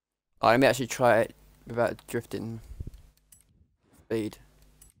 Oh, let me actually try it without drifting speed.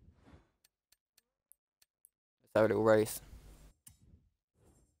 Let's have a little race.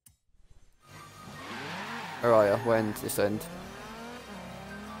 Where are you? When does this end?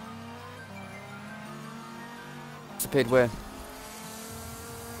 Disappeared where?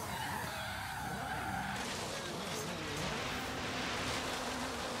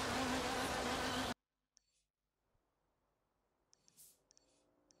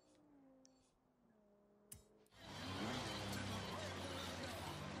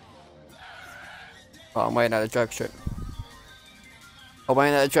 Oh, I'm waiting at the drug strip. I'm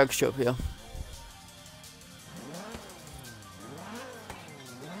waiting at the drug strip here.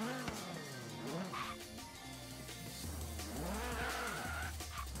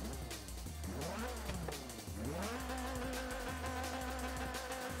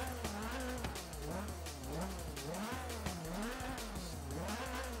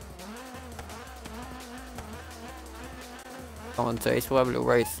 Come on, Taste, we'll have a little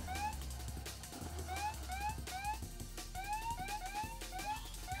race.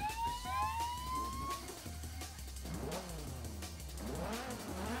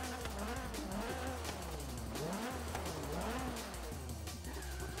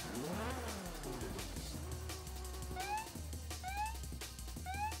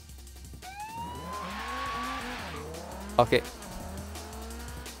 Okay.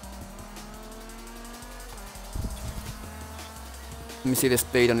 Let me see the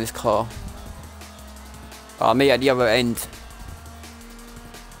speed on this car. Oh, me at the other end.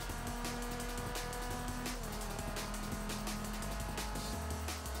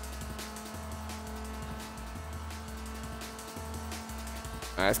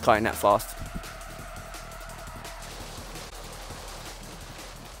 It's cutting that fast.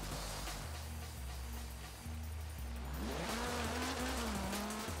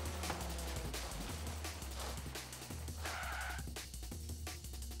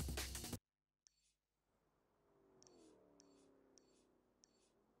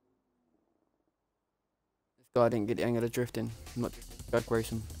 This guy didn't get the hang of the drifting. I'm not drag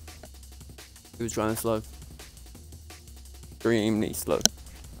racing. He was driving slow. Extremely slow.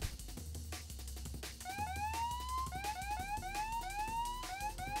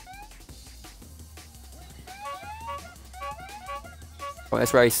 Come on,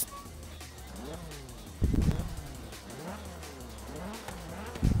 let's race.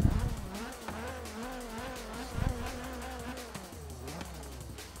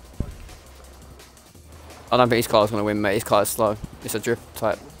 I don't think his car's gonna win, mate. His car's slow. It's a drift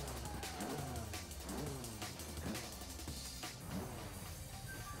type.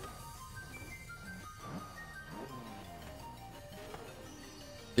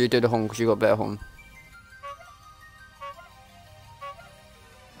 You do the horn because you got better horn.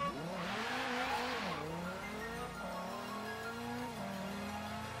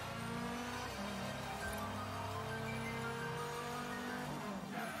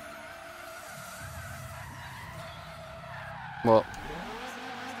 What?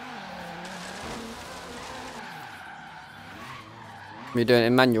 You're doing it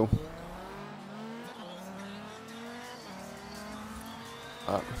in manual.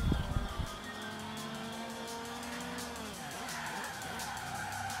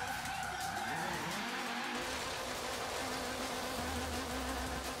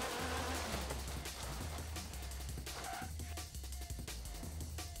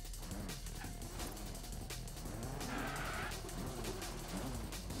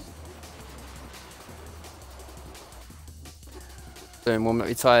 Doing warm up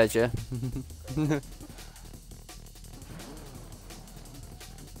your tyres, yeah?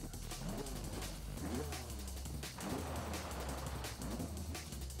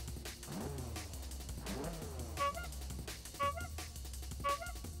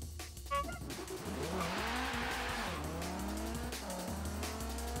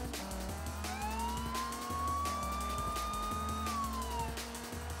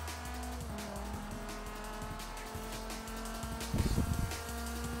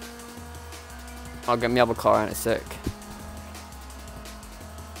 I'll get my other car in a sec.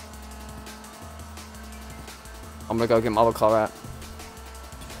 I'm gonna go get my other car out.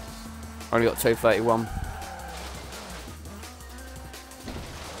 I only got 231.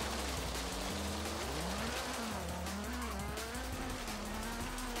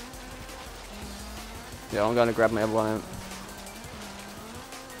 Yeah, I'm gonna grab my other one out.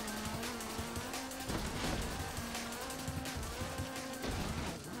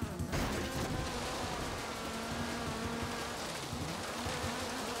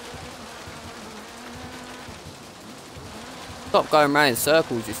 Stop going round in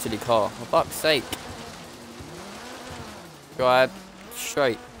circles, you silly car. For fuck's sake. Drive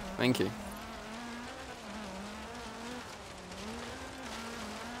straight. Thank you.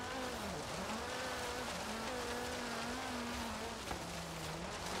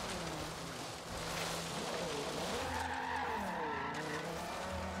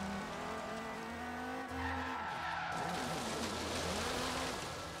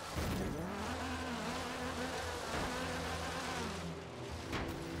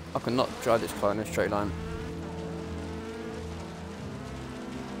 I cannot drive this car in a straight line.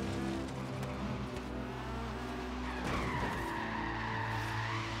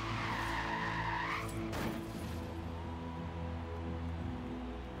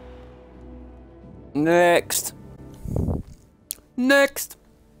 Next. Next.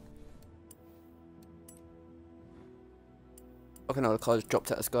 Fucking hell, the car just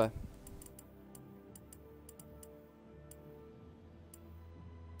dropped out of the sky.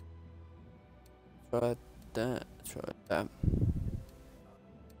 Try that. Try that.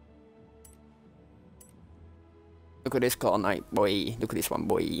 Look at this car, mate, boy. Look at this one,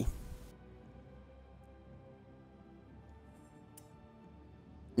 boy. You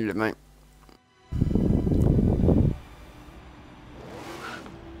look, mate.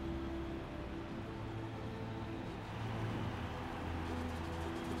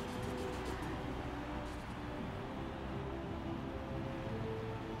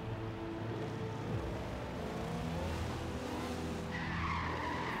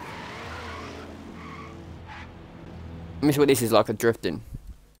 Let me see what this is like, a drifting.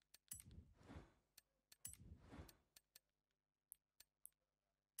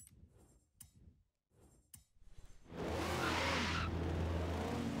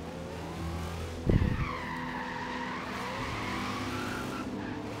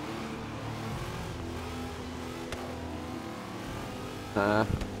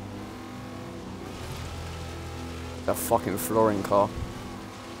 A fucking flooring car.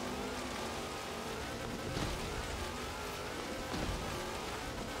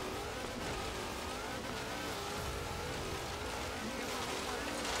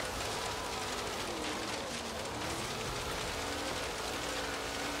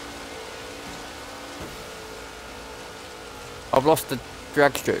 I've lost the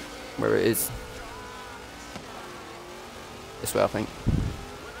drag strip where it is. This way, I think.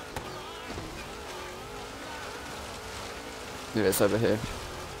 Yeah, it's over here.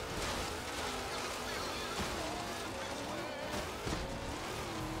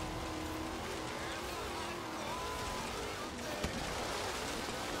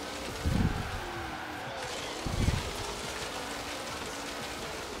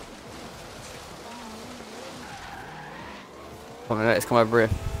 Come on, let's come over here.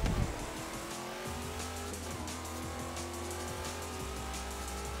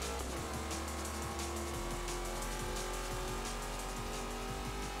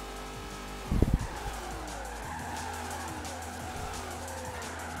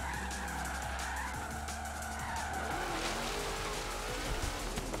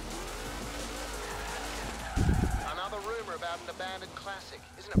 Another rumor about an abandoned classic.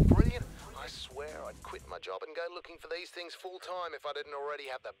 Isn't it brilliant? I swear I'd quit my job and go looking for these things full time if I didn't already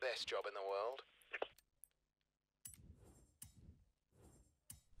have the best job in the world.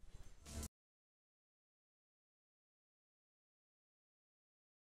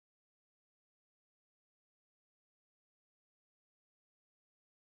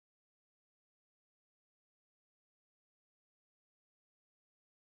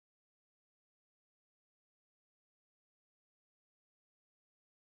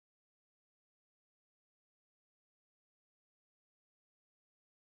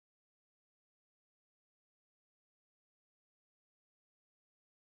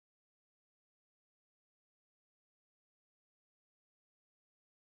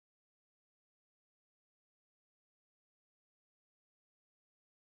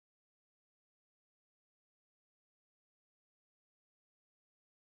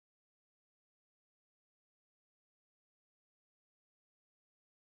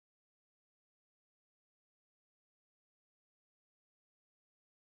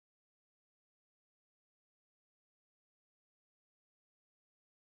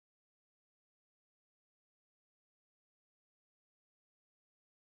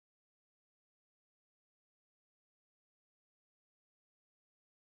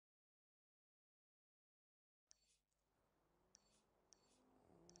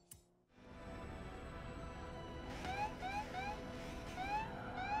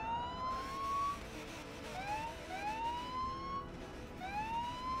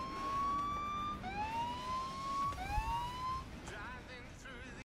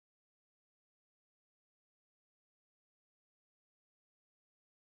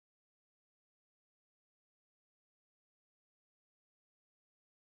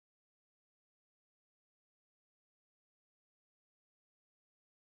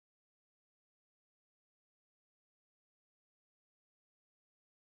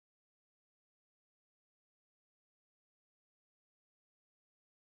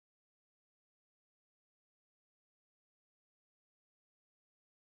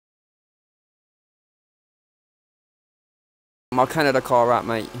 My Canada car out,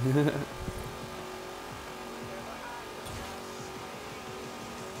 mate.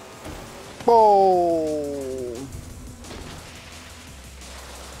 Oh.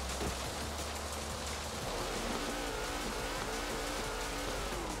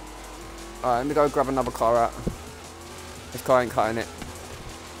 Alright, let me go grab another car out. This car ain't cutting it.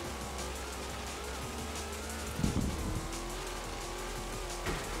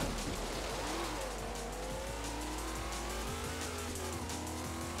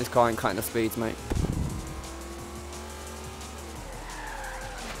 This car ain't cutting the speeds, mate.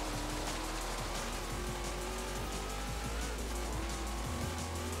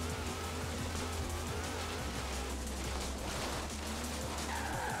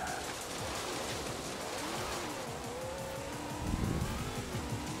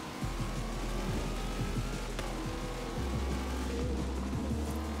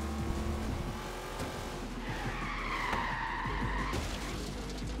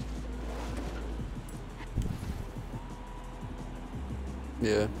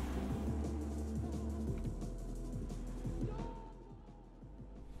 Yeah.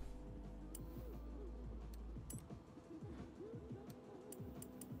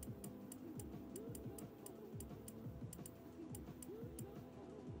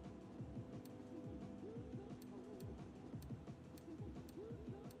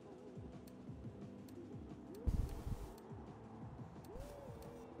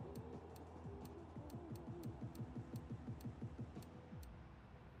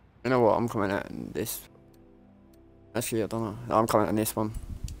 You know what? I'm coming at this. Actually, I don't know. I'm coming at this one.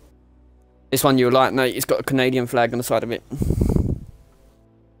 This one you'll like, mate. It's got a Canadian flag on the side of it.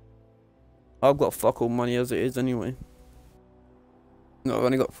 I've got fuck all money as it is anyway. No, I've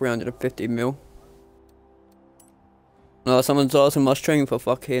only got 350 mil. No, someone's asking my stream for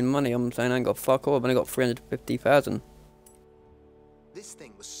fucking money. I'm saying I ain't got fuck all. I've only got 350,000. This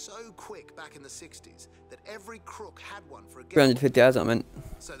thing was so quick back in the 60s that every crook had one for a getaway. 350,000, I meant.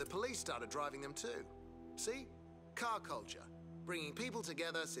 So the police started driving them too. See? Car culture, bringing people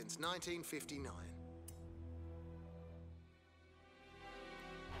together since 1959.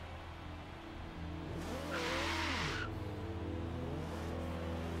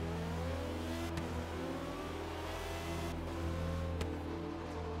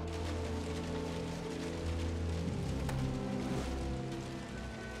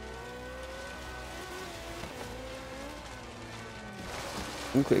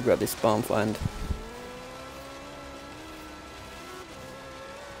 Let me quickly grab this spawn find.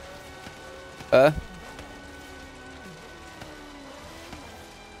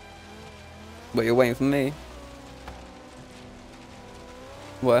 What, you're waiting for me?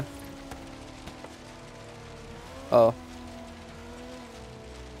 Where? Oh.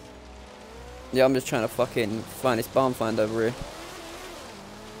 Yeah, I'm just trying to fucking find this bomb find over here.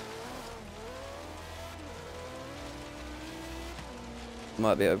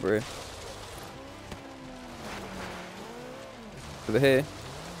 Might be over here. Over here.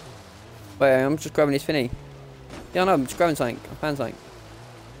 Wait, I'm just grabbing this thingy. Yeah, no, I'm just grabbing something. I found something.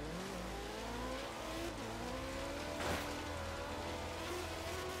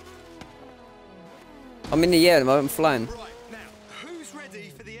 I'm in the air at the moment, I'm flying. Right, now, who's ready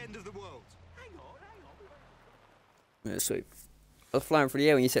for the end of the world? Hang on. Yeah, sweet. I was flying through the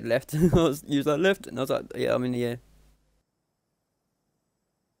air when you said left. You was like left, and I was like, yeah, I'm in the air.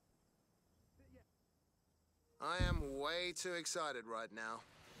 I am way too excited right now.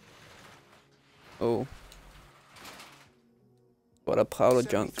 Oh. What a pile of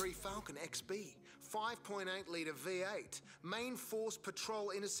junk. 73 Falcon XB, 5.8 litre V8, main force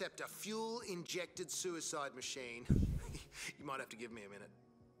patrol interceptor, fuel injected suicide machine. You might have to give me a minute.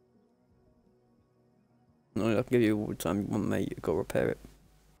 No, I'll give you all the time you want, mate. You've got to repair it.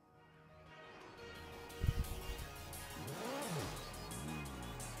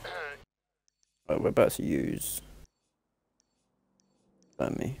 Right, we're about to use.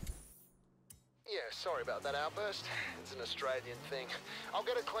 Me. Yeah, sorry about that outburst. It's an Australian thing. I'll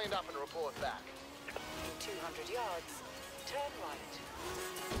get it cleaned up and report back. In 200 yards, turn right.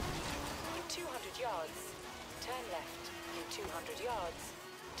 In 200 yards, turn left. In 200 yards,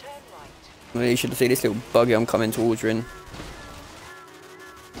 turn right. Well, you should see this little buggy I'm coming towards you in.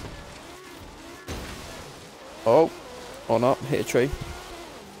 Oh, or not, hit a tree.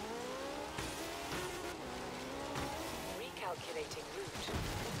 Recalculating route.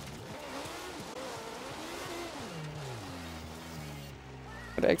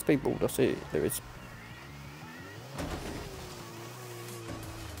 But the XP ball, that's it, there is.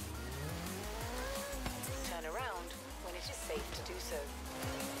 Turn around when it is safe to do so.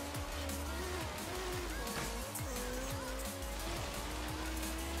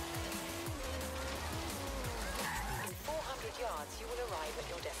 you will arrive at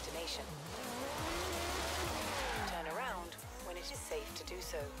your destination. Turn around when it is safe to do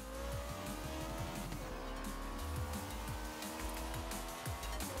so.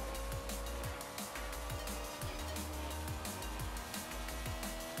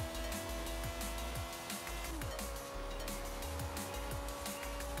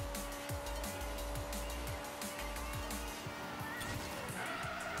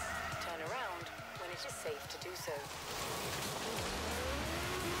 It is safe to do so.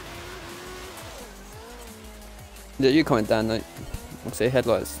 Yeah, you coming down, mate. I'll see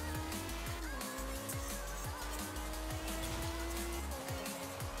headlights.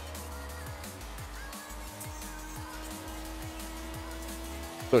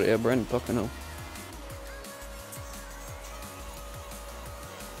 Got it, yeah, Brent, fucking hell.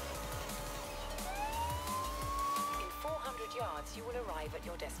 In 400 yards, you will arrive at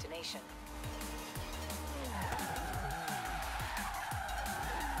your destination.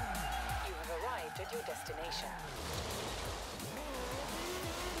 You have arrived at your destination.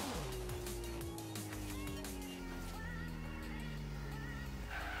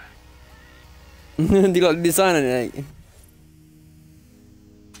 You got the design on it, mate.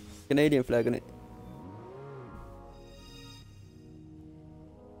 Canadian flag on it.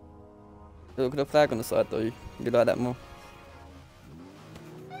 Look at the flag on the side though. You like that more.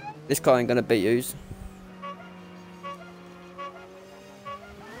 This car ain't gonna beat yous.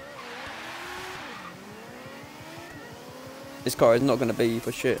 This car is not gonna beat you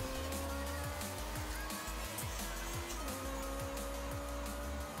for shit.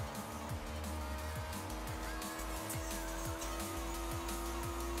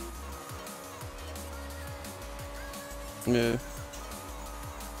 Yeah.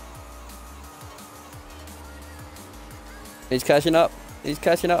 He's catching up. He's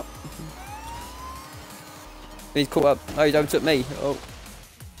catching up. He's caught up. Oh, he's overtook me. Oh.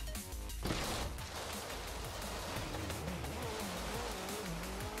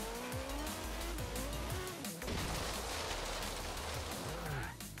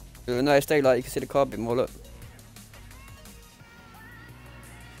 No, stay light. You can see the car a bit more. Look.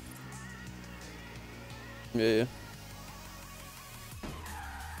 Yeah.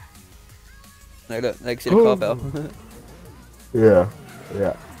 No, look. They can see the car better. Yeah,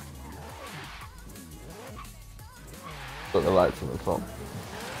 yeah. Got the lights on the top.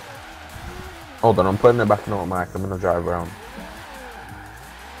 Hold on, I'm putting it back in automatic. I'm gonna drive around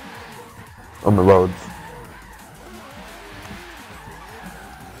on the roads.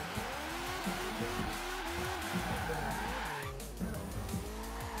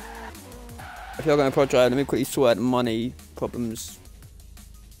 If you're going to project, let me quickly sort out money problems.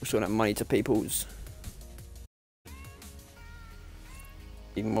 We're sorting out money to people's.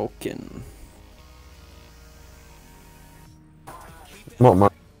 Smoking. What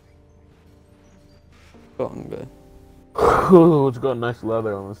money? Go on, go. Oh, it's got nice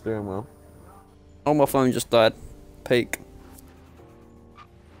leather on the steering wheel. Oh, my phone just died. Peak.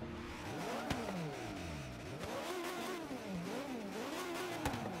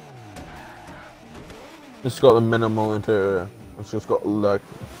 It's got the minimal interior. It's just got like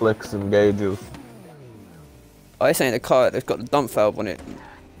flicks and gauges. Oh, this ain't a car. It's got the dump valve on it.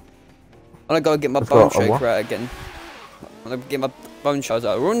 I'm gonna go get my It's bone got a what? shaker out again. I'm gonna get my bone shaker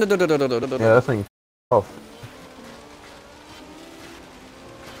out. Yeah, that thing off.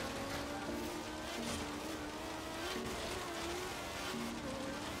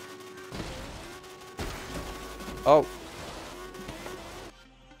 Oh.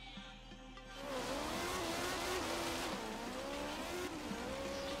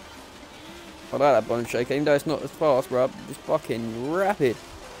 I like that bone shaker, even though it's not as fast, bro. It's fucking rapid.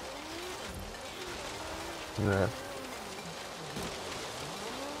 Yeah.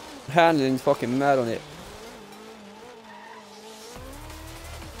 Handling's fucking mad on it.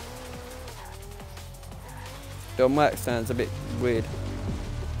 Your mic sounds a bit weird.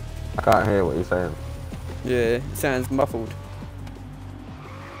 I can't hear what you're saying. Yeah, it sounds muffled.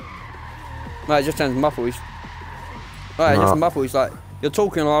 No, it just sounds muffled. No, it just muffled. It's like you're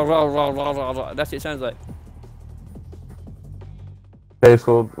talking. That's what it sounds like. Okay,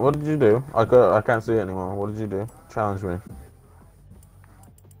 so what did you do? I can't see it anymore. What did you do? Challenge me.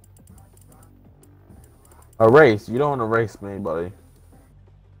 A race? You don't want to race me, buddy.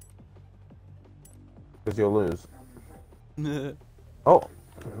 Because you'll lose. Oh,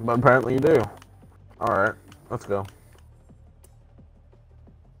 but apparently you do. Alright, let's go.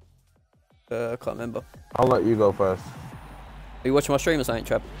 I can't remember. I'll let you go first. Are you watching my stream or something,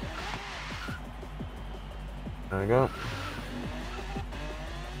 Trap? There you go.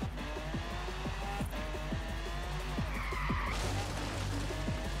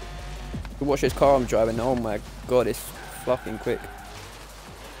 Watch this car I'm driving. Oh my god, it's fucking quick.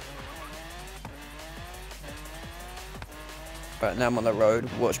 Right, now I'm on the road.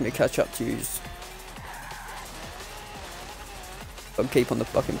 Watch me catch up to yous. I'm keep on the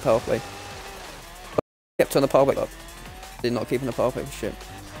fucking pathway. Kept on the pathway. Did not keep on the pathway for shit.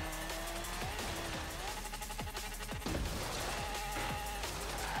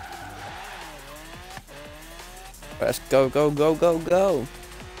 Let's go, go, go, go, go.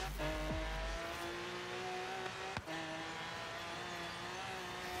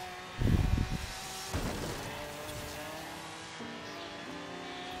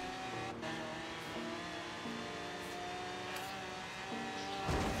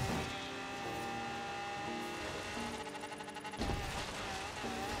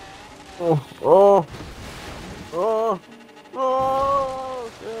 Oh.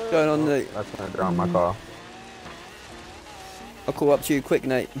 Shit. Going on, Nate. That's gonna drown my car. I'll call up to you quick,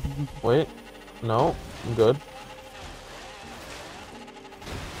 Nate. Wait. No. I'm good.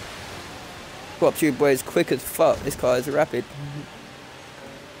 Call up to you, boys. Quick as fuck. This car is rapid.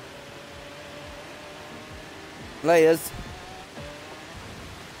 Layers.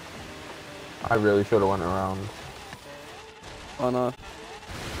 I really should have went around. Oh no.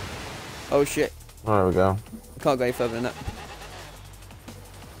 Oh shit. Oh, there we go. Can't go any further than that.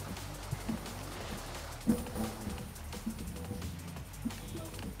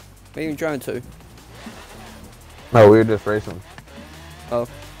 Where are you driving to? No, we were just racing. Oh.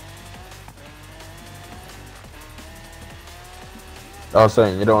 I was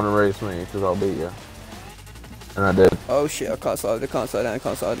saying, you don't want to race me, because I'll beat you. And I did. Oh shit, I can't slow down, can't slow down,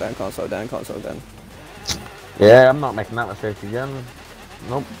 can't slow down, can't slow down, can't slow down. Yeah, I'm not making that mistake again.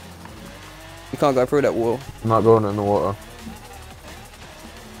 Nope. You can't go through that wall. I'm not going in the water.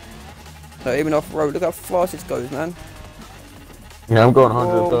 No, even off road, look how fast this goes, man. Yeah, I'm going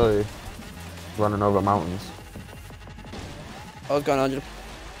 130. Running over mountains. I was going 100.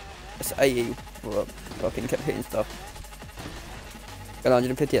 It's 80. Well, fucking kept hitting stuff. Got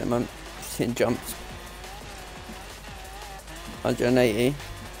 150 at the moment. Just hitting jumps. 180.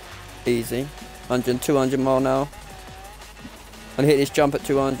 Easy. 100, 200 mile an hour. And hit this jump at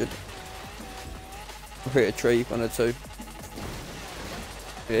 200. I'll hit a tree, 1 or 2.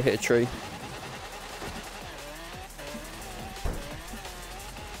 Yeah, hit a tree.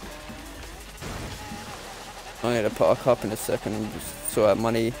 I need to park up in a second and just sort out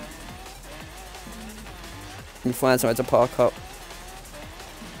money. And find somewhere to park up.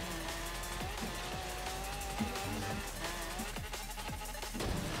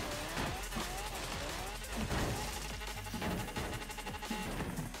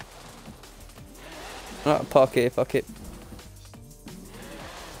 Alright, park here, fuck it.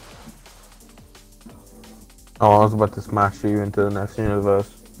 Oh, I was about to smash you into the next universe.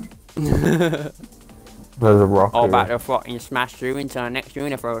 There's a rock Oh, here. about to fucking smash you into the next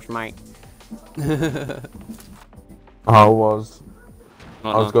universe, mate. I was.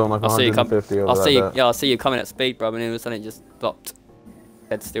 I was going like 150 over that bit. Yeah, I'll see you coming at speed, bro, and then all of a sudden it just stopped.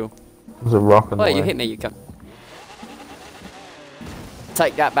 Dead still. There's a rock in the Oh, way. you hit me, you cunt.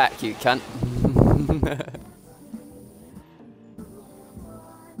 Take that back, you cunt.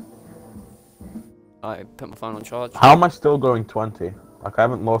 I put my phone on charge. How am I still going 20? Like, I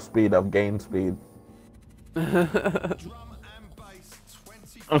haven't lost speed, I've gained speed. I'm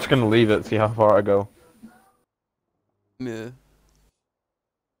just gonna leave it, see how far I go. Yeah.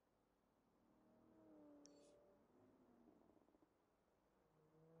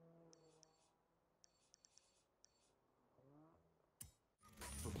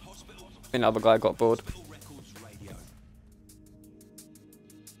 Another guy got bored.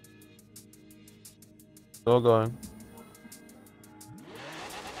 Still going.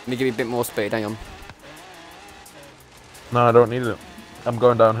 Let me give you a bit more speed, hang on. No, I don't need it. I'm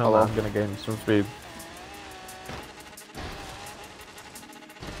going downhill Oh, now, well. I'm gonna gain some speed.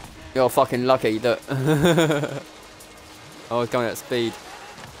 You're fucking lucky that I was going at speed.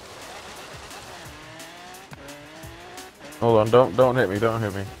 Hold on, don't hit me, don't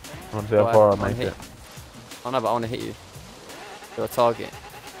hit me. I want to see how Why? far I Wanna make hit? it. I know, but I want to hit you. You're a target.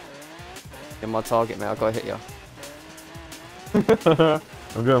 You're my target, mate. I gotta hit you.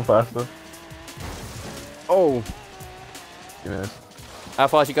 I'm going faster. Oh! Yes. How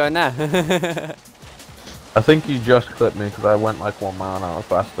fast you going now? I think you just clipped me because I went like 1 mile an hour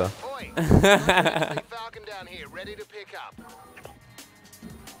faster. Oi, Falcon down here, ready to pick up.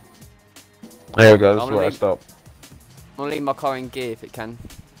 There we go, this I'm is where I leave- stop. I'm gonna leave my car in gear if it can.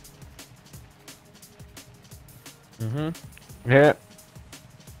 Yeah.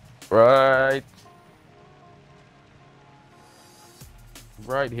 Right.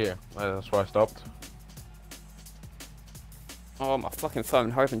 Right here. That's where I stopped. Oh, my fucking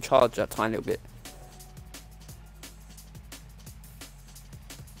phone. Hurry up and charge that tiny little bit.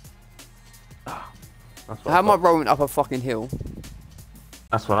 That's How am I stopped. rolling up a fucking hill?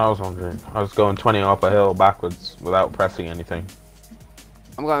 That's what I was wondering. I was going 20 up a hill backwards without pressing anything.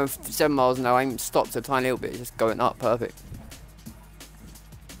 I'm going 7 miles an hour. I ain't stopped a tiny little bit. Just going up. Perfect.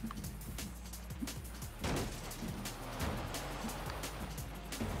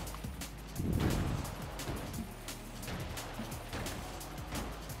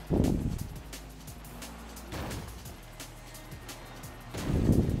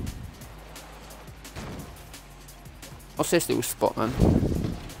 What's this little spot, man?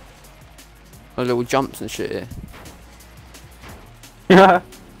 Oh, little jumps and shit here. Yeah.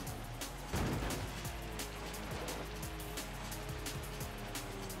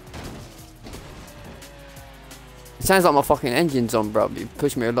 It sounds like my fucking engine's on, bro. You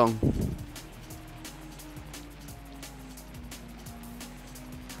push me along.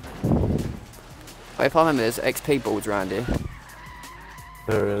 Wait, if I remember, there's XP boards around here.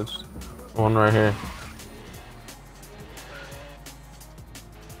 There is. One right here.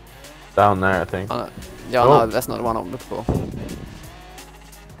 Down there, I think. Oh, no. Yeah, Oh. no, that's not the one I'm looking for.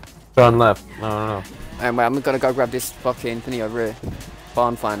 Turn left. No. Anyway, I'm gonna go grab this fucking thingy over here.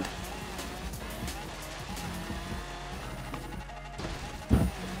 Barn find.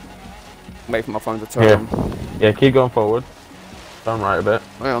 Wait for my phone to turn Here. on. Yeah, keep going forward. Turn right a bit.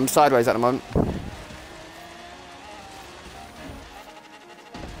 Wait, I'm sideways at the moment.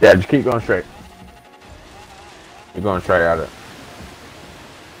 Yeah, just keep going straight. You're going straight at it.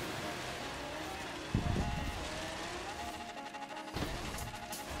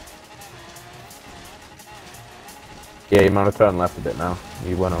 Yeah, you might have turned left a bit now.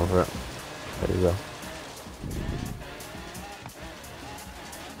 You went over it. There you go.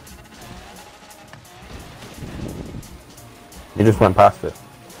 You just went past it.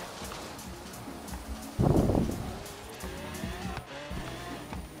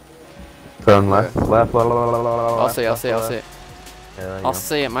 Turn left, left, I'll see it. Yeah, there you I'll go.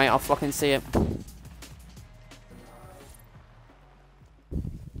 see it, mate. I'll fucking see it.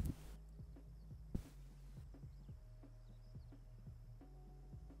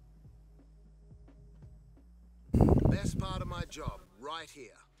 Best part of my job, right here.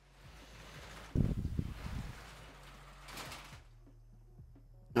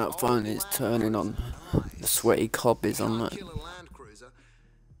 That phone is turning on. The sweaty cob is on that. Kill a Land Cruiser.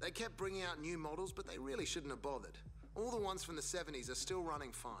 They kept bringing out new models, but they really shouldn't have bothered. All the ones from the 70s are still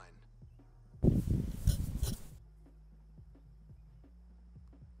running fine.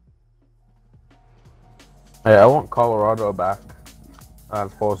 Hey, I want Colorado back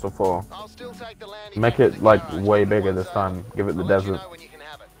as Forza 4. I'll still take the land. Make it like way bigger this time. Give it the desert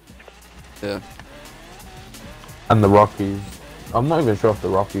Yeah. and the Rockies. I'm not even sure if the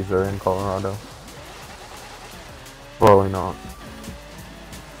Rockies are in Colorado. Probably not.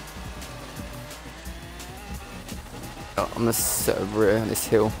 Oh, I'm gonna sit over here on this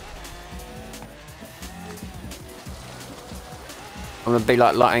hill. I'm gonna be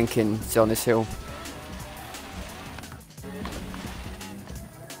like Ankin on this hill.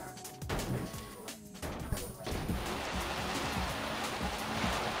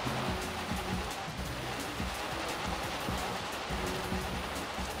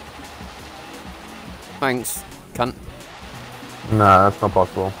 Thanks, cunt. Nah, that's not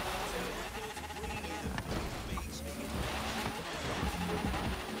possible.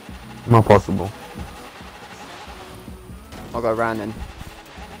 Not possible. I'll go round then.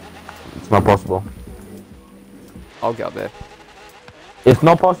 It's not possible. I'll get up there. It's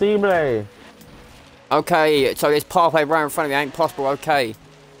not possible. Okay, so this pathway right in front of me ain't possible, okay.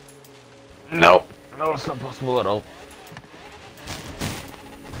 No. No, it's not possible at all.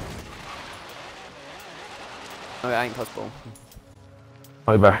 No, it ain't possible.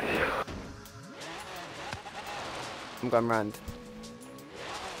 Way back. I'm going round.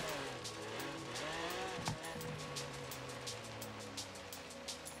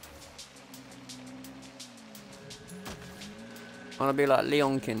 I wanna be like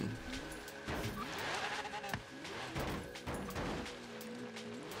Leonkin.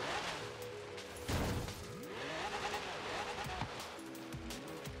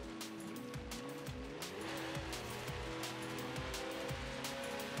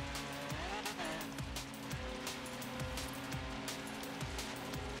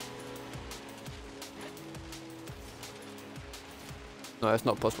 No, it's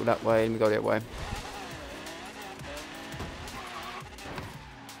not possible that way. Let me go that way.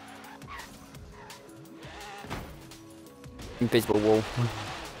 Invisible wall.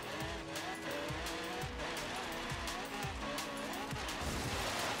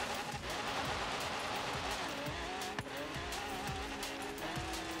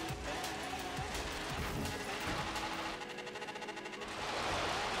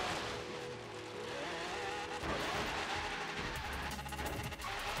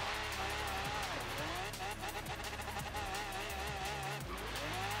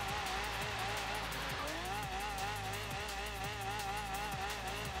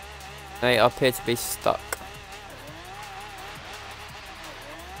 They appear to be stuck.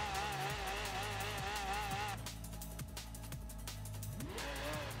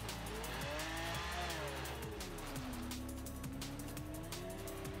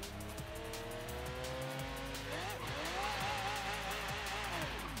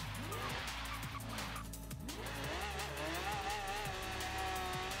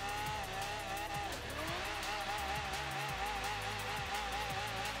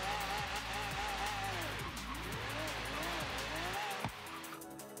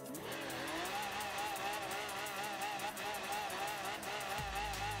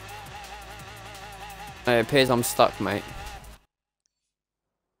 It appears I'm stuck, mate.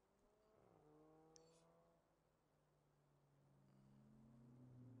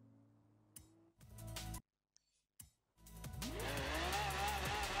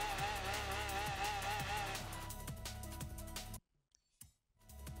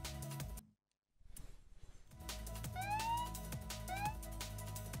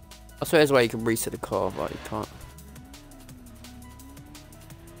 I swear there's a way you can reset the car, but you can't.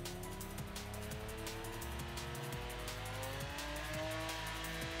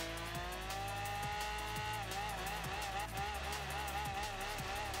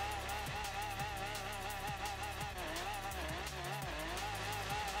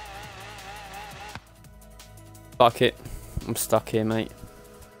 Fuck it. I'm stuck here, mate.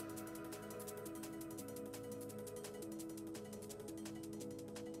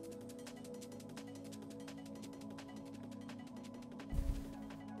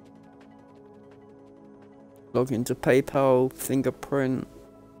 Log into PayPal, fingerprint,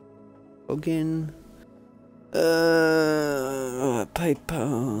 login.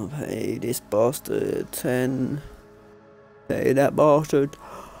 PayPal, pay this bastard 10. Pay that bastard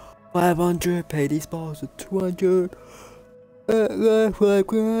 500. Pay this bastard 200. 5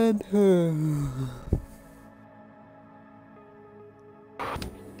 grand.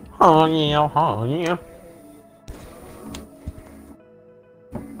 Oh yeah, oh yeah.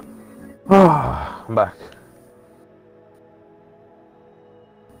 I'm back.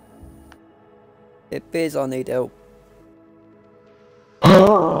 It appears I need help.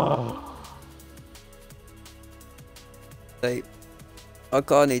 Mate, I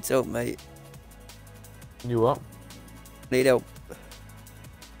can't need help, mate. You up? I need help.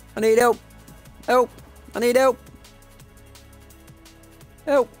 I need help. Help. I need help.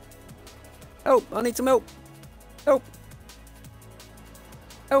 Help. Help. I need some help. Help.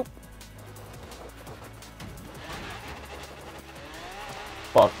 Help.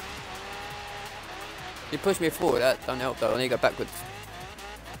 Fuck. You push me forward, that don't help though. I need to go backwards.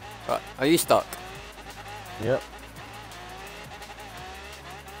 Right, are you stuck? Yep.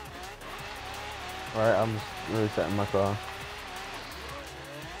 Alright, I'm just resetting my car.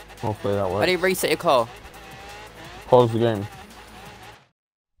 Hopefully that works. How do you reset your car? Pause the game.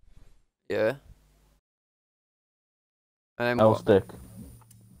 Yeah. And then L what? stick.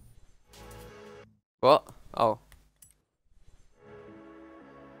 What? Oh.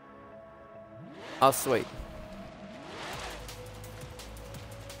 Oh, sweet.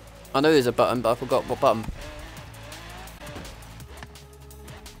 I know there's a button, but I forgot what button.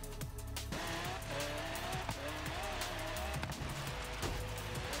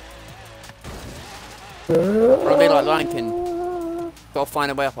 I want to be like Lion King. Gotta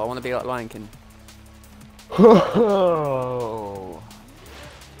find a way up. I want to be like Lion King.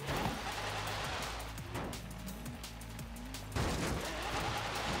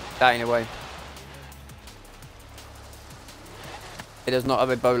 That ain't a way. It does not have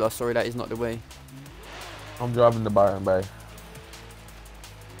Ebola. Sorry, that is not the way. I'm driving the Byron Bay.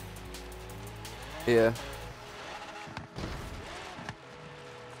 Yeah.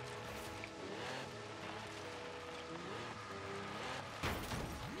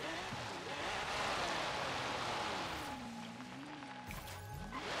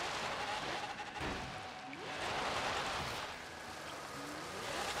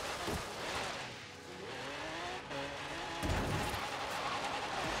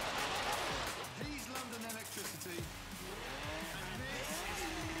 He's London Electricity. And this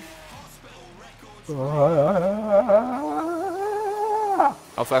is Hospital Records.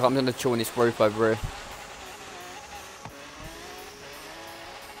 I feel like I'm gonna chill on this roof over here.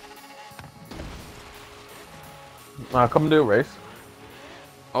 Nah, come do a race.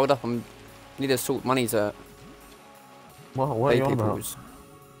 Hold up, need to sort monies out. What are you on about?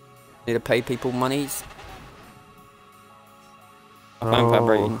 Need to pay people monies. I'm Oh,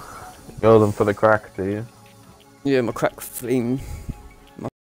 vibrating. you're them for the crack, do you? Yeah, my crack theme.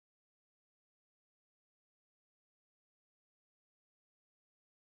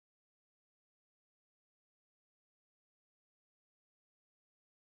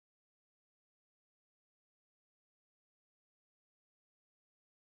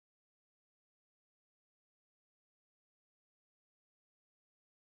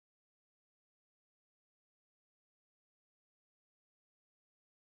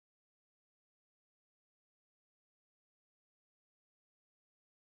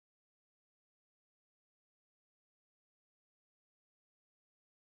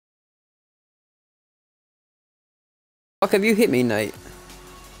 Fuck, have you hit me, Nate?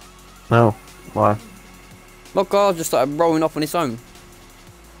 No. Why? My car just started rolling off on its own.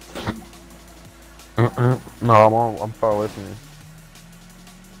 No, I'm far away from you.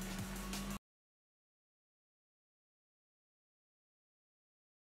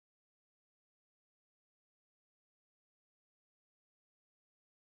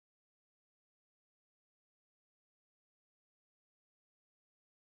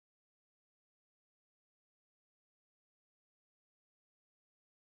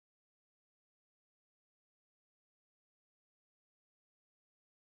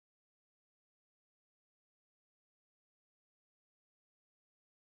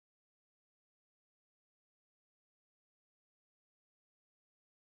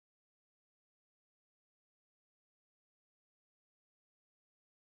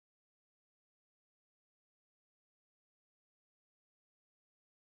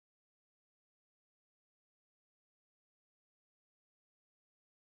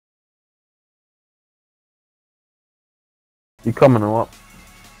 You coming or what?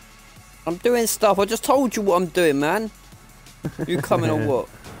 I'm doing stuff. I just told you what I'm doing, man. You coming or what?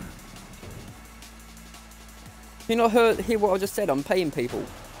 You not hear what I just said? I'm paying people.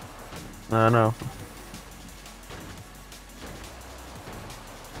 No.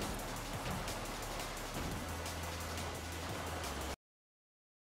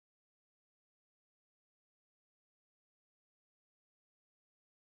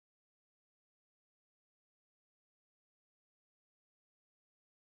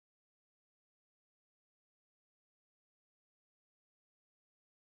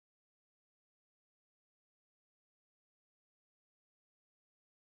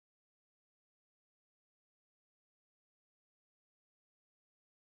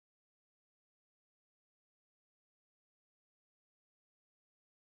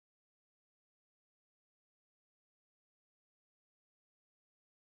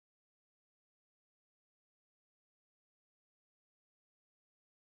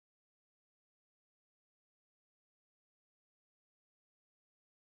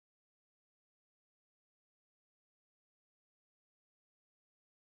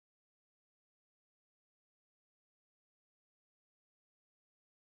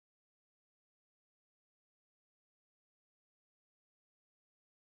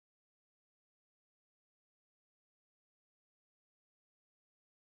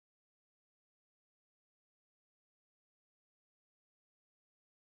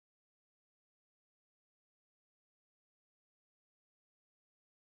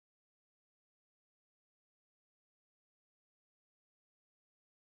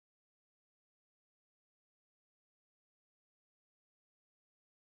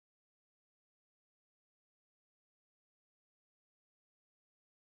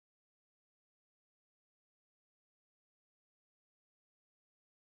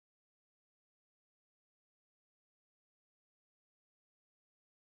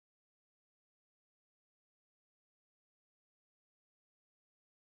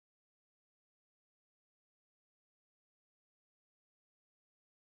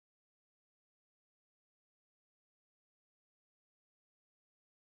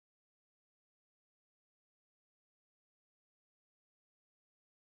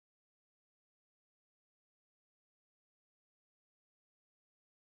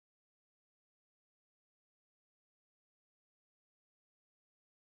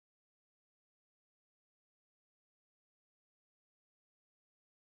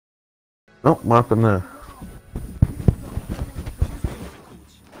 Oh, what happened there?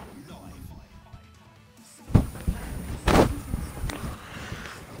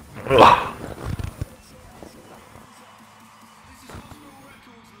 Ugh.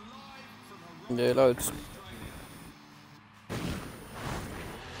 Yeah, loads.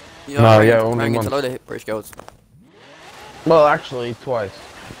 You No, know, yeah, I only ran into once. a load of British girls. Well, actually, twice.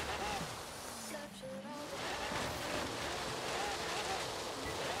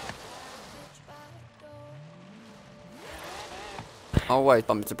 I always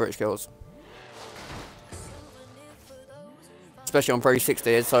bump into British girls. Especially on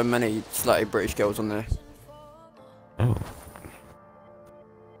 360, there's so many slutty British girls on there. Oh.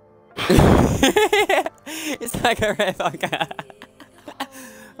 It's like a red fucker.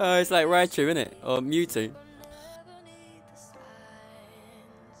 Oh, it's like Raichu, isn't it? Or Mewtwo.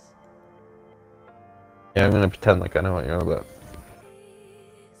 Yeah, I'm gonna pretend like I know what you're on about.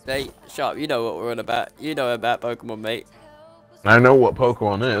 Hey, Sharp, you know what we're on about. You know about Pokemon, mate. I know what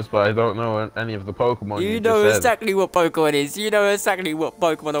Pokemon is, but I don't know any of the Pokemon You you know just said. exactly what Pokemon is. You know exactly what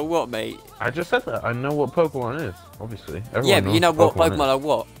Pokemon are what, mate. I just said that. I know what Pokemon is, obviously. Everyone Yeah, but you know knows what Pokemon Pokemon is. are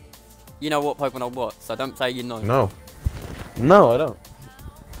what. You know what Pokemon are what, so don't say you know. No. No, I don't.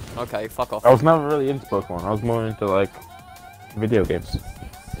 Okay, fuck off. I was never really into Pokemon. I was more into, like, video games.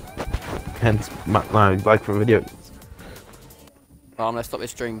 Hence, my like for video games. Right, I'm gonna stop this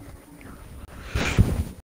stream.